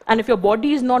 And if your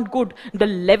body is not good, the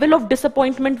level of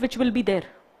disappointment which will be there.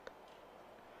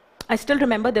 I still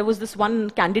remember there was this one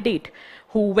candidate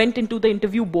who went into the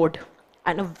interview board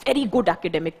and a very good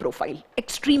academic profile,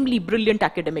 extremely brilliant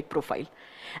academic profile.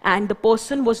 And the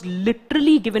person was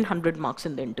literally given 100 marks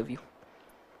in the interview.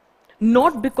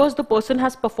 Not because the person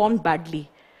has performed badly.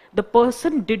 The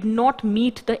person did not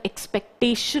meet the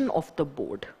expectation of the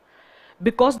board.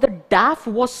 Because the DAF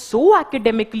was so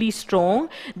academically strong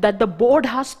that the board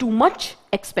has too much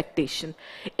expectation.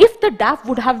 If the DAF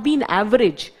would have been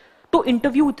average, तो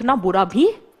interview इतना बुरा भी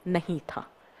नहीं था.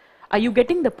 Are you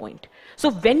getting the point? So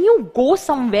when you go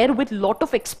somewhere with lot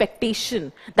of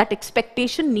expectation, that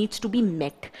expectation needs to be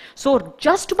met. So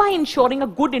just by ensuring a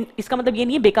good, इसका मतलब ये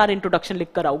नहीं है बेकार introduction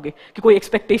लिख कर आओगे कि कोई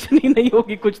expectation ही नहीं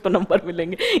होगी, कुछ तो number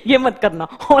मिलेंगे, ये मत करना.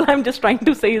 All I'm just trying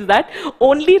to say is that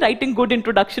only writing good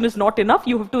introduction is not enough.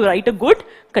 You have to write a good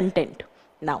content.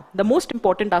 Now, the most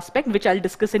important aspect, which I'll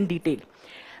discuss in detail.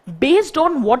 Based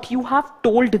on what you have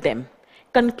told them,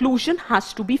 conclusion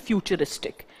has to be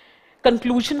futuristic.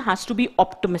 Conclusion has to be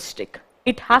optimistic.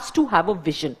 It has to have a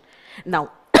vision. Now,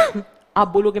 आप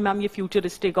बोलोगे ma'am ये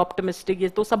futuristic, optimistic, ये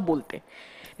तो सब बोलते हैं.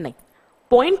 नहीं.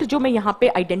 Point जो मैं यहाँ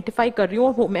पे identify कर रही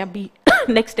हूँ, वो मैं अभी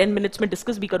next 10 minutes में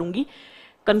discuss भी करूँगी.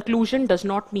 Conclusion does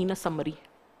not mean a summary.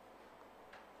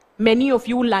 Many of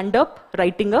you land up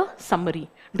writing a summary.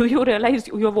 Do you realize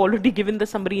you have already given the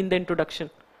summary in the introduction?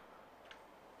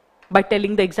 By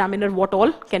telling the examiner what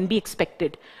all can be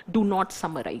expected. Do not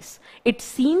summarize. It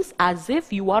seems as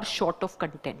if you are short of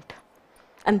content.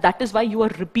 And that is why you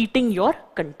are repeating your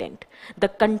content. The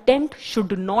content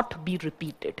should not be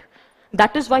repeated.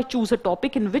 That is why choose a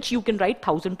topic in which you can write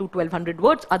 1000 to 1200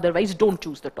 words, otherwise don't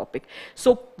choose the topic.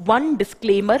 So one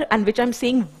disclaimer, and which I'm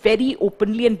saying very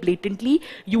openly and blatantly,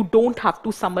 you don't have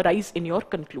to summarize in your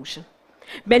conclusion.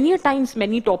 Many a times,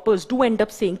 many toppers do end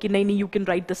up saying कि नहीं, you can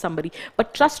write the summary.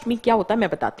 But trust me, क्या होता है मैं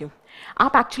बताती हूँ.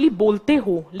 आप actually बोलते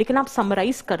हो, लेकिन आप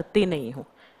summarize करते नहीं हो.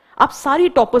 आप सारी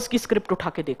टॉपर्स की स्क्रिप्ट उठा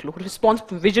के देख लो. रिस्पॉन्स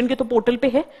विजन के तो पोर्टल पे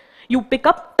है. You pick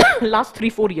up last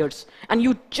 3-4 years and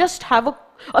you just have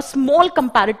a small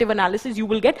comparative analysis, you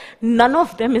will get none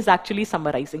of them is actually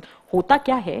summarizing. होता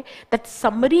क्या है? That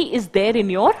summary is there in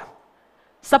your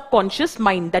subconscious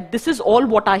mind, that this is all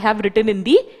what I have written in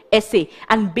the essay,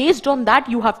 and based on that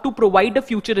you have to provide a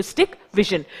futuristic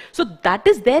vision. So that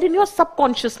is there in your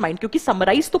subconscious mind, क्योंकि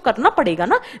summarize तो करना पड़ेगा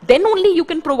ना, then only you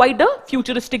can provide a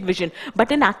futuristic vision.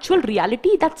 But in actual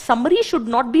reality, that summary should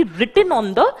not be written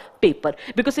on the paper,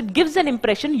 because it gives an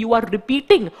impression you are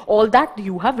repeating all that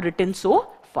you have written so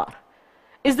far.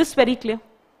 Is this very clear?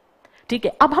 ठीक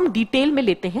है, अब हम detail में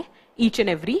लेते हैं each and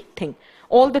every thing,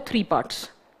 all the 3 parts.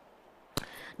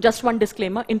 Just one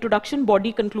disclaimer, introduction,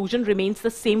 body, conclusion remains the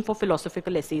same for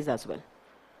philosophical essays as well.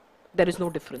 There is no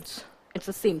difference. It's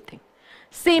the same thing.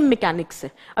 Same mechanics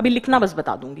है. अभी लिखना बस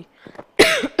बता दूंगी.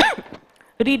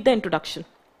 Read the introduction.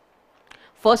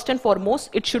 First and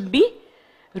foremost, it should be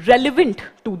relevant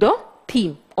to the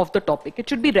theme of the topic. It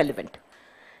should be relevant.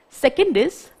 Second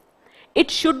is, it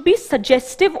should be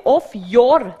suggestive of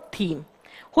your theme.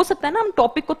 हो सकता है ना हम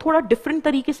टॉपिक को थोड़ा डिफरेंट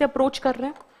तरीके से approach कर रहे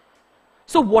हैं.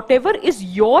 So whatever is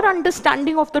your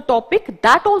understanding of the topic,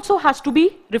 that also has to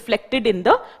be reflected in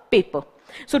the paper.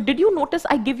 So did you notice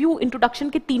I give you introduction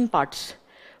ke 3 parts.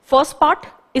 First part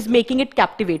is making it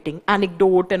captivating,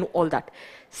 anecdote and all that.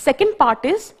 Second part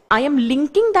is I am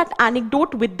linking that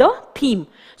anecdote with the theme.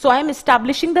 So I am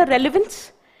establishing the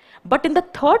relevance. But in the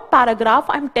third paragraph,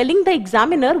 I'm telling the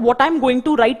examiner what I'm going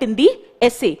to write in the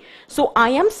essay. So I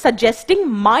am suggesting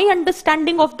my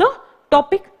understanding of the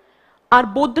topic. Are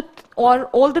both or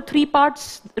all the 3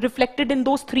 parts reflected in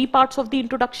those 3 parts of the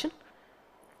introduction?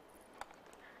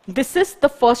 This is the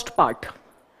first part,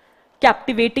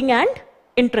 captivating and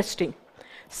interesting.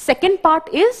 Second part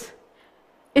is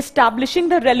establishing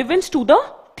the relevance to the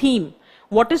theme.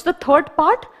 What is the third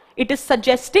part? It is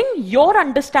suggesting your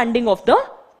understanding of the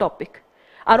topic.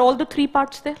 Are all the 3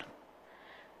 parts there?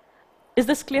 Is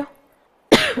this clear?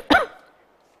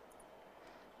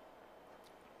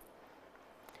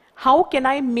 How can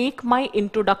I make my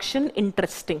introduction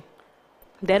interesting?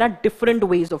 There are different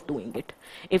ways of doing it.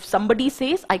 If somebody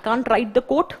says, I can't write the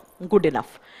quote, good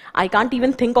enough. I can't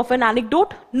even think of an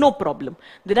anecdote, no problem.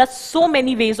 There are so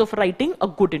many ways of writing a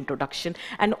good introduction.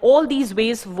 And all these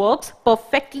ways works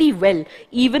perfectly well,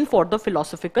 even for the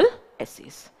philosophical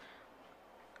essays.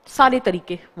 सारे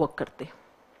तरीके work करते.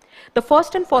 The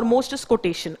first and foremost is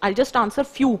quotation. I'll just answer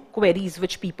few queries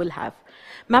which people have.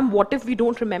 Ma'am, what if we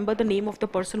don't remember the name of the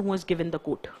person who has given the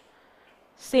quote?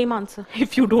 Same answer.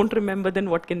 If you don't remember, then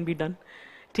what can be done?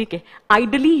 ठीक है.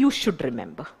 Ideally, you should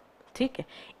remember. ठीक है.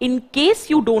 In case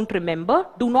you don't remember,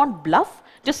 do not bluff.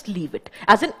 Just leave it.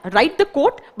 As in, write the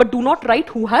quote, but do not write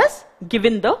who has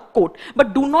given the quote.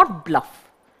 But do not bluff.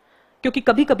 क्योंकि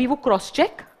कभी-कभी वो cross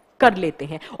check कर लेते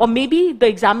हैं. Or maybe the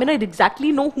examiner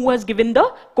exactly know who has given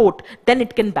the quote. Then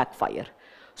it can backfire.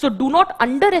 So do not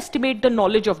underestimate the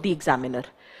knowledge of the examiner.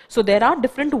 So there are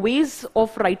different ways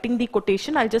of writing the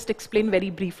quotation. I'll just explain very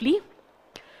briefly.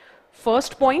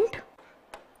 First point,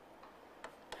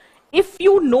 if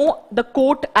you know the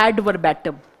quote ad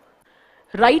verbatim,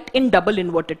 write in double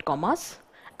inverted commas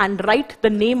and write the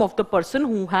name of the person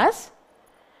who has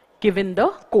given the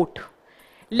quote.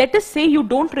 Let us say you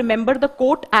don't remember the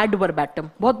quote ad verbatim.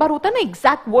 बहुत बार होता है ना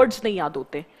exact words नहीं याद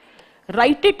होते.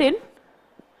 Write it in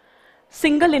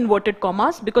single inverted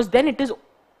commas because then it is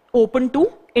open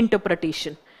to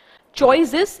interpretation.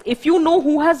 Choice is if you know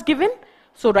who has given,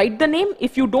 so write the name.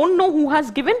 If you don't know who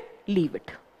has given, leave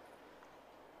it.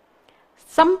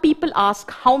 Some people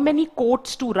ask how many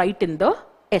quotes to write in the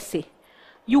essay.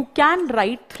 You can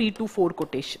write 3 to 4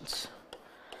 quotations.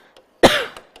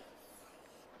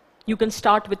 You can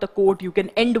start with a quote, you can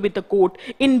end with a quote.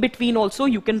 In between also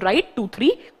you can write 2-3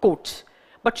 quotes,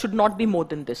 but should not be more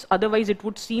than this. Otherwise it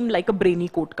would seem like a brainy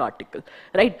quote ka article,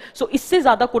 right? So isse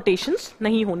zyada quotations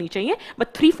nahi honi chahiye,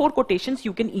 but 3-4 quotations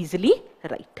you can easily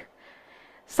write.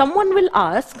 Someone will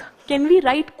ask, can we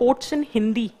write quotes in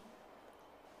Hindi?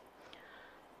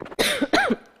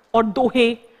 Or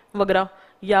dohe वगैरह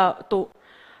या तो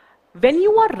when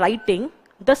you are writing,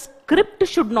 the script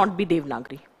should not be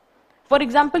Devanagari. For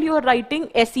example, you are writing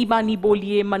ऐसी बानी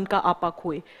बोलिए मन का आपा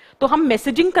खोए, तो हम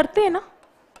मैसेजिंग करते हैं ना.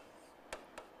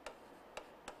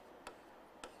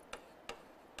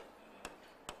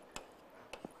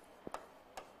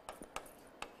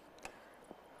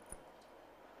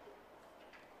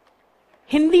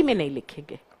 हिंदी में नहीं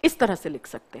लिखेंगे, इस तरह से लिख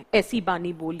सकते हैं, ऐसी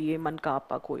बानी बोलिए मन का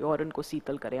आपा खोए और उनको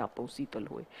शीतल करे आपो शीतल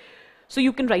होए. So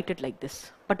you can write it like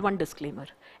this, but one disclaimer,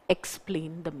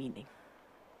 explain the meaning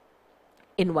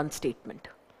in one statement.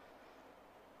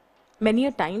 Many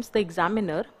a times the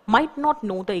examiner might not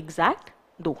know the exact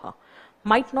doha,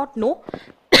 might not know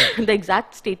the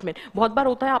exact statement. बहुत बार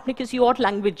होता है आपने किसी और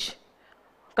language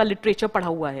का literature पढ़ा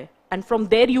हुआ है, and from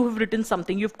there you have written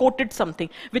something, you've quoted something,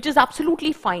 which is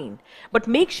absolutely fine, but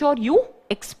make sure you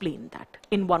explain that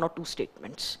in 1 or 2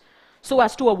 statements, so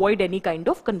as to avoid any kind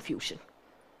of confusion.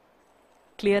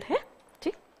 Clear hai?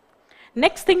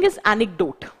 Next thing is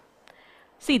anecdote.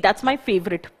 See, that's my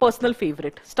favorite, personal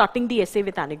favorite, starting the essay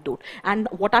with anecdote. And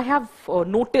what I have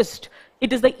noticed,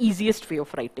 it is the easiest way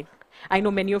of writing. I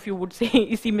know many of you would say,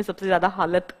 isi mein sabse zyada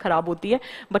halat kharab hoti hai,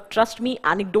 but trust me,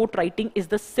 anecdote writing is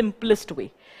the simplest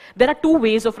way. There are 2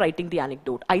 ways of writing the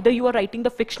anecdote. Either you are writing the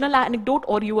fictional anecdote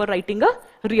or you are writing a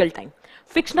real time.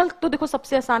 Fictional to dekho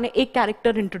sabse aasan hai, ek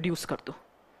character introduce kar do.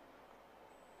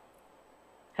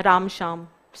 Ram Shyam,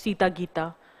 Sita Gita,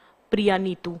 प्रिया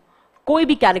नीतू, कोई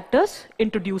भी characters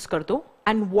introduce कर दो,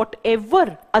 and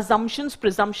whatever assumptions,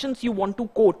 presumptions you want to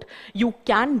quote, you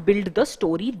can build the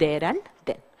story there and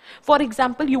then. For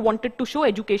example, you wanted to show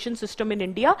education system in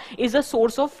India is a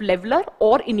source of leveler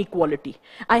or inequality.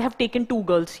 I have taken 2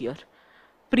 girls here,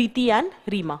 Preeti and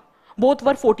Reema. Both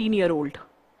were 14-year-old.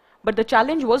 But the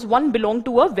challenge was one belonged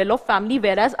to a well-off family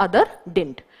whereas other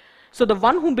didn't. So the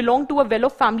one who belonged to a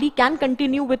well-off family can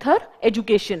continue with her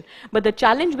education. But the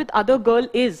challenge with other girl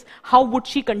is, how would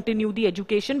she continue the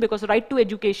education? Because right to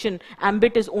education,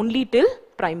 ambit is only till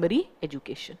primary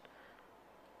education.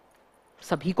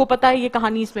 सभी को पता है ये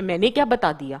कहानी, इसमें मैंने क्या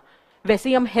बता दिया. वैसे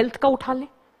ही हम हेल्थ का उठा लें,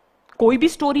 कोई भी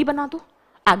स्टोरी बना दो,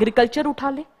 एग्रीकल्चर उठा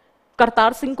ले,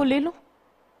 करतार सिंह को ले लो,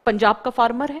 पंजाब का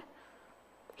फार्मर है,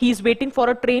 he is waiting for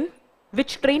a train.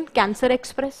 Which train? Cancer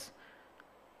Express.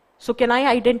 So can I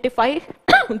identify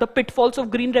the pitfalls of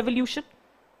Green Revolution?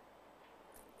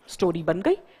 Story ban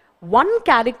gayi. 1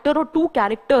 character or 2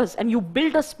 characters and you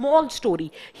build a small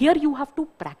story. Here you have to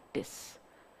practice.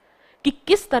 कि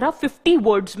किस तरह 50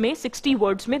 words में, 60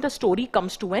 words में the story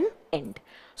comes to an end.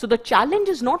 So the challenge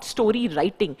is not story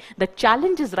writing. The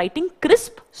challenge is writing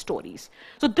crisp stories.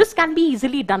 So this can be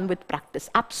easily done with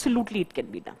practice. Absolutely it can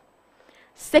be done.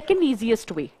 Second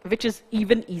easiest way, which is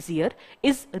even easier,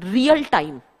 is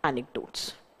real-time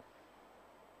anecdotes.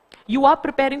 You are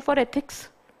preparing for ethics.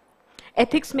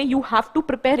 Ethics mein you have to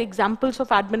prepare examples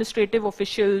of administrative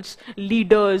officials,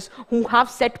 leaders who have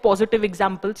set positive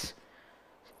examples.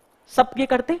 सब ये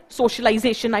करते,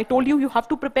 socialization. I told you, you have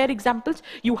to prepare examples.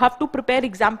 You have to prepare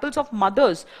examples of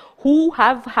mothers who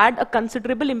have had a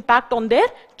considerable impact on their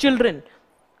children.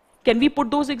 Can we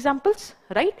put those examples?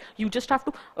 Right? You just have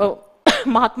to.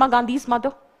 Mahatma Gandhi's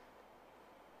mother.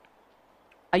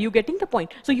 Are you getting the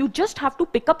point? So you just have to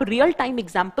pick up real-time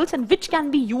examples and which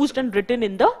can be used and written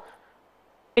in the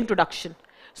introduction.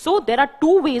 So there are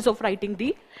 2 ways of writing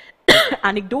the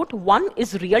anecdote. One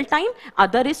is real-time,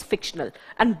 other is fictional,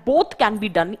 and both can be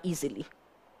done easily.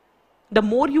 The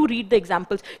more you read the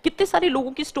examples, कितने सारे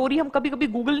लोगों की story हम कभी-कभी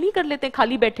Google नहीं कर लेते हैं,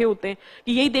 खाली बैठे होते हैं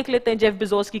कि यही देख लेते हैं जेफ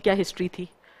बेजोस की क्या हिस्ट्री थी,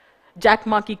 जैक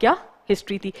मा की क्या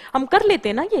हिस्ट्री थी, हम कर लेते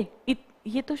हैं ना.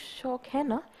 ये तो शौक है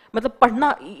ना, मतलब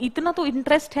पढ़ना इतना तो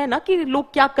इंटरेस्ट है ना कि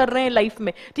लोग क्या कर रहे हैं लाइफ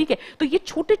में, ठीक है. तो ये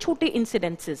छोटे छोटे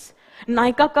इंसिडेंसेस,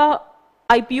 नायका का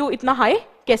आईपीओ इतना हाई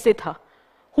कैसे था,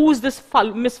 who is this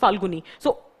miss Falguni. सो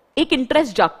एक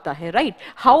इंटरेस्ट जागता है, राइट?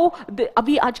 हाउ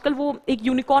अभी आजकल वो एक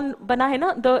यूनिकॉर्न बना है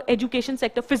ना, द एजुकेशन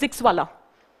सेक्टर, फिजिक्स वाला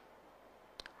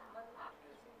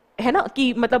है ना,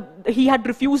 कि मतलब he had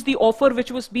refused the offer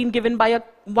which was being given by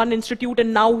one institute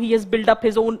and now he has built up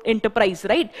his own enterprise,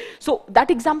 right? So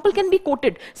that example can be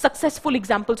quoted, successful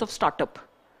examples of startup.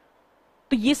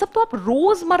 तो ये सब तो आप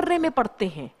रोजमर्रे में पढ़ते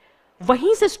हैं,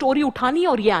 वहीं से स्टोरी उठानी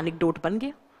और ये एनेक्डोट बन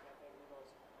गया।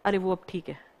 अरे वो अब ठीक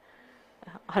है,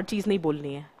 हर चीज नहीं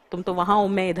बोलनी है, तुम तो वहां हो,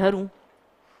 मैं इधर हूं।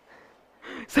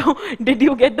 So did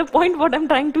you get the point what I'm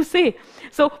trying to say?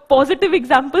 So positive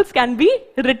examples can be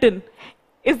written.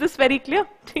 Is this very clear?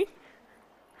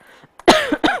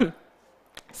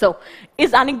 So,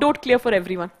 is anecdote clear for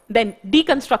everyone? Then,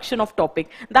 deconstruction of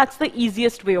topic. That's the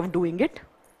easiest way of doing it.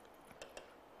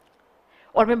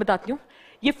 और मैं बताती हूँ,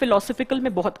 ये philosophical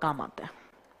में बहुत काम आता है.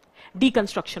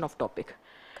 Deconstruction of topic.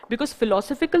 Because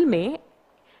philosophical में,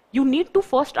 you need to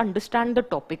first understand the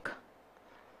topic.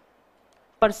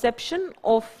 Perception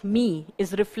of me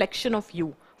is reflection of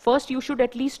you. First, you should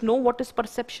at least know what is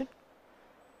perception.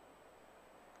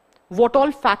 What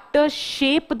all factors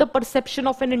shape the perception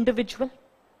of an individual?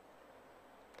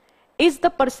 Is the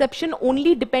perception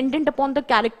only dependent upon the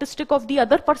characteristic of the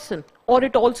other person? Or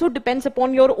it also depends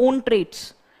upon your own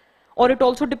traits? Or it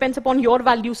also depends upon your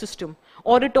value system?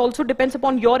 Or it also depends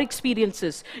upon your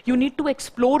experiences? You need to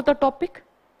explore the topic.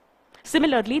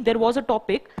 Similarly, there was a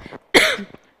topic,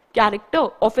 character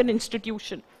of an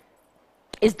institution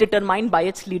is determined by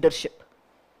its leadership.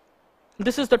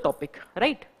 This is the topic,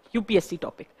 right? UPSC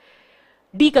topic.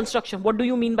 Deconstruction, what do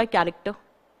you mean by character?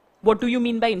 What do you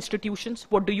mean by institutions?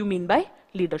 What do you mean by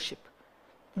leadership?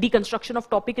 Deconstruction of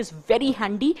topic is very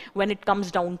handy when it comes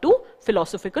down to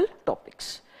philosophical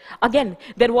topics. Again,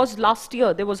 last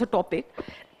year, there was a topic,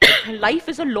 life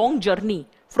is a long journey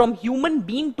from human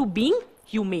being to being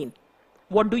humane.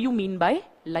 What do you mean by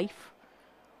life?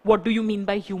 What do you mean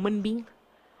by human being?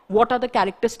 What are the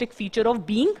characteristic features of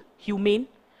being humane?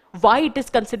 Why it is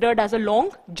considered as a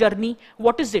long journey?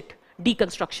 What is it?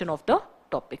 Deconstruction of the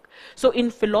topic. So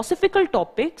in philosophical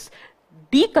topics,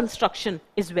 deconstruction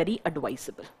is very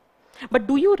advisable. But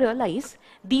do you realize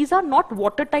these are not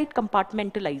watertight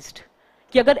compartmentalized?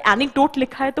 कि अगर anecdote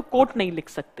लिखा है तो quote नहीं लिख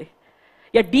सकते,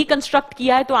 या deconstruct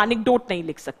किया है तो anecdote नहीं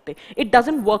लिख सकते. It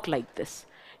doesn't work like this.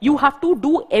 You have to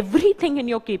do everything in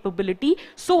your capability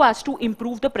so as to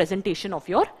improve the presentation of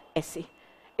your essay.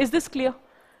 Is this clear?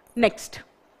 Next.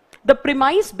 The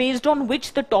premise based on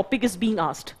which the topic is being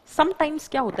asked. Sometimes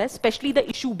क्या होता है, especially the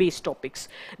issue-based topics,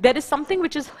 there is something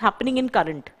which is happening in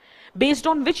current, based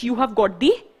on which you have got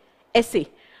the essay.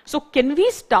 So can we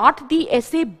start the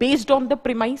essay based on the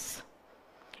premise?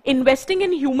 Investing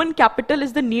in human capital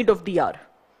is the need of the hour.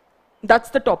 That's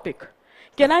the topic.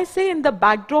 Can I say in the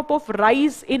backdrop of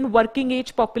rise in working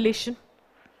age population,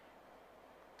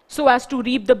 so as to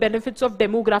reap the benefits of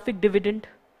demographic dividend,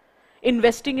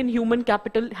 investing in human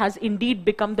capital has indeed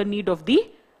become the need of the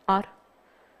hour.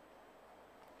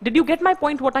 Did you get my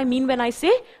point, what I mean when I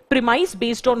say premise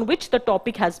based on which the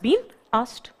topic has been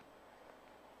asked?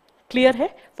 Clear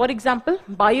hai? For example,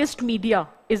 biased media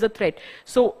is a threat.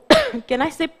 So, can I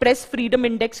say press freedom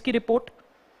index ki report?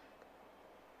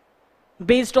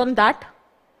 Based on that,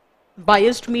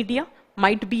 biased media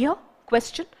might be a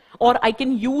question. Or I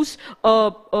can use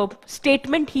a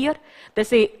statement here. They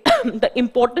say the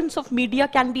importance of media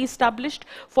can be established.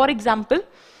 For example,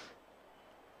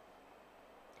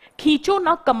 खींचो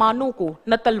ना कमानों को,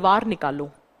 न तलवार निकालो,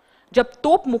 जब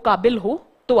तोप मुकाबिल हो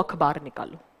तो अखबार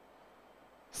निकालो.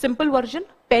 Simple version,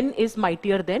 pen is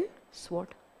mightier than sword.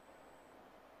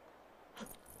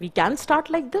 We can start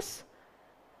like this,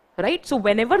 right? So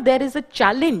whenever there is a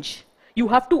challenge, you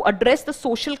have to address the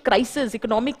social crisis,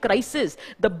 economic crisis.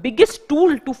 The biggest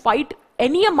tool to fight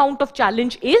any amount of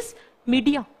challenge is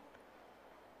media.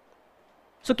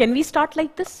 So can we start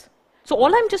like this? So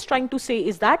all I'm just trying to say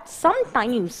is that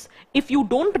sometimes if you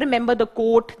don't remember the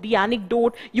quote, the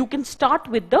anecdote, you can start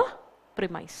with the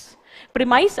premise.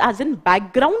 Premise as in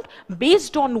background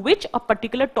based on which a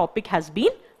particular topic has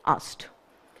been asked.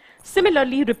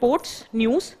 Similarly, reports,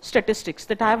 news, statistics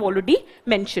that I have already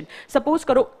mentioned. Suppose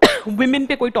करो women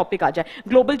पे कोई topic आ जाए,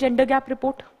 global gender gap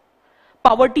report,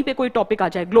 poverty पे कोई topic आ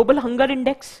जाए, global hunger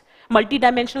index,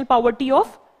 multi-dimensional poverty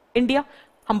of India.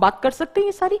 हम बात कर सकते हैं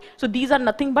ये सारी. So these are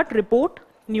nothing but report,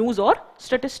 news or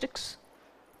statistics.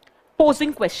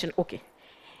 Posing question, okay.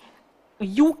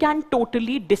 You can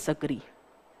totally disagree.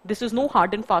 This is no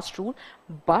hard and fast rule,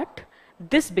 but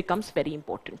this becomes very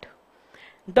important.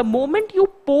 The moment you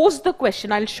pose the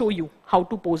question, I'll show you how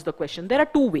to pose the question. There are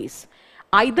two ways.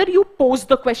 Either you pose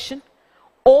the question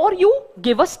or you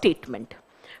give a statement.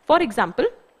 For example,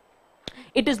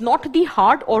 It is not the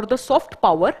hard or the soft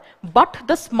power, but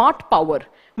the smart power,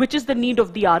 which is the need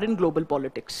of the hour in global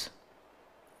politics.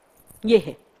 ये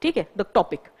है, ठीक है, the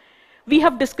topic. We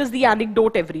have discussed the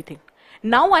anecdote, everything.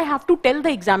 Now I have to tell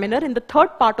the examiner in the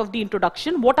third part of the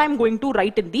introduction what I'm going to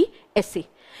write in the essay.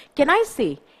 Can I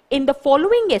say, in the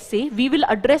following essay, we will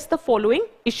address the following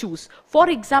issues. For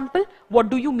example, what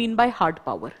do you mean by hard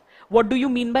power? What do you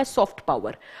mean by soft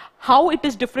power? How it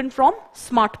is different from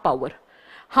smart power?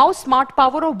 How smart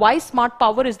power or why smart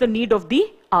power is the need of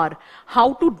the hour?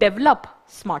 How to develop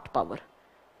smart power?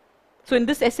 So in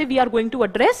this essay, we are going to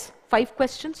address 5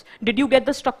 questions. Did you get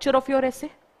the structure of your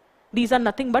essay? These are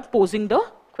nothing but posing the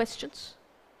questions.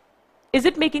 Is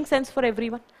it making sense for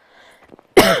everyone?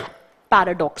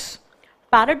 Paradox.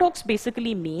 Paradox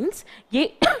basically means,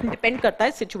 ये depend करता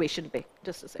है situation पे.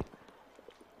 Just a second.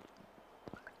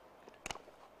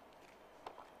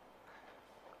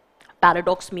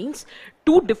 Paradox means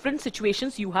 2 different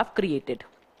situations you have created.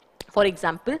 For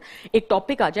example, एक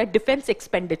topic आ जाए defense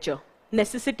expenditure,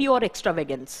 necessity or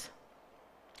extravagance.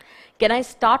 Can I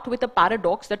start with a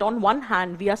paradox that on one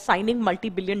hand we are signing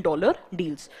multi-billion-dollar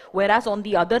deals, whereas on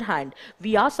the other hand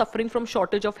we are suffering from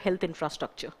shortage of health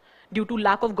infrastructure due to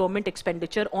lack of government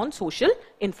expenditure on social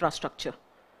infrastructure.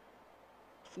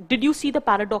 Did you see the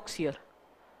paradox here?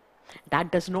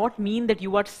 That does not mean that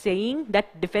you are saying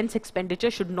that defense expenditure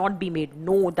should not be made.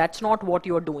 No, that's not what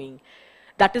you are doing.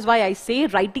 That is why I say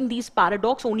writing these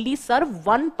paradox only serve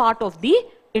one part of the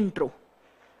intro.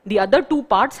 The other 2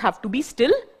 parts have to be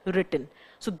still written.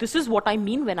 So this is what I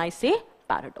mean when I say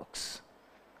paradox.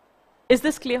 Is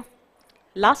this clear?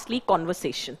 Lastly,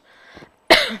 conversation.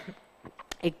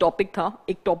 एक topic था,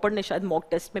 एक topper ने शायद mock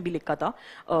test में भी लिखा था,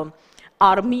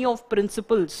 army of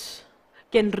principles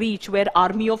can reach where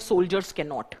army of soldiers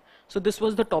cannot. So this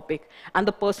was the topic, and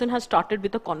the person has started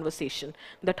with a conversation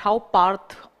that how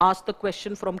Parth asked the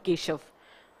question from Keshav.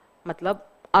 मतलब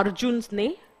अर्जुन ने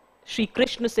श्री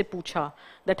कृष्ण से पूछा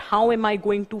that how am I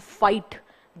going to fight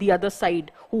the other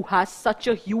side who has such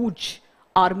a huge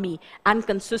army and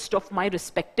consists of my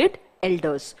respected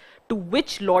elders, to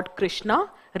which Lord Krishna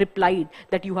replied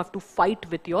that you have to fight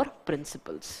with your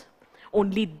principles.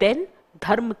 Only then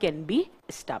dharma can be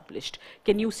established.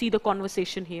 Can you see the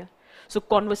conversation here? So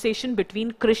conversation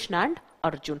between Krishna and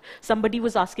Arjun. Somebody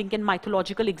was asking, can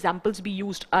mythological examples be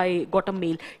used? I got a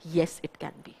mail. Yes, it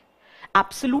can be.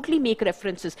 Absolutely make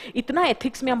references. Itna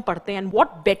ethics mein hum padhte hain, and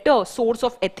what better source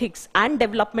of ethics and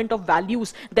development of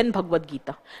values than Bhagavad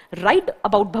Gita? Write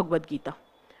about Bhagavad Gita.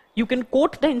 You can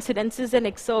quote the incidences and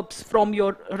excerpts from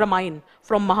your Ramayana,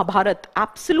 from Mahabharata.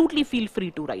 Absolutely feel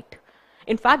free to write.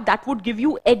 In fact, that would give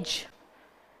you edge.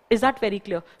 Is that very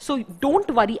clear? So don't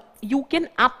worry, you can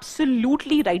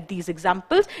absolutely write these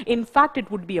examples. In fact, it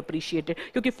would be appreciated.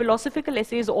 Because philosophical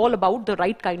essay is all about the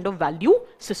right kind of value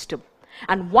system.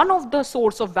 And one of the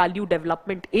source of value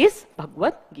development is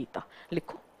Bhagavad Gita.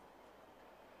 Likho.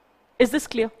 Is this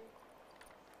clear?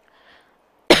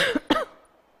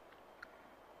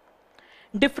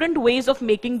 Different ways of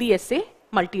making the essay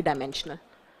multidimensional.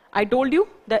 I told you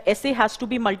the essay has to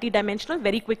be multidimensional.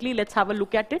 Very quickly, let's have a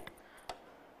look at it.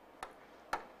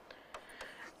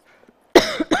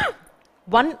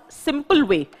 One simple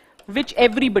way which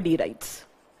everybody writes.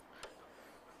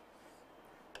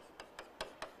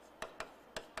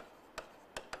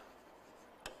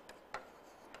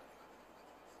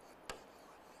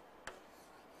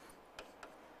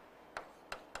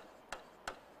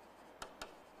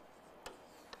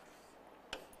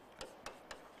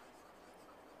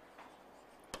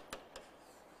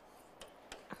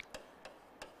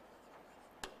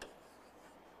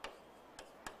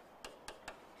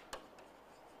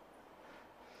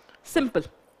 Simple.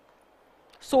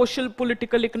 Social,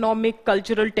 political, economic,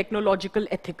 cultural, technological,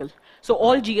 ethical. So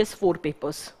all GS4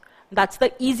 papers. That's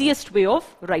the easiest way of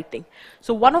writing.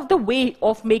 So one of the way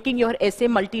of making your essay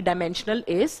multidimensional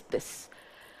is this.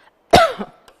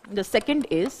 The second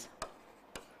is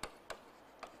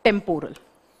temporal.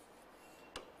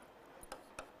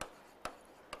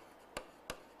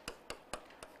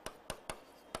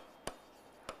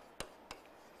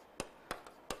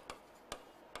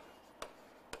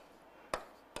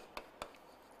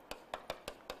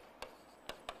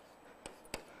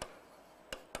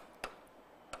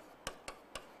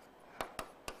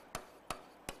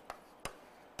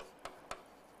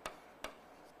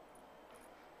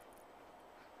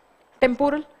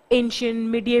 Temporal, ancient,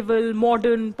 medieval,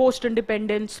 modern,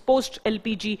 post-independence,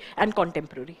 post-LPG and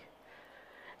contemporary.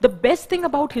 The best thing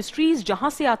about history is जहां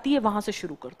से आती है वहां से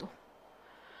शुरू कर दो.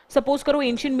 Suppose करो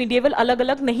ancient, medieval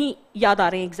अलग-अलग नहीं याद आ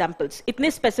रहे हैं examples.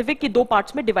 इतने specific कि 2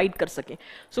 parts में divide कर सके.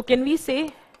 So can we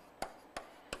say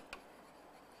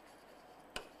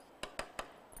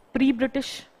pre British,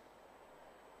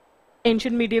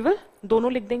 ancient medieval,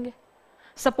 दोनों लिख देंगे।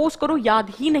 सपोज करो याद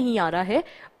ही नहीं आ रहा है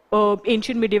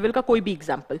एंशियंट मीडिएवल का कोई भी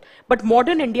एग्जाम्पल, बट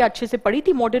मॉडर्न इंडिया अच्छे से पढ़ी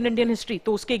थी, मॉडर्न इंडियन हिस्ट्री,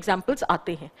 तो उसके एग्जाम्पल्स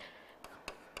आते हैं।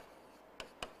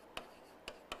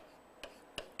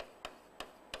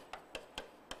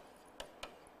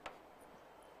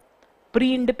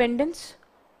 Pre independence,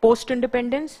 post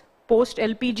independence, post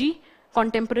LPG,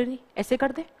 contemporary, ऐसे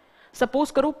कर दे।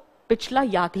 सपोज करो पिछला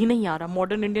याद ही नहीं आ रहा,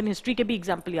 मॉडर्न इंडियन हिस्ट्री के भी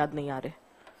एग्जाम्पल याद नहीं आ रहे।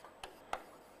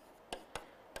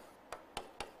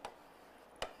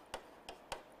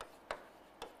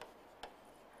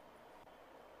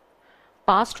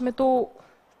 पास्ट में तो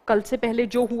कल से पहले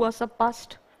जो हुआ सब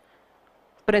पास्ट,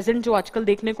 प्रेजेंट जो आजकल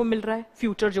देखने को मिल रहा है,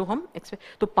 फ्यूचर जो हम एक्सपेक्ट,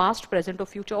 तो पास्ट, प्रेजेंट और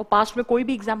फ्यूचर। और पास्ट में कोई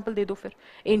भी एग्जांपल दे दो, फिर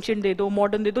एंशिएंट दे दो,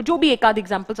 मॉडर्न दे दो, जो भी एक आध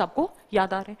एग्जांपल्स आपको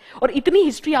याद आ रहे हैं। और इतनी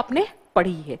हिस्ट्री आपने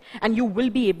पढ़ी है and you will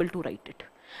be able to right it.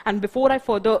 And before I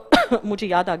further मुझे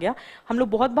याद आ गया, हम लोग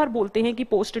बहुत बार बोलते हैं कि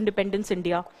post independence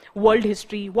India, world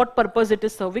history, what purpose it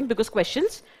is serving, because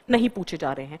questions नहीं पूछे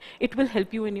जा रहे हैं। It will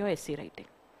help you in your essay writing.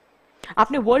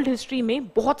 आपने वर्ल्ड हिस्ट्री में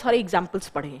बहुत सारे एग्जाम्पल्स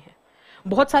पढ़े हैं,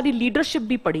 बहुत सारी लीडरशिप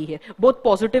भी पढ़ी है, both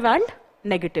positive and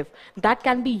negative, that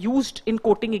can be used in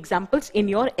coating examples in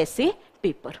your essay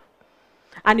paper.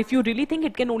 And if you really think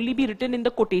it can only be written in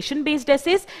the quotation based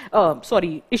essays,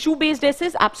 issue based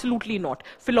essays, absolutely not.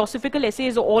 Philosophical essay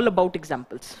is all about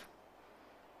examples.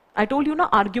 I told you ना,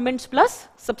 arguments plus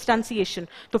substantiation.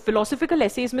 तो philosophical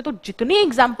essays में तो जितने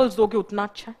examples दोगे उतना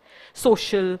अच्छा है।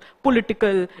 Social,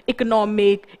 political,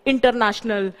 economic,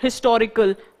 international,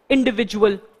 historical,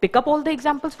 individual, pick up all the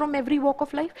examples from every walk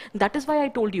of life. That is why I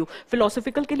told you,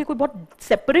 philosophical के लिए कोई बहुत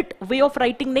separate way of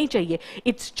writing नहीं चाहिए.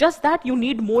 It's just that you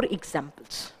need more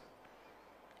examples.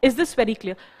 Is this very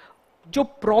clear? जो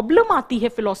problem आती है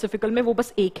philosophical में वो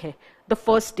बस एक है, the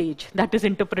first stage, that is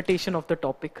interpretation of the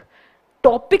topic.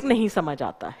 Topic नहीं समझ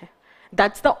आता है,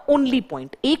 दैट्स द ओनली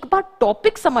पॉइंट। एक बार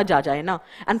टॉपिक समझ आ जाए ना,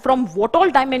 and from what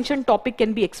all dimension topic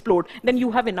can be explored, then you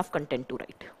have enough content to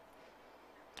right.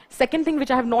 Second thing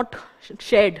which I have not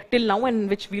shared till now and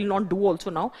which we'll not do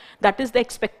also now, that is the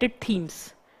expected themes.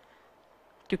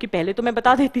 क्योंकि पहले तो मैं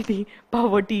बता देती थी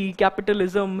poverty,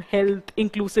 capitalism, health,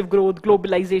 inclusive growth,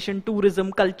 globalisation, tourism,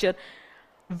 culture.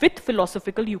 With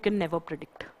philosophical you can never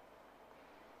predict,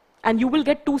 and you will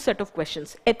get two set of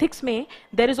questions. Ethics में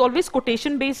there is always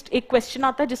quotation based एक question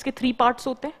आता है जिसके 3 parts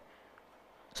होते हैं.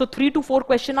 So 3 to 4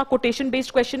 question are quotation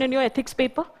based question in your ethics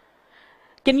paper.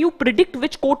 Can you predict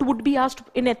which quote would be asked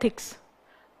in ethics?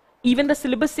 Even the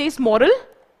syllabus says moral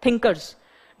thinkers.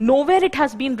 Nowhere it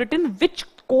has been written which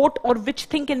quote or which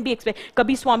thing can be expected.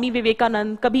 कभी स्वामी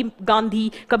विवेकानंद, कभी गांधी,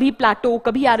 कभी प्लेटो,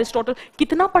 कभी Aristotle,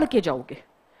 कितना पढ़ के जाओगे?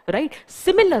 Right?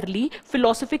 Similarly,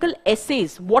 philosophical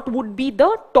essays, what would be the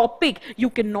topic? You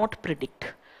cannot predict.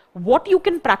 What you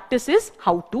can practice is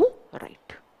how to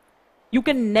write. You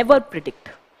can never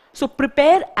predict. So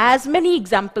prepare as many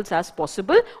examples as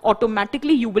possible.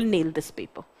 Automatically you will nail this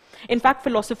paper. In fact,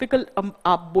 philosophical,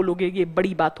 आप बोलोगे ये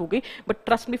बड़ी बात हो गई, but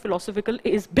trust me, philosophical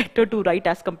is better to write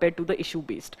as compared to the issue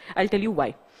based. I'll tell you why.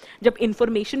 जब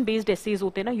information based essays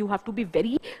होते हैं ना, you have to be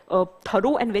very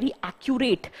thorough and very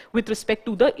accurate with respect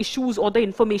to the issues or the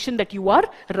information that you are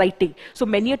writing. So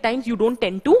many a times you don't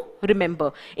tend to remember.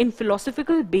 In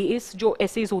philosophical based जो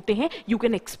essays होते हैं, you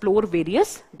can explore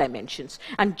various dimensions.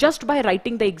 And just by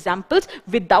writing the examples,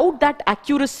 without that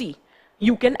accuracy,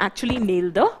 you can actually nail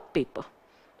the paper.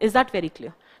 Is that very clear?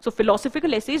 So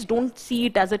philosophical essays, don't see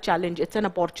it as a challenge. It's an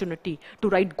opportunity to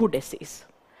write good essays.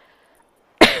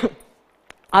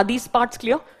 Are these parts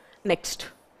clear? Next.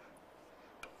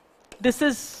 This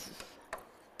is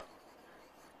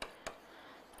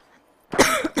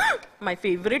my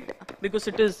favorite because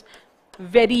it is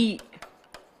very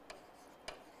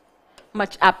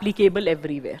much applicable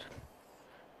everywhere.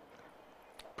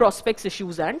 Prospects,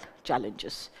 issues and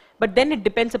challenges. But then it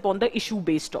depends upon the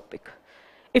issue-based topic.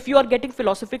 If you are getting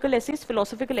philosophical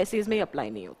essays में apply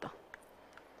नहीं होता.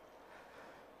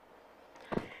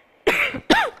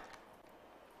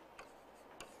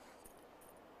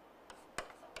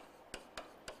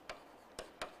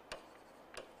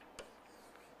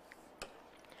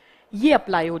 ये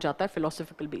apply हो जाता है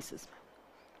philosophical basis में.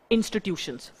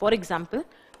 Institutions. For example,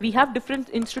 we have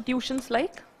different institutions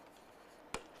like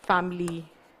family,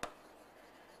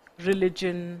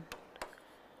 religion,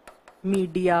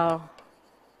 media,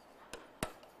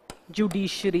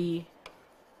 judiciary,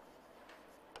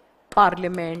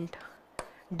 parliament,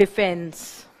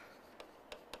 defense.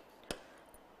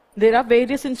 There are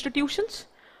various institutions.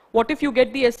 What if you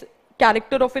get the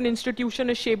character of an institution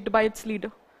is shaped by its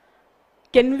leader?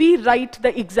 Can we write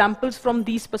the examples from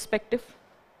these perspectives?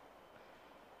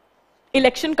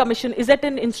 Election Commission, is it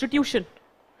an institution?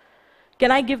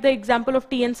 Can I give the example of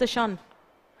T.N. Seshan?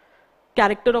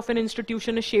 Character of an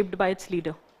institution is shaped by its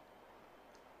leader.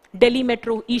 Delhi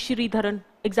Metro, E. Sridharan,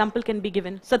 example can be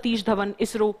given. Satish Dhawan,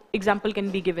 ISRO, example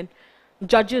can be given.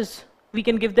 Judges, we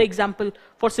can give the example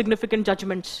for significant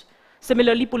judgments.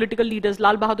 Similarly, political leaders,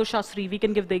 Lal Bahadur Shastri, we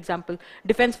can give the example.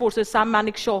 Defense forces, Sam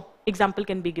Manekshaw, example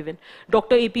can be given.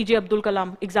 Dr. APJ Abdul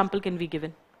Kalam, example can be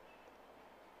given.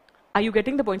 Are you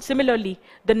getting the point? Similarly,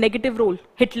 the negative role,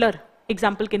 Hitler,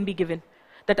 example can be given.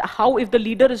 That how if the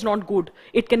leader is not good,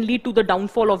 it can lead to the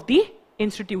downfall of the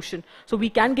institution. So we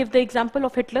can give the example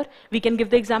of Hitler, we can give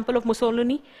the example of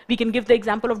Mussolini, we can give the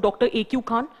example of Dr. A.Q.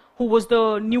 Khan, who was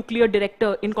the nuclear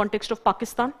director in context of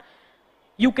Pakistan.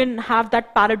 You can have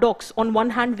that paradox. On one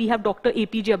hand, we have Dr.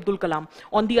 APJ Abdul Kalam.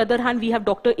 On the other hand, we have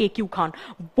Dr. A.Q. Khan.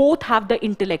 Both have the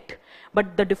intellect,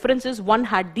 but the difference is one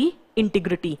had the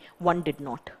integrity, one did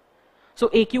not. So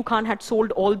A.Q. Khan had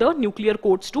sold all the nuclear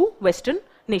codes to Western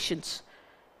nations.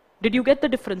 Did you get the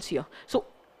difference here? So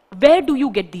where do you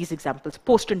get these examples?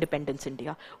 Post-independence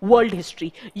India, world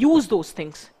history. Use those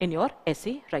things in your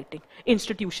essay writing,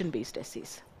 institution-based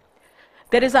essays.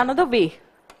 There is another way,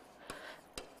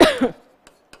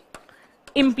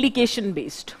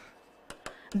 implication-based.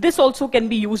 This also can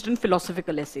be used in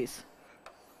philosophical essays.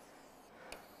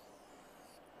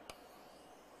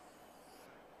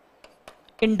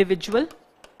 Individual,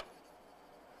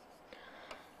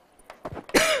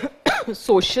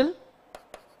 social,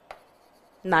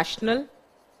 national,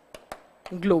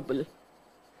 global.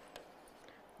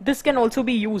 This can also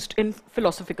be used in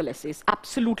philosophical essays.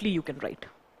 Absolutely, you can write.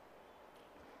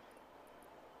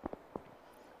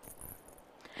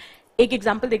 एक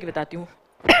example देके बताती हूँ.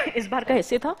 इस बार का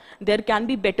ऐसे था, there can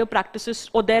be better practices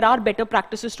or there are better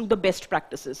practices to the best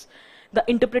practices. The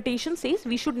interpretation says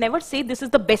we should never say this is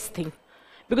the best thing.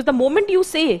 Because the moment you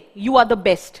say you are the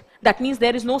best, that means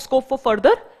there is no scope for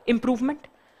further improvement.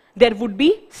 There would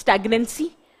be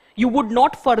stagnancy. You would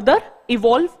not further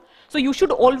evolve. So you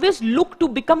should always look to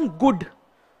become good,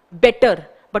 better,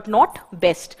 but not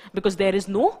best, because there is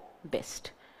no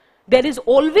best. There is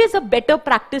always a better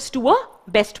practice to a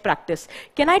best practice.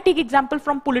 Can I take example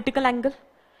from political angle?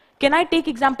 Can I take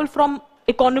example from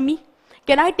economy?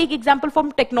 Can I take example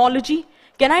from technology?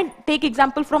 Can I take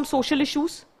example from social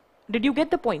issues? Did you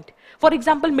get the point? For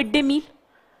example, midday meal.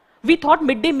 We thought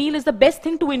midday meal is the best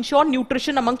thing to ensure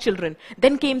nutrition among children.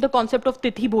 Then came the concept of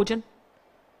Tithi Bhojan.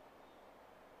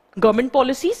 Government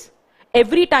policies.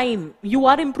 Every time you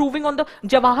are improving on the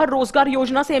Jawahar Rozgar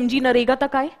Yojana se MG Narega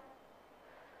tak aaye.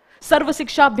 Sarva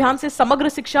Shiksha Abhiyan se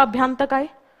Samagra Shiksha Abhiyan tak aaye.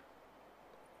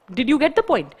 Did you get the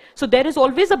point? So there is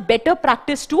always a better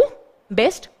practice to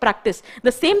best practice.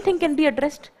 The same thing can be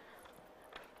addressed.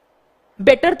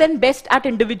 Better than best at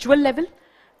individual level,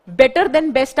 better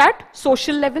than best at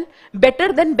social level,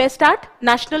 better than best at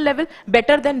national level,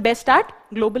 better than best at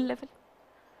global level.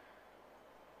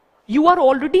 You are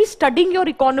already studying your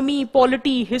economy,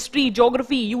 polity, history,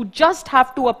 geography. You just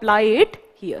have to apply it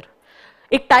here.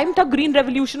 Ek time tha green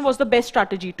revolution was the best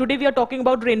strategy. Today we are talking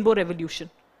about rainbow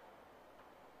revolution.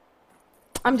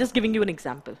 I'm just giving you an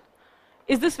example.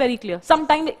 Is this very clear?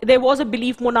 Sometime there was a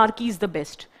belief monarchy is the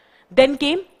best. Then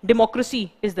came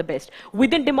democracy is the best.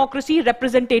 Within democracy,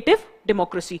 representative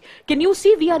democracy. Can you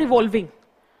see we are evolving?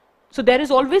 So there is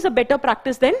always a better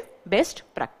practice than best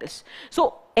practice.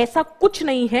 So ऐसा कुछ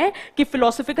नहीं है कि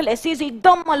philosophical essays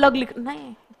एकदम अलग लिखना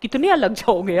है. कितने अलग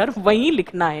जाओगे यार, वहीं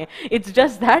लिखना है. It's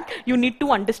just that you need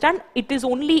to understand it is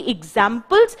only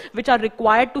examples which are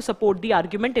required to support the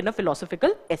argument in a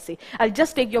philosophical essay. I'll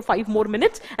just take your 5 more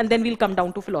minutes and then we'll come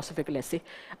down to philosophical essay.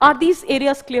 Are these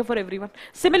areas clear for everyone?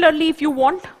 Similarly, if you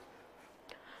want,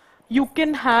 you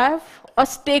can have a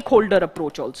stakeholder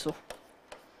approach also.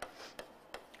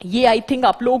 ये I think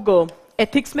आप लोग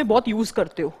ethics में बहुत use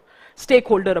करते हो. Stake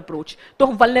holder approach. तो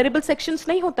हम vulnerable sections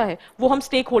नहीं होता है, वो हम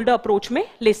स्टेक होल्डर अप्रोच में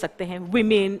ले सकते हैं.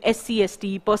 Women, SC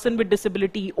ST, person with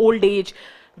disability, old age,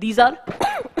 these are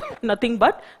nothing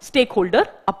but stake holder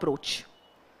approach.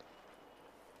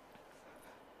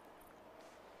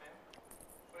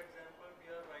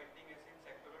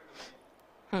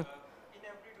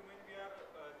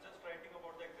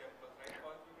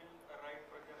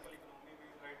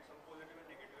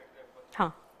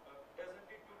 हाँ,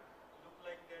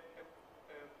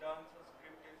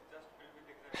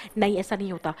 नहीं ऐसा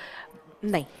नहीं होता.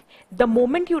 नहीं. The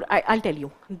moment you, I'll tell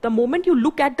you, the moment you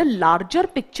look at the larger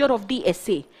picture of the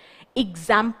essay,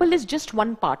 example is just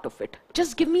one part of it.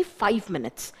 Just give me 5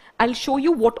 minutes. I'll show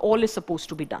you what all is supposed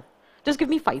to be done. Just give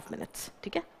me 5 minutes.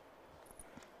 ठीक है?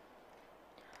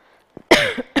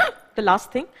 The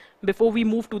last thing before we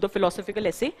move to the philosophical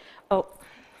essay.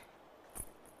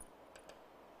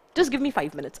 Just give me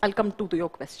 5 minutes. I'll come to your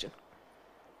question.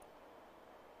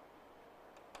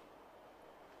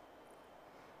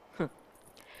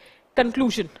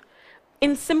 Conclusion.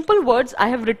 In simple words, I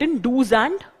have written do's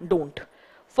and don't.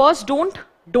 First,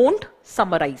 don't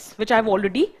summarize, which I've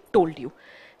already told you.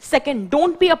 Second,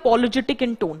 don't be apologetic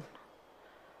in tone.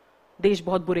 देश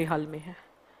बहुत बुरे हाल में है.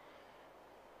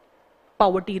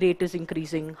 Poverty rate is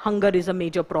increasing, hunger is a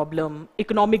major problem,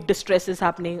 economic distress is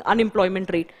happening,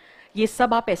 unemployment rate. ये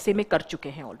सब आप ऐसे में कर चुके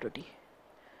हैं already.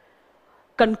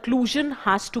 Conclusion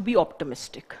has to be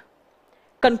optimistic.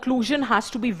 Conclusion has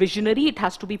to be visionary, it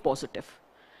has to be positive.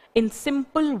 In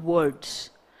simple words,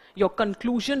 your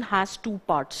conclusion has two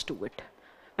parts to it.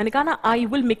 मैंने कहा ना, I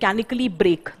will mechanically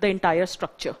break the entire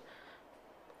structure.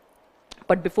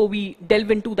 But before we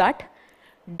delve into that,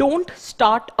 don't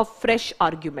start a fresh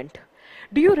argument.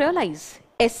 Do you realize,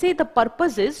 essay, the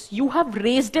purpose is you have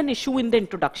raised an issue in the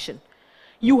introduction.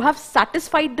 You have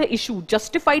satisfied the issue,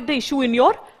 justified the issue in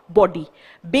your body.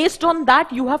 Based on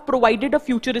that, you have provided a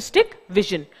futuristic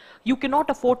vision. You cannot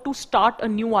afford to start a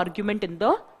new argument in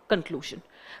the conclusion.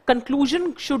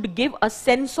 Conclusion should give a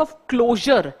sense of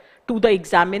closure to the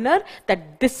examiner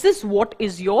that this is what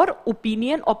is your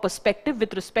opinion or perspective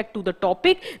with respect to the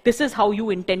topic. This is how you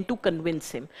intend to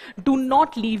convince him. Do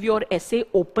not leave your essay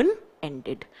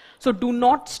open-ended. So do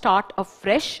not start a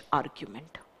fresh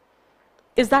argument.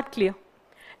 Is that clear?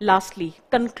 Lastly,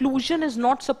 conclusion is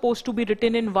not supposed to be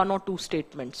written in 1 or 2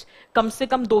 statements. कम से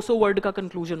कम 200 word का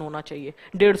conclusion होना चाहिए.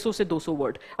 150 से 200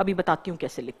 word. अभी बताती हूँ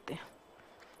कैसे लिखते हैं.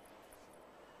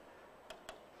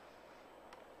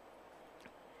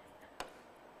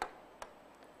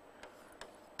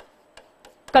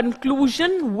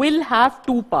 Conclusion will have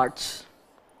 2 parts.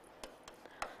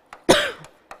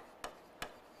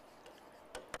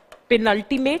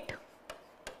 Penultimate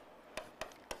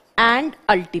and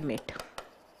ultimate.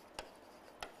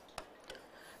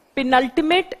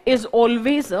 Penultimate is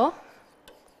always a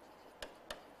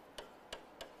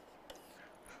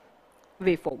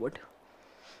way forward.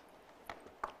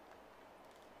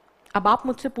 अब आप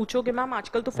मुझसे पूछोगे मैम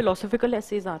आजकल तो philosophical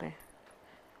essays आ रहे हैं,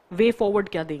 way forward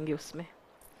क्या देंगे उसमें?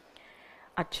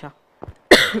 अच्छा,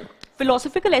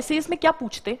 philosophical essays में क्या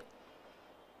पूछते?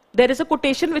 There is a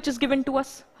quotation which is given to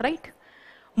us, right?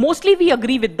 Mostly we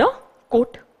agree with the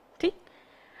quote.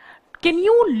 Can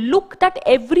you look that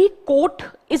every quote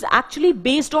is actually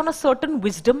based on a certain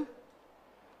wisdom,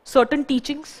 certain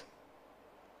teachings?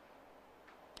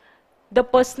 The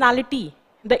personality,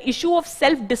 the issue of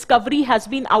self-discovery has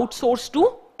been outsourced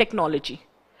to technology.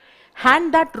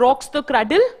 Hand that rocks the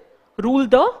cradle, rule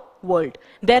the world.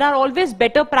 There are always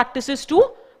better practices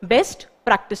to best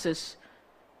practices.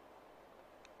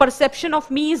 Perception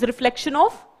of me is reflection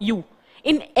of you.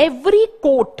 In every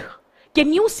quote,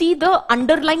 can you see the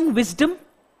underlying wisdom?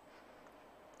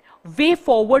 Way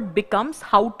forward becomes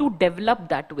how to develop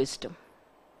that wisdom.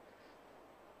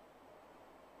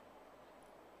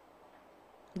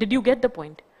 Did you get the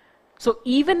point? So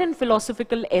even in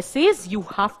philosophical essays, you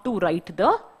have to write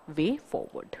the way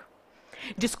forward.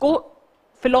 जिसको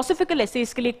philosophical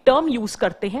essays के लिए एक term use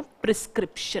करते हैं,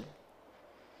 prescription.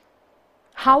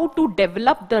 How to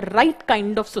develop the right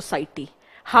kind of society.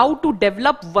 How to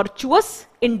develop virtuous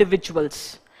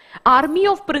individuals. Army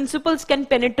of principles can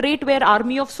penetrate where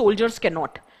army of soldiers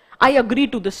cannot. I agree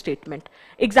to this statement.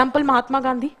 Example, Mahatma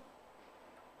Gandhi.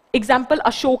 Example,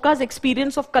 Ashoka's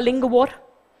experience of Kalinga War.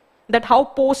 That how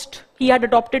post he had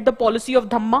adopted the policy of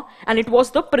Dhamma and it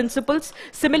was the principles.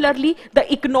 Similarly, the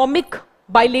economic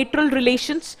bilateral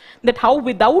relations, that how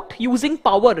without using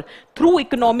power, through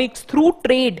economics, through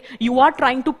trade, you are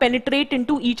trying to penetrate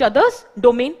into each other's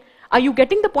domain. Are you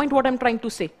getting the point what I'm trying to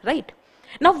say, right?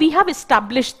 Now we have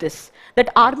established this, that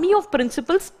army of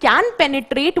principles can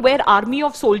penetrate where army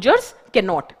of soldiers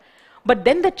cannot. But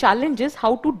then the challenge is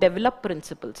how to develop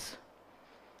principles.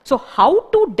 So how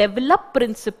to develop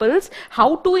principles,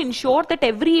 how to ensure that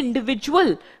every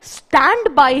individual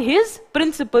stand by his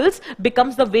principles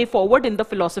becomes the way forward in the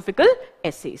philosophical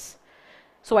essays.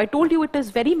 So I told you it is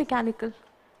very mechanical.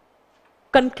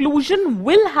 Conclusion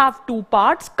will have 2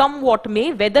 parts, come what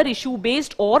may, whether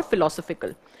issue-based or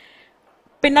philosophical.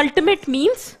 Penultimate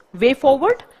means way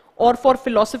forward, or for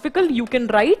philosophical, you can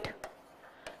write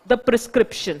the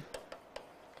prescription.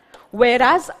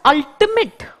 Whereas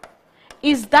ultimate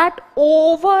is that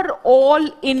overall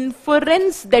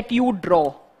inference that you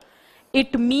draw.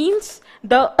 It means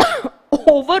the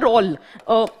overall,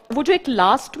 वो जो एक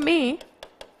last में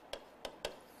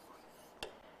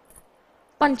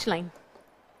punchline.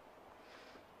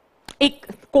 एक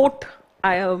coat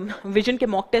vision के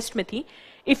mock test में थी,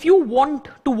 if you want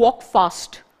to walk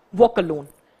fast walk alone,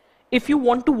 if you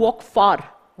want to walk for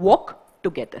walk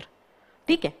together.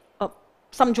 ठीक है?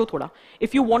 समझो थोड़ा.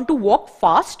 If you want to walk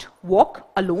fast, walk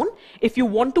alone. If you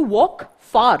want to walk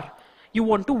far, you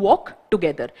want to walk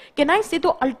together. Can I say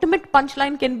the ultimate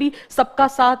punchline can be सबका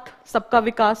साथ, सबका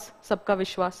विकास, सबका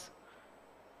विश्वास?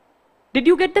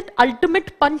 Did you get that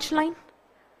ultimate punchline?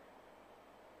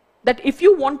 That if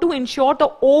you want to ensure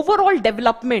the overall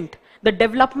development, the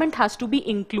development has to be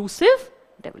inclusive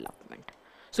development.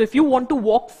 So if you want to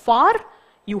walk far,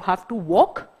 you have to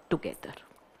walk together.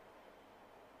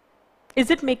 Is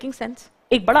it making sense?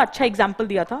 एक बड़ा अच्छा example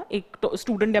दिया था एक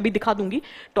student ने, अभी दिखा दूंगी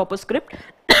टॉपर स्क्रिप्ट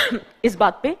इस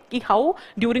बात पे कि how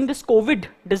during this Covid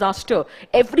disaster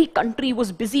every country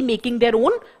was busy making their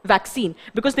own vaccine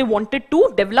because they wanted to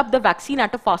develop the vaccine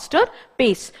at a faster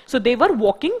pace. So they were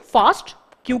walking fast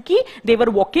क्योंकि they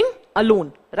were walking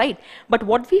alone, right? But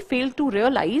what we fail to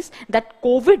realize that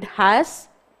COVID has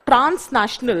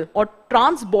transnational or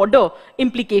trans-border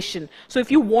implication. So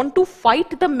if you want to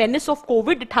fight the menace of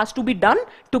COVID, it has to be done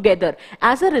together.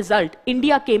 As a result,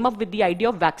 India came up with the idea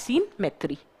of vaccine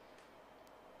method.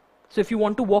 So if you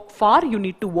want to walk far, you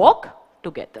need to walk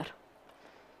together.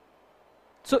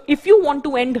 So if you want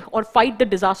to end or fight the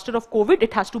disaster of COVID,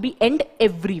 it has to be end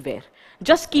everywhere.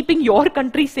 Just keeping your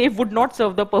country safe would not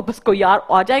serve the purpose. को यार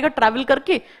आ जाएगा travel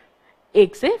करके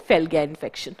एक से फैल गया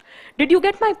infection. Did you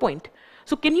get my point?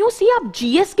 So can you see आप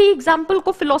GS के example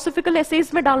को philosophical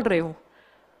essays में डाल रहे हो?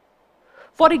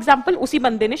 फॉर एग्जाम्पल उसी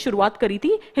बंदे ने शुरुआत करी थी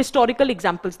हिस्टोरिकल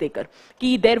एग्जाम्पल्स देकर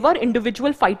कि there were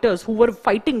individual fighters who were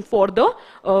fighting for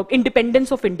the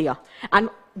independence of India and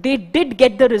they did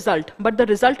get the result, but the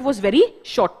result was very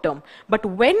short term. But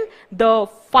when the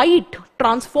fight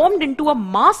transformed into a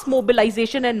mass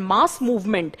mobilization and mass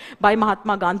movement by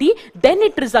Mahatma Gandhi, then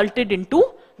it resulted into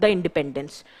the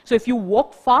independence. So if you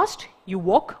walk fast, you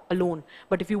walk alone.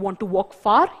 But if you want to walk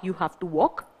far, you have to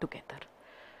walk together.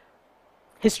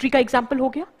 History का example हो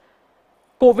गया,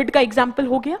 Covid का example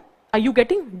हो गया, are you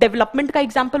getting? Development का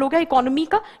example हो गया, economy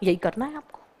का. यही करना है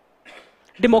आपको.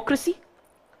 डेमोक्रेसी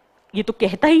ये तो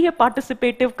कहता ही है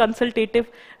participative, consultative,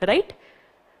 right?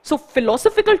 So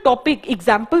philosophical topic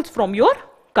examples from your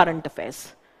current affairs.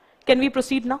 Can we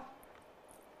proceed now?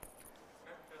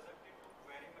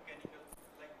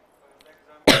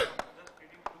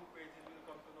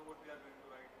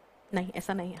 नहीं,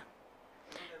 ऐसा नहीं है.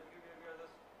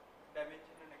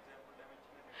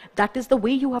 That is the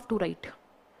way you have to write.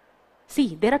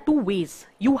 See, there are two ways.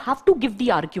 You have to give the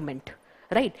argument,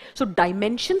 right? So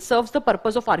dimension serves the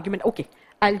purpose of argument. Okay,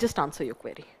 I'll just answer your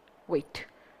query. Wait.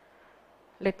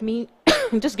 Let me,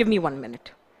 just give me 1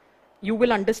 minute. You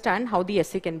will understand how the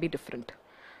essay can be different.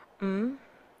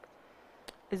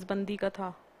 इस बंदी का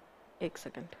था, एक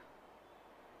second.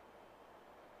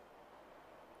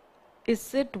 Is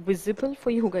it visible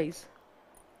for you guys?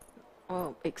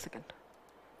 एक second.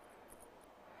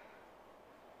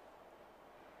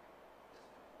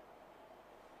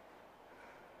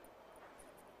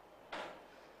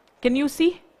 Can you see?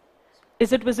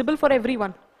 Is it visible for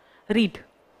everyone? Read.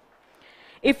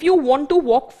 If you want to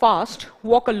walk fast,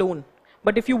 walk alone.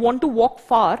 But if you want to walk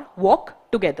far, walk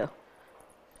together.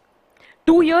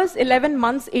 2 years, 11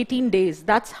 months, 18 days.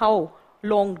 That's how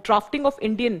long drafting of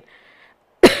Indian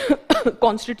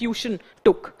constitution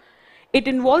took. It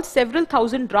involves several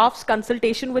thousand drafts,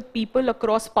 consultation with people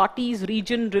across parties,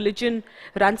 region, religion,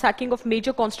 ransacking of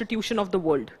major constitution of the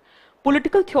world.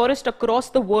 Political theorists across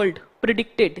the world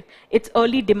predicted its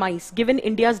early demise given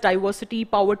India's diversity,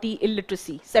 poverty,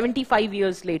 illiteracy. 75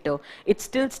 years later, it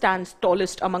still stands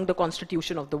tallest among the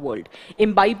constitution of the world,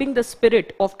 imbibing the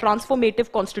spirit of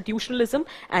transformative constitutionalism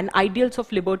and ideals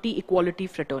of liberty, equality,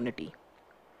 fraternity.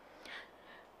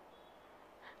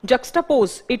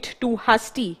 Juxtapose it to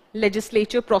hasty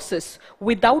legislature process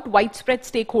without widespread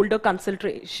stakeholder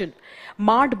consultation,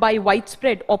 marred by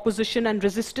widespread opposition and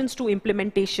resistance to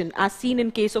implementation, as seen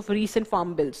in case of recent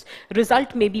farm bills.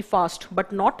 Result may be fast,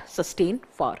 but not sustain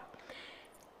far.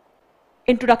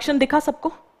 Introduction दिखा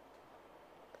सबको?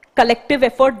 Collective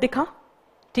effort दिखा?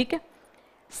 ठीक है?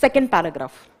 Second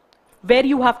paragraph, where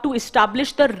you have to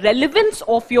establish the relevance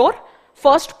of your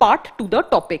first part to the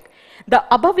topic. The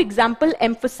above example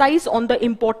emphasize on the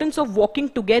importance of walking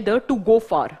together to go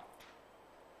far.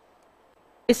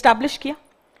 Establish किया?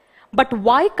 But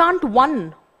why can't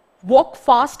one walk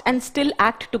fast and still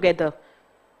act together?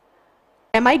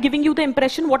 Am I giving you the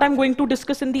impression what I'm going to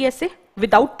discuss in the essay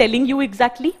without telling you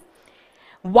exactly?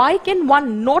 Why can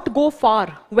one not go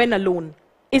far when alone?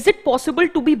 Is it possible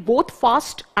to be both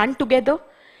fast and together?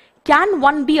 Can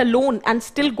one be alone and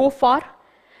still go far?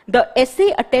 The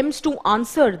essay attempts to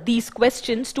answer these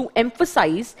questions to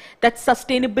emphasize that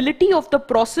sustainability of the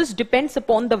process depends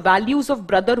upon the values of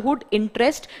brotherhood,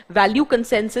 interest, value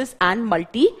consensus, and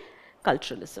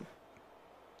multiculturalism.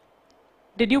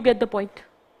 Did you get the point?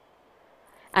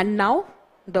 And now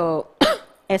the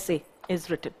essay is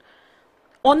written.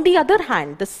 On the other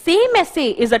hand, the same essay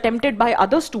is attempted by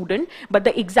other student, but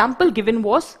the example given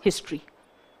was history.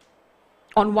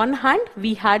 On one hand,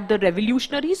 we had the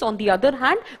revolutionaries. On the other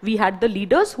hand, we had the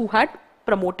leaders who had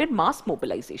promoted mass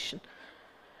mobilization.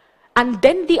 And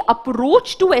then the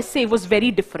approach to essay was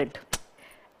very different.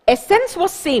 Essence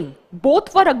was same.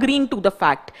 Both were agreeing to the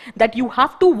fact that you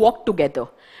have to walk together.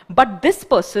 But this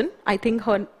person, I think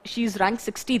she's ranked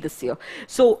 60 this year.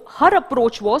 So her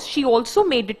approach was, she also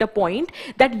made it a point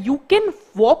that you can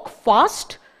walk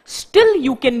fast, still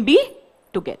you can be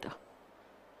together.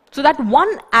 So that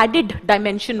one added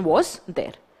dimension was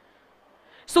there.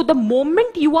 So the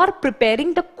moment you are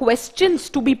preparing the questions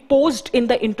to be posed in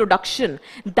the introduction,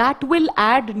 that will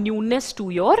add newness to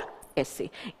your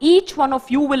essay. Each one of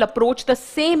you will approach the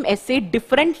same essay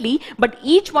differently, but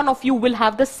each one of you will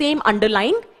have the same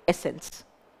underlying essence.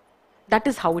 That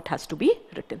is how it has to be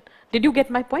written. Did you get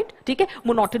my point? ठीक है,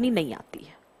 monotony नहीं आती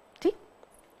है. ठीक?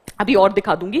 अभी और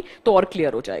दिखा दूंगी तो और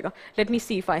clear हो जाएगा. Let me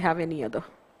see if I have any other.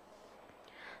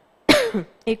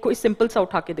 एक कोई सिंपल सा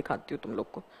उठा के दिखाती हूँ तुम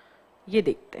लोग को. ये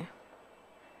देखते हैं.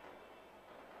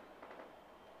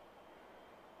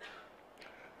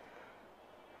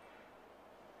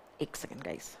 एक second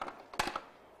guys.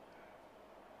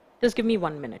 Just give me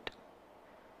 1 minute.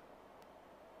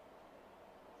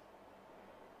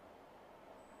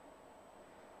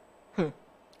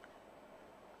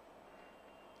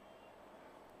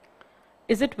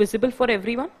 Is it visible for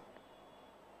everyone?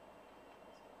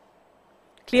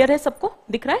 Clear है सबको?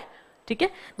 दिख रहा है? ठीक है?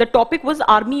 The topic was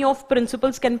army of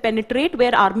principles can penetrate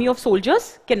where army of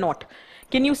soldiers cannot.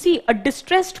 Can you see a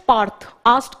distressed Parth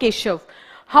asked Keshav,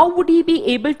 how would he be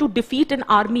able to defeat an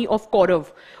army of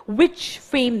Kaurav, which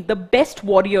famed the best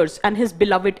warriors and his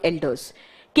beloved elders?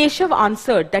 Keshav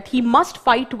answered that he must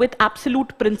fight with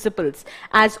absolute principles,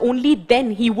 as only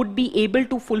then he would be able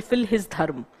to fulfill his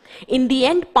dharma. In the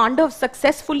end, Pandavas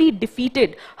successfully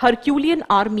defeated Herculean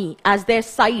army as their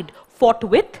side fought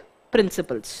with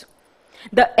principles.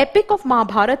 The epic of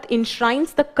Mahabharata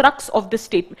enshrines the crux of this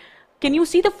statement. Can you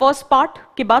see the first part?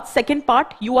 के बाद second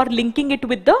part, you are linking it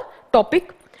with the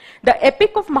topic. The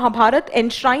epic of Mahabharata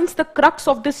enshrines the crux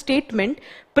of this statement.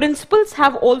 Principles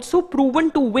have also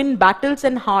proven to win battles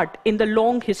and heart in the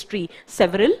long history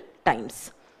several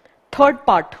times. Third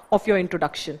part of your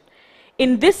introduction.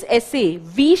 In this essay,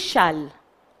 we shall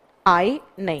try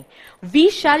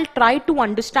to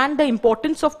understand the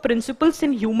importance of principles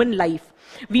in human life.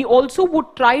 We also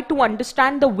would try to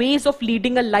understand the ways of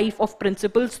leading a life of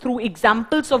principles through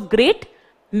examples of great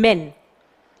men.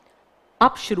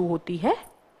 अब शुरू होती है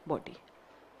body.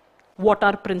 What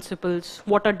are principles?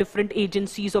 What are different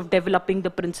agencies of developing the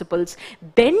principles?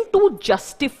 Then to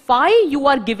justify, you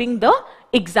are giving the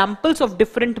examples of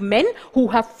different men who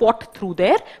have fought through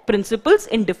their principles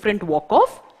in different walk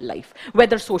of life,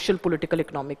 whether social, political,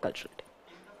 economic, cultural.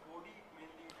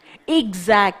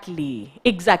 Exactly.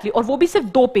 और वो भी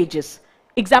सिर्फ 2 pages.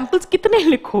 Examples कितने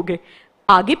लिखोगे?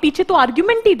 आगे पीछे तो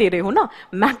argument ही दे रहे हो ना?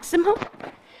 Maximum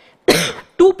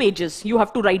 2 pages you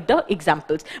have to write the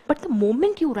examples. But the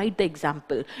moment you write the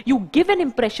example, you give an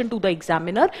impression to the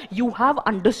examiner, you have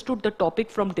understood the topic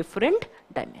from different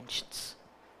dimensions.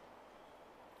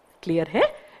 Clear है?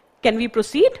 Can we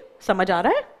proceed? समझ आ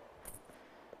रहा है?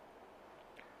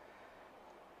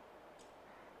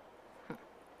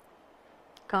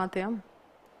 कहाँ थे हम?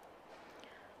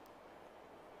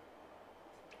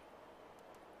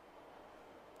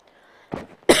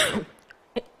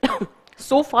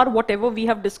 So far, whatever we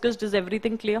have discussed, is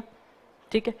everything clear?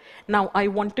 ठीक है? Now, I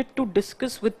wanted to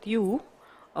discuss with you.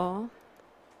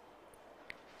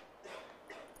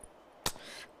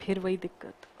 फिर वही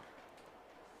दिक्कत.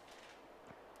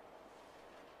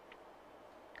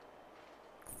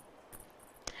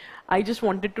 I just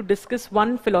wanted to discuss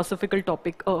one philosophical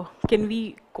topic. Can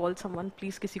we call someone,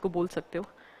 please? किसी को बोल सकते हो?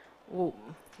 वो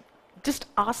just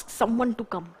ask someone to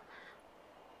come.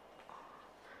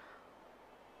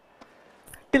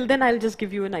 Till then, I'll just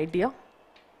give you an idea.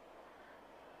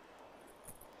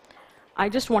 I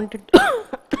just wanted.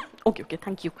 Okay,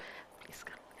 thank you. Please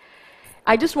come.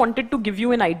 I just wanted to give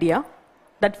you an idea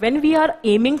that when we are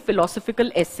aiming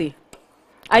philosophical essay,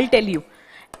 I'll tell you,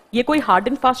 ये कोई hard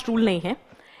and fast rule नहीं है.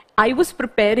 I was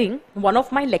preparing one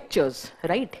of my lectures,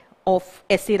 right, of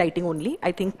essay writing only,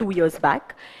 I think 2 years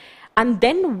back. And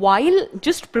then while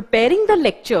just preparing the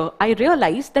lecture, I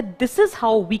realized that this is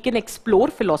how we can explore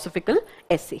philosophical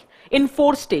essay in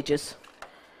 4 stages.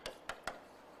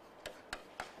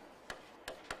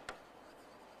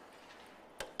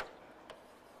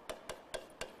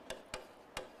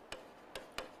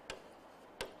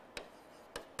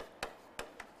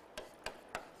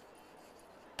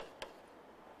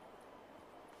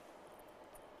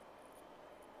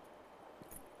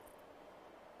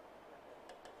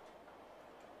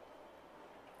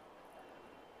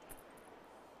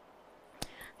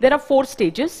 There are 4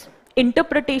 stages: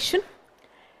 interpretation,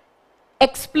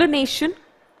 explanation,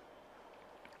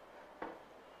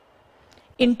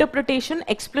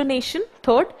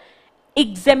 third,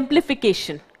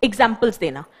 exemplification, examples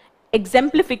dena,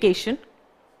 exemplification,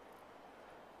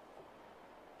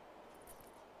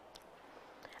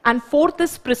 and fourth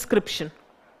is prescription.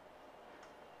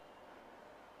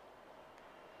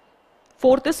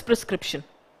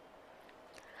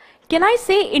 Can I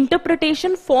say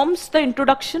interpretation forms the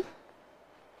introduction?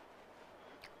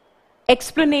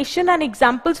 Explanation and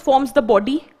examples forms the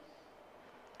body,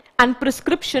 and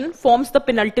prescription forms the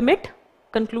penultimate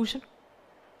conclusion.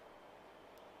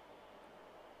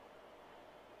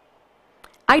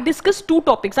 I discussed 2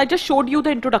 topics. I just showed you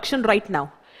the introduction right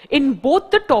now. In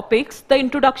both the topics, the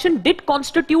introduction did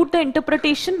constitute the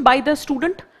interpretation by the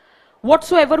student.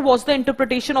 Whatsoever was the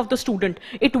interpretation of the student,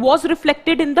 it was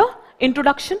reflected in the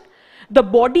introduction. The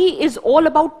body is all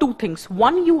about 2 things.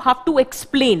 One, you have to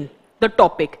explain the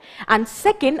topic. And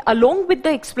second, along with the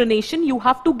explanation, you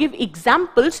have to give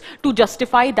examples to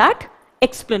justify that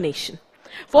explanation.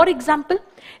 For example,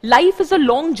 life is a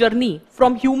long journey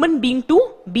from human being to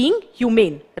being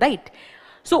humane, right?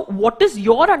 So what is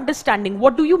your understanding?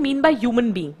 What do you mean by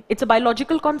human being? It's a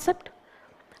biological concept.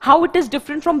 How it is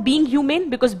different from being humane?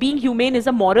 Because being humane is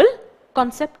a moral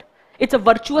concept. It's a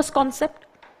virtuous concept.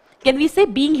 Can we say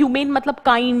being humane matlab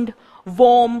kind,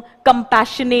 warm,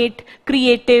 compassionate,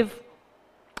 creative?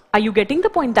 Are you getting the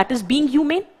point? That is being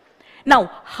humane. Now,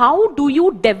 how do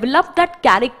you develop that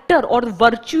character or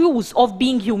virtues of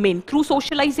being humane? Through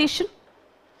socialization.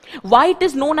 Why it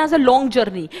is known as a long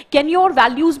journey? Can your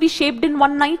values be shaped in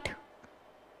one night?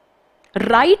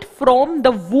 Right from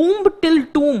the womb till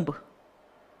tomb,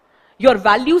 your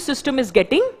value system is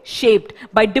getting shaped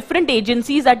by different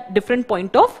agencies at different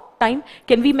point of time.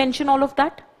 Can we mention all of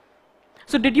that?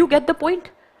 So did you get the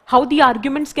point? How the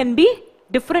arguments can be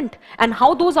different and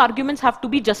how those arguments have to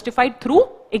be justified through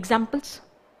examples.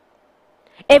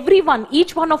 Everyone,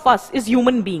 each one of us is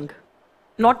human being.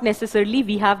 Not necessarily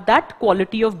we have that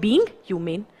quality of being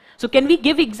humane. So can we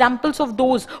give examples of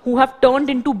those who have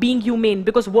turned into being humane?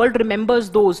 Because world remembers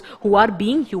those who are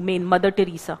being humane. Mother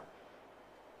Teresa,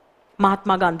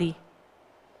 Mahatma Gandhi.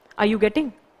 Are you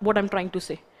getting what I'm trying to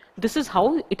say? This is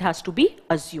how it has to be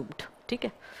assumed. ठीक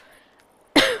है?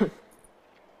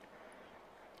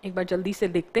 एक बार जल्दी से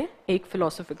देखते हैं एक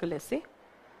philosophical essay.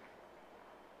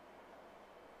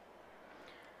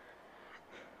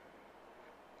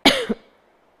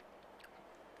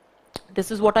 This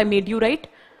is what I made you write.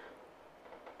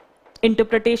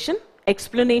 Interpretation,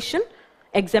 explanation,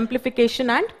 exemplification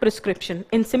and prescription.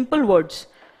 In simple words,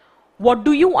 what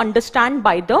do you understand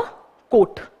by the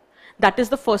quote? That is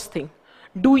the first thing.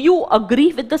 Do you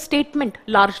agree with the statement?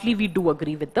 Largely we do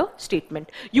agree with the statement.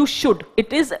 You should.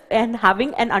 It is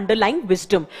having an underlying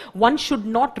wisdom. One should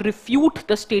not refute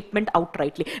the statement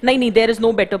outrightly. Nahi, there is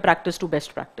no better practice to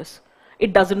best practice.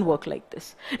 It doesn't work like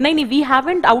this. Nahi, we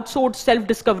haven't outsourced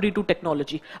self-discovery to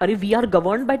technology. We are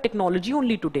governed by technology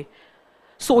only today.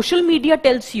 Social media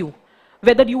tells you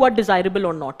whether you are desirable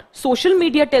or not. Social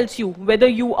media tells you whether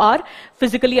you are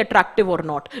physically attractive or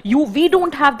not. We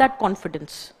don't have that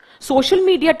confidence. Social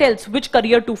media tells which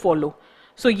career to follow.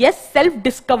 So yes,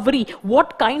 self-discovery,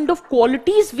 what kind of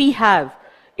qualities we have,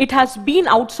 it has been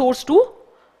outsourced to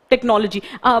technology.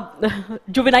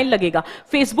 Juvenile लगेगा.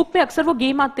 Facebook पे अक्सर वो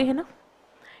game आते हैं ना,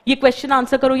 ये question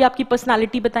answer करो, ये आपकी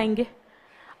पर्सनालिटी बताएंगे,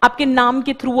 आपके नाम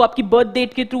के थ्रू, आपकी बर्थ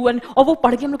डेट के थ्रू, और वो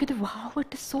पढ़ के हम लोग कहते हैं wow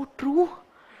it is so true.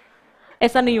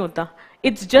 ऐसा नहीं होता.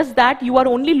 It's just that you are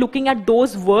only looking at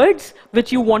those words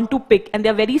which you want to pick, and they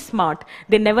are very smart.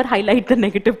 They never highlight the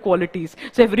negative qualities.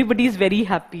 So everybody is very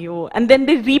happy. Oh. And then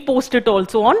they repost it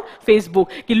also on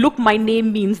Facebook. कि look, my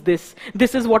name means this.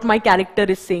 This is what my character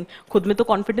is saying. खुद में तो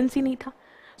confidence ही नहीं था.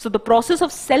 So the process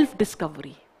of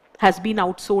self-discovery has been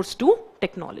outsourced to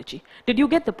technology. Did you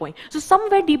get the point? So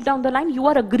somewhere deep down the line, you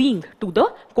are agreeing to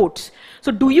the quotes.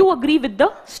 So do you agree with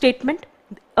the statement?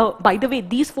 By the way,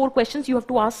 these 4 questions you have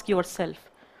to ask yourself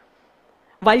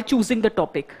while choosing the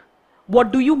topic.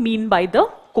 What do you mean by the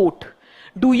quote?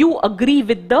 Do you agree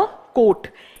with the quote?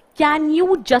 Can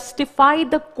you justify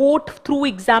the quote through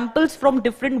examples from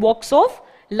different walks of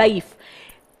life?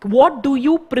 What do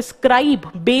you prescribe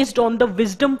based on the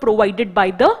wisdom provided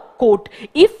by the quote?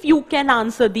 If you can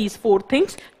answer these 4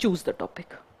 things, choose the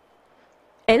topic.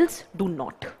 Else, do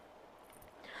not.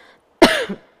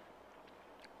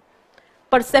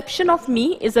 Perception of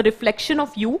me is a reflection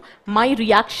of you. My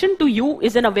reaction to you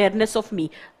is an awareness of me.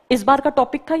 इस बार का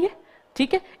topic था ये,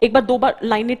 ठीक है? एक बार 2 बार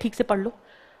लाइनें ठीक से पढ़ लो.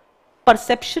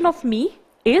 Perception of me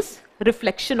is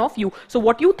reflection of you. So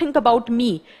what you think about me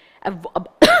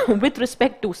with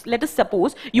respect to, let us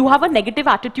suppose you have a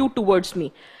negative attitude towards me,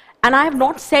 and I have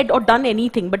not said or done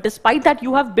anything, but despite that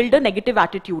you have built a negative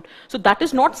attitude. So that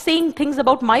is not saying things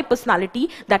about my personality,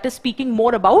 that is speaking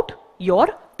more about your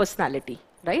personality,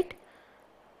 right?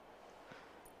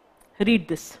 Read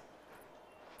this.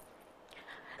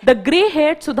 The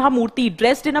grey-haired Sudha Murthy,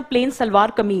 dressed in a plain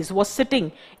salwar kameez, was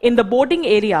sitting in the boarding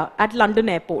area at London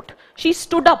airport. She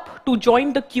stood up to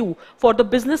join the queue for the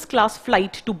business class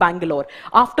flight to Bangalore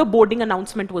after boarding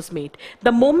announcement was made.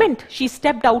 The moment she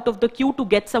stepped out of the queue to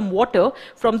get some water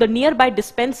from the nearby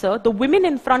dispenser, the women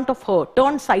in front of her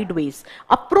turned sideways,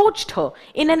 approached her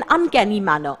in an uncanny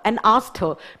manner and asked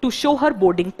her to show her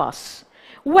boarding pass.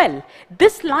 Well,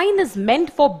 this line is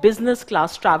meant for business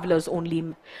class travelers only,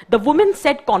 the woman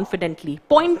said confidently,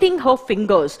 pointing her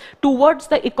fingers towards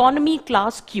the economy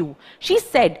class queue. She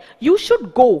said, you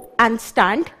should go and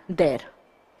stand there.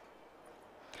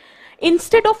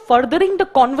 Instead of furthering the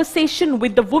conversation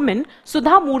with the woman,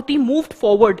 Sudha Murthy moved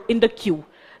forward in the queue.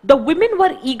 The women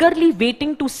were eagerly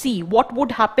waiting to see what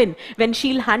would happen when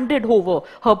she handed over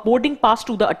her boarding pass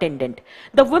to the attendant.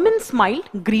 The woman smiled,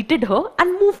 greeted her,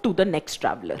 and moved to the next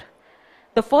traveler.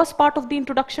 The first part of the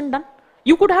introduction done.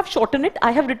 You could have shortened it. I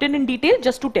have written in detail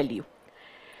just to tell you.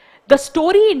 The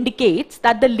story indicates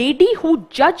that the lady who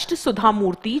judged Sudha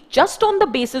Murthy just on the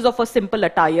basis of her simple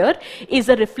attire is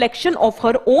a reflection of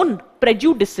her own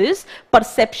prejudices,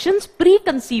 perceptions,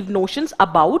 preconceived notions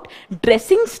about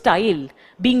dressing style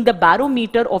being the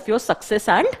barometer of your success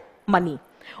and money.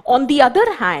 On the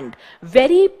other hand,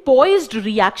 very poised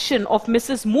reaction of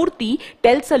Mrs. Murthy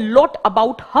tells a lot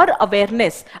about her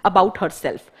awareness about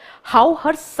herself, how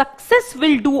her success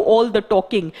will do all the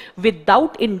talking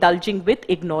without indulging with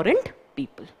ignorant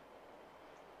people.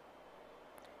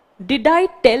 Did I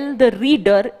tell the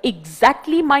reader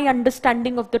exactly my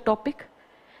understanding of the topic?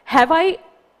 Have I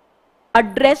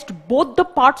addressed both the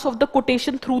parts of the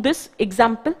quotation through this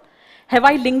example? Have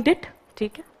I linked it?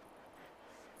 ठीक है?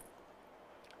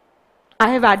 I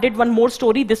have added one more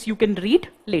story. This you can read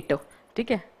later.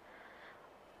 ठीक है?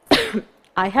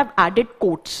 I have added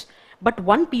quotes. But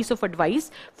one piece of advice,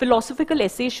 philosophical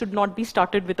essays should not be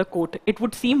started with a quote. It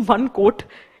would seem one quote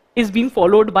is being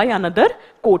followed by another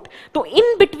quote. So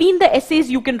in between the essays,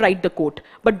 you can write the quote,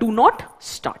 but do not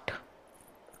start.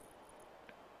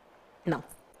 Now,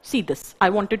 see this. I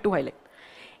wanted to highlight.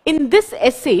 In this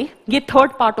essay, ये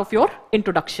third part of your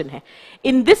introduction है.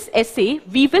 In this essay,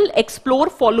 we will explore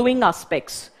following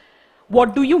aspects.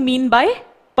 What do you mean by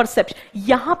perception?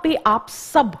 यहाँ पे आप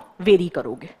सब very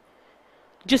करोगे.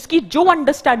 जिसकी जो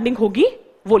understanding होगी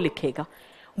वो लिखेगा.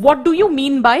 What do you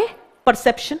mean by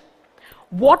perception?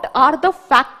 What are the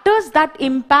factors that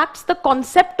impacts the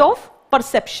concept of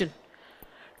perception?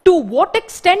 To what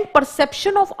extent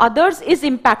perception of others is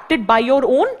impacted by your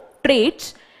own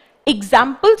traits?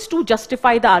 Examples to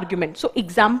justify the argument. So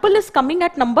example is coming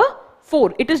at number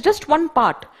 4. It is just one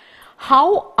part.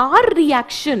 How our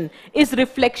reaction is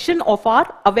reflection of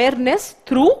our awareness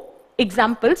through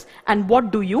examples, and what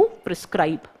do you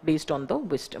prescribe based on the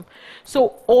wisdom.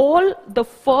 So all the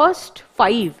first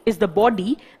 5 is the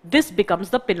body. This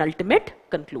becomes the penultimate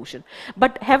conclusion.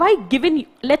 But have I given,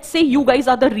 let's say you guys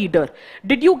are the reader.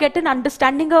 Did you get an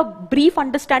understanding, a brief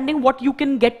understanding what you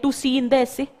can get to see in the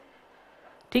essay?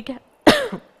 ठीक है?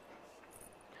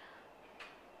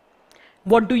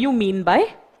 What do you mean by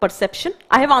perception?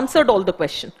 I have answered all the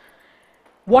question.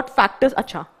 What factors?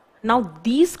 Acha. Now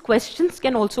these questions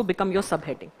can also become your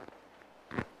subheading.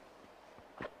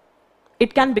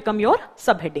 It can become your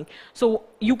subheading. So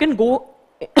you can go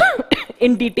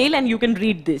in detail and you can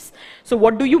read this. So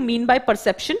what do you mean by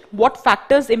perception? What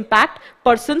factors impact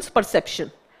person's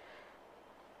perception?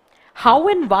 How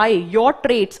and why your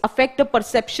traits affect the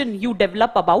perception you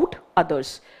develop about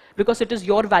others? Because it is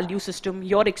your value system,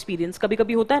 your experience.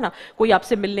 कभी-कभी होता है ना, कोई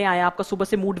आपसे मिलने आया, आपका सुबह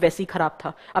से मूड वैसे ही खराब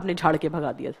था, आपने झाड़ के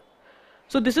भगा दिया.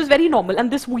 So this is very normal, and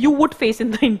this you would face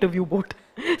in the interview board.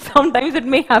 Sometimes it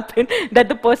may happen that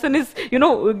the person is,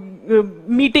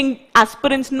 meeting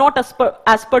aspirants not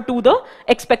as per to the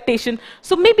expectation.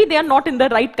 So maybe they are not in the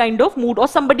right kind of mood, or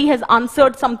somebody has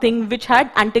answered something which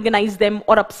had antagonized them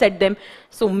or upset them.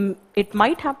 So it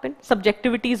might happen.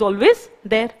 Subjectivity is always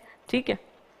there. ठीक है?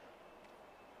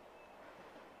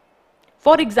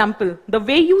 For example, the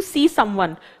way you see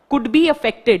someone could be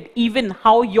affected even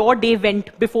how your day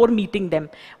went before meeting them,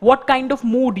 what kind of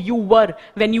mood you were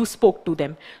when you spoke to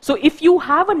them. So if you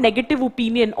have a negative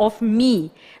opinion of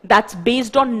me that's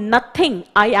based on nothing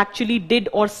I actually did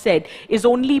or said, is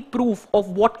only proof of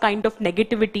what kind of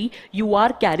negativity you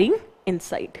are carrying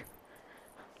inside.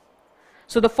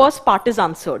 So the first part is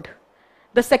answered.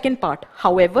 The second part,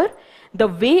 however, the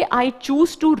way I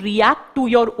choose to react to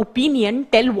your opinion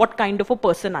tell what kind of a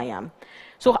person I am.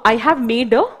 So I have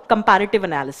made a comparative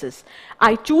analysis.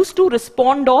 I choose to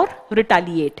respond or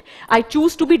retaliate. I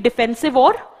choose to be defensive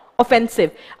or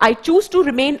offensive. I choose to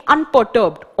remain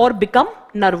unperturbed or become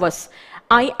nervous.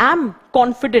 I am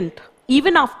confident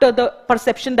even after the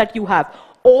perception that you have,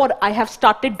 or I have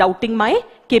started doubting my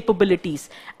capabilities.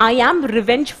 I am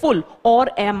revengeful or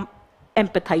am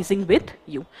empathizing with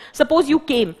you. Suppose you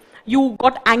came, you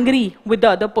got angry with the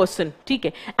other person,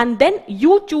 okay, and then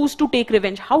you choose to take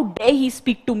revenge. How dare he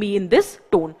speak to me in this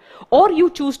tone? Or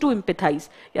you choose to empathize.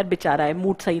 Yaar bichara hai,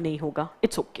 mood sahi nahi hoga.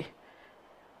 It's okay.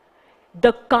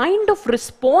 The kind of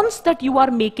response that you are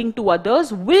making to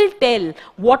others will tell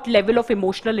what level of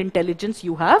emotional intelligence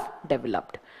you have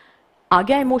developed. आ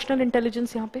गया emotional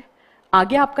intelligence यहाँ पे? आ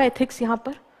गया आपका ethics यहाँ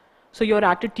पर? So your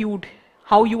attitude,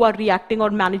 how you are reacting or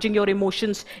managing your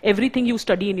emotions, everything you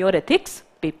study in your ethics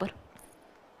paper.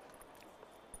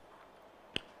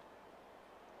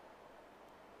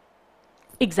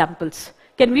 Examples.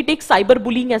 Can we take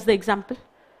cyberbullying as the example?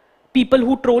 People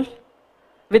who troll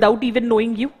without even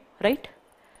knowing you, right?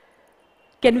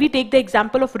 Can we take the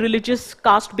example of religious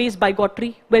caste-based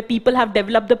bigotry, where people have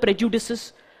developed the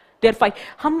prejudices? Therefore,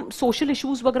 हम social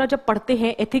issues वगैरह जब पढ़ते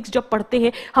हैं, ethics जब पढ़ते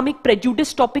हैं, हम एक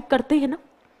prejudice topic करते हैं ना?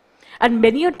 And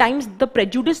many a times the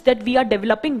prejudice that we are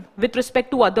developing with respect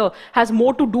to other has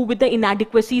more to do with the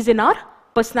inadequacies in our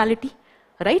personality,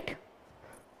 right?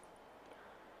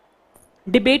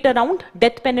 Debate around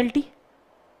death penalty,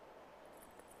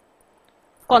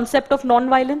 concept of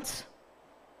non-violence,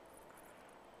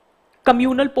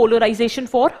 communal polarization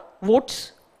for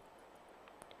votes.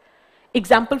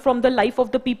 Example from the life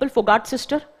of the people, Fogart's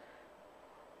sister.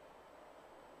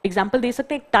 Example दे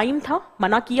सकते हैं, time था,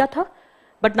 मना किया था,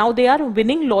 but now they are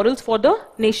winning laurels for the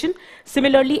nation.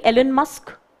 Similarly, Elon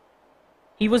Musk,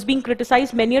 he was being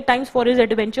criticized many a times for his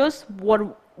adventures,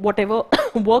 whatever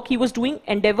work he was doing,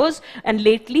 endeavors, and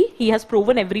lately he has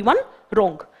proven everyone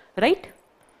wrong, right?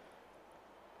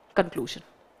 Conclusion.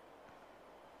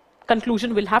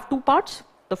 Conclusion will have two parts.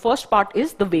 The first part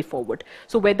is the way forward.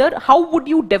 So how would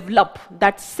you develop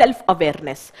that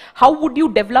self-awareness? How would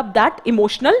you develop that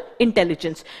emotional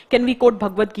intelligence? Can we quote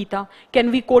Bhagavad Gita? Can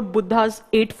we quote Buddha's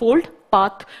eightfold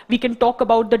path? We can talk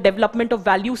about the development of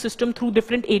value system through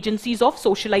different agencies of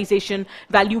socialization,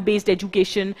 value-based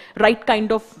education, right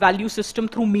kind of value system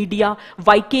through media,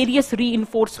 vicarious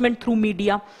reinforcement through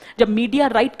media. जब media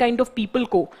right kind of people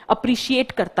को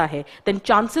appreciate करता है, then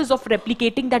chances of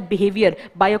replicating that behavior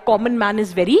by a common man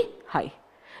is very high.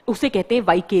 उसे कहते हैं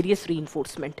vicarious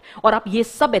reinforcement. और आप ये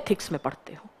सब ethics में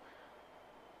पढ़ते हो.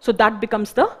 So that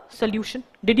becomes the solution.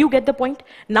 Did you get the point?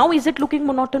 Now is it looking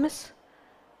monotonous?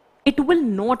 It will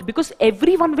not, because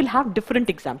everyone will have different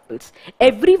examples.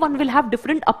 Everyone will have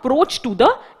different approach to the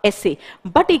essay.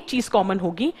 But एक चीज common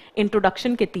होगी,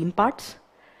 introduction के 3 parts,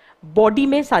 body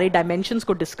में सारे dimensions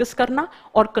को discuss करना,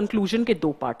 और conclusion के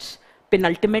 2 parts,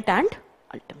 penultimate and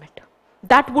ultimate.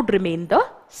 That would remain the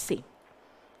same.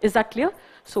 Is that clear?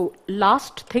 So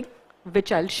last thing,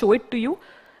 which I'll show it to you,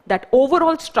 that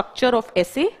overall structure of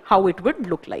essay, how it would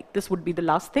look like. This would be the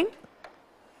last thing.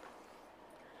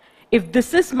 If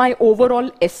this is my overall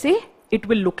essay, it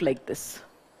will look like this.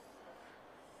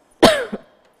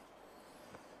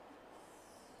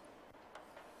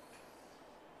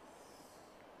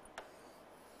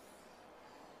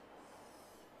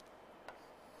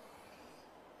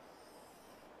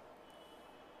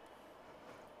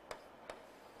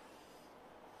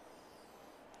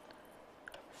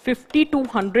 $50 to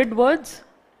 100 words,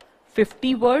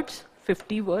 50 words,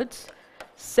 50 words,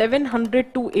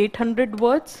 700 to 800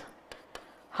 words,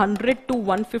 100 to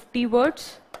 150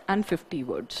 words, and 50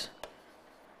 words.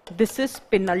 This is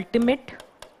penultimate.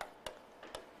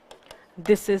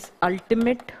 This is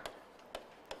ultimate.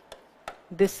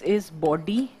 This is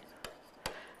body.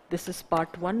 This is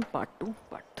part 1, part 2,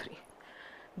 part 3.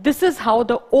 This is how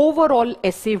the overall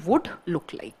essay would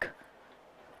look like.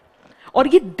 और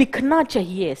ये दिखना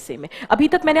चाहिए ऐसे में. अभी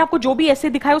तक मैंने आपको जो भी ऐसे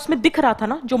दिखाया उसमें दिख रहा था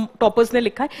ना, जो टॉपर्स ने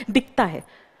लिखा है दिखता है.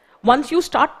 Once you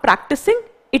start practicing,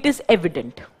 it is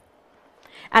evident.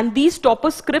 And these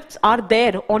topper scripts are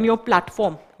there on your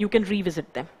platform. You can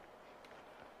revisit them.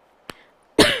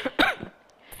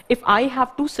 If I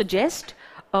have to suggest,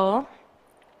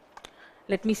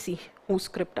 let me see whose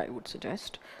script I would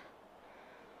suggest.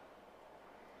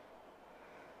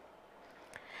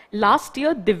 Last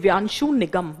year, Divyanshu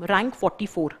Nigam, rank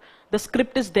 44. The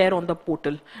script is there on the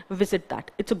portal. Visit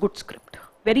that. It's a good script.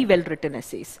 Very well written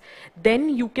essays. Then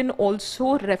you can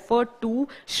also refer to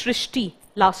Shrishti,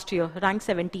 last year, rank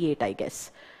 78, I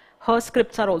guess. Her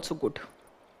scripts are also good.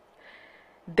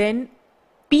 Then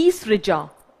Peace Rija,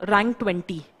 rank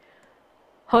 20.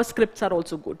 Her scripts are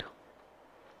also good.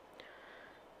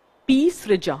 Peace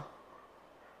Rija,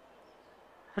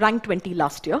 rank 20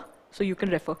 last year. So you can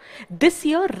refer. This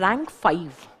year, rank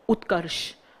 5,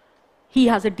 Utkarsh. He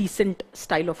has a decent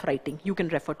style of writing. You can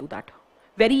refer to that.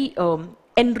 Very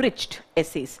enriched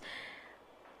essays.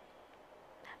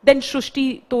 Then Shrishti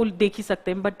तो देख ही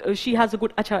सकते हैं, but she has a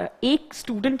good. अच्छा, एक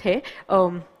student है,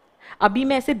 अभी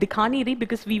मैं ऐसे दिखा नहीं रही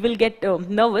because we will get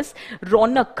nervous.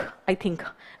 Raunak, I think,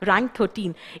 rank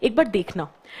 13. एक बार देखना.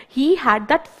 He had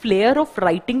that flair of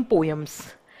writing poems.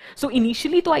 So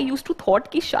initially तो I used to thought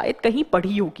कि शायद कहीं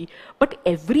पढ़ी होगी, but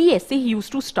every essay he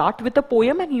used to start with a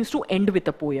poem and he used to end with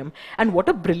a poem. And what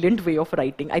a brilliant way of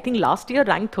writing. I think last year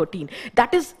rank 13.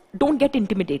 That is, don't get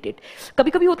intimidated.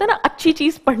 कभी कभी होता है ना, अच्छी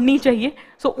चीज पढ़नी चाहिए.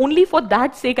 So only for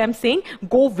that sake I'm saying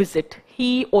go visit.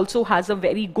 He also has a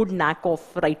very good knack of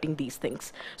writing these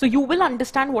things. So you will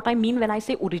understand what I mean when I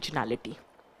say originality,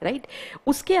 right?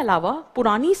 उसके अलावा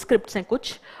पुरानी scripts हैं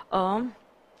कुछ.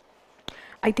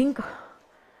 I think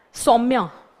Saumya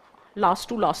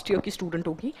last year की student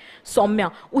होगी. सौम्या,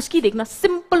 उसकी देखना,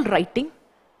 simple writing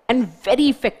and very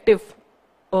effective.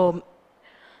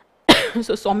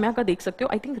 सो सौम्या का देख सकते हो.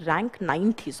 आई थिंक रैंक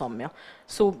 9 थी सौम्या.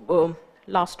 सो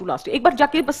लास्ट एक बार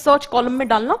जाके बस सर्च कॉलम में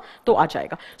डालना तो आ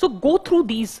जाएगा. सो go through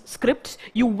these scripts,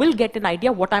 you will get an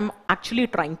idea what I am actually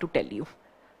trying to tell you.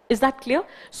 Is that clear?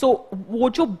 सो वो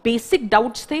जो बेसिक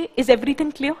डाउट्स थे, is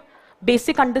everything clear?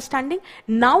 Basic understanding.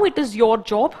 Now it is your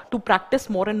job to practice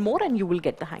more and more and you will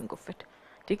get the hang of it.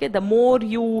 Okay? The more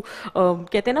you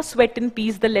कहते हैं ना, sweat in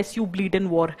peace, the less you bleed in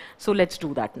war. So let's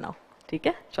do that now.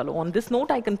 Okay? Chalo, on this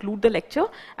note, I conclude the lecture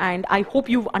and I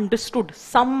hope you've understood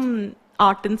some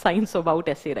art and science about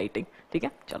essay writing.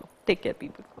 Okay? Chalo, take care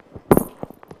people.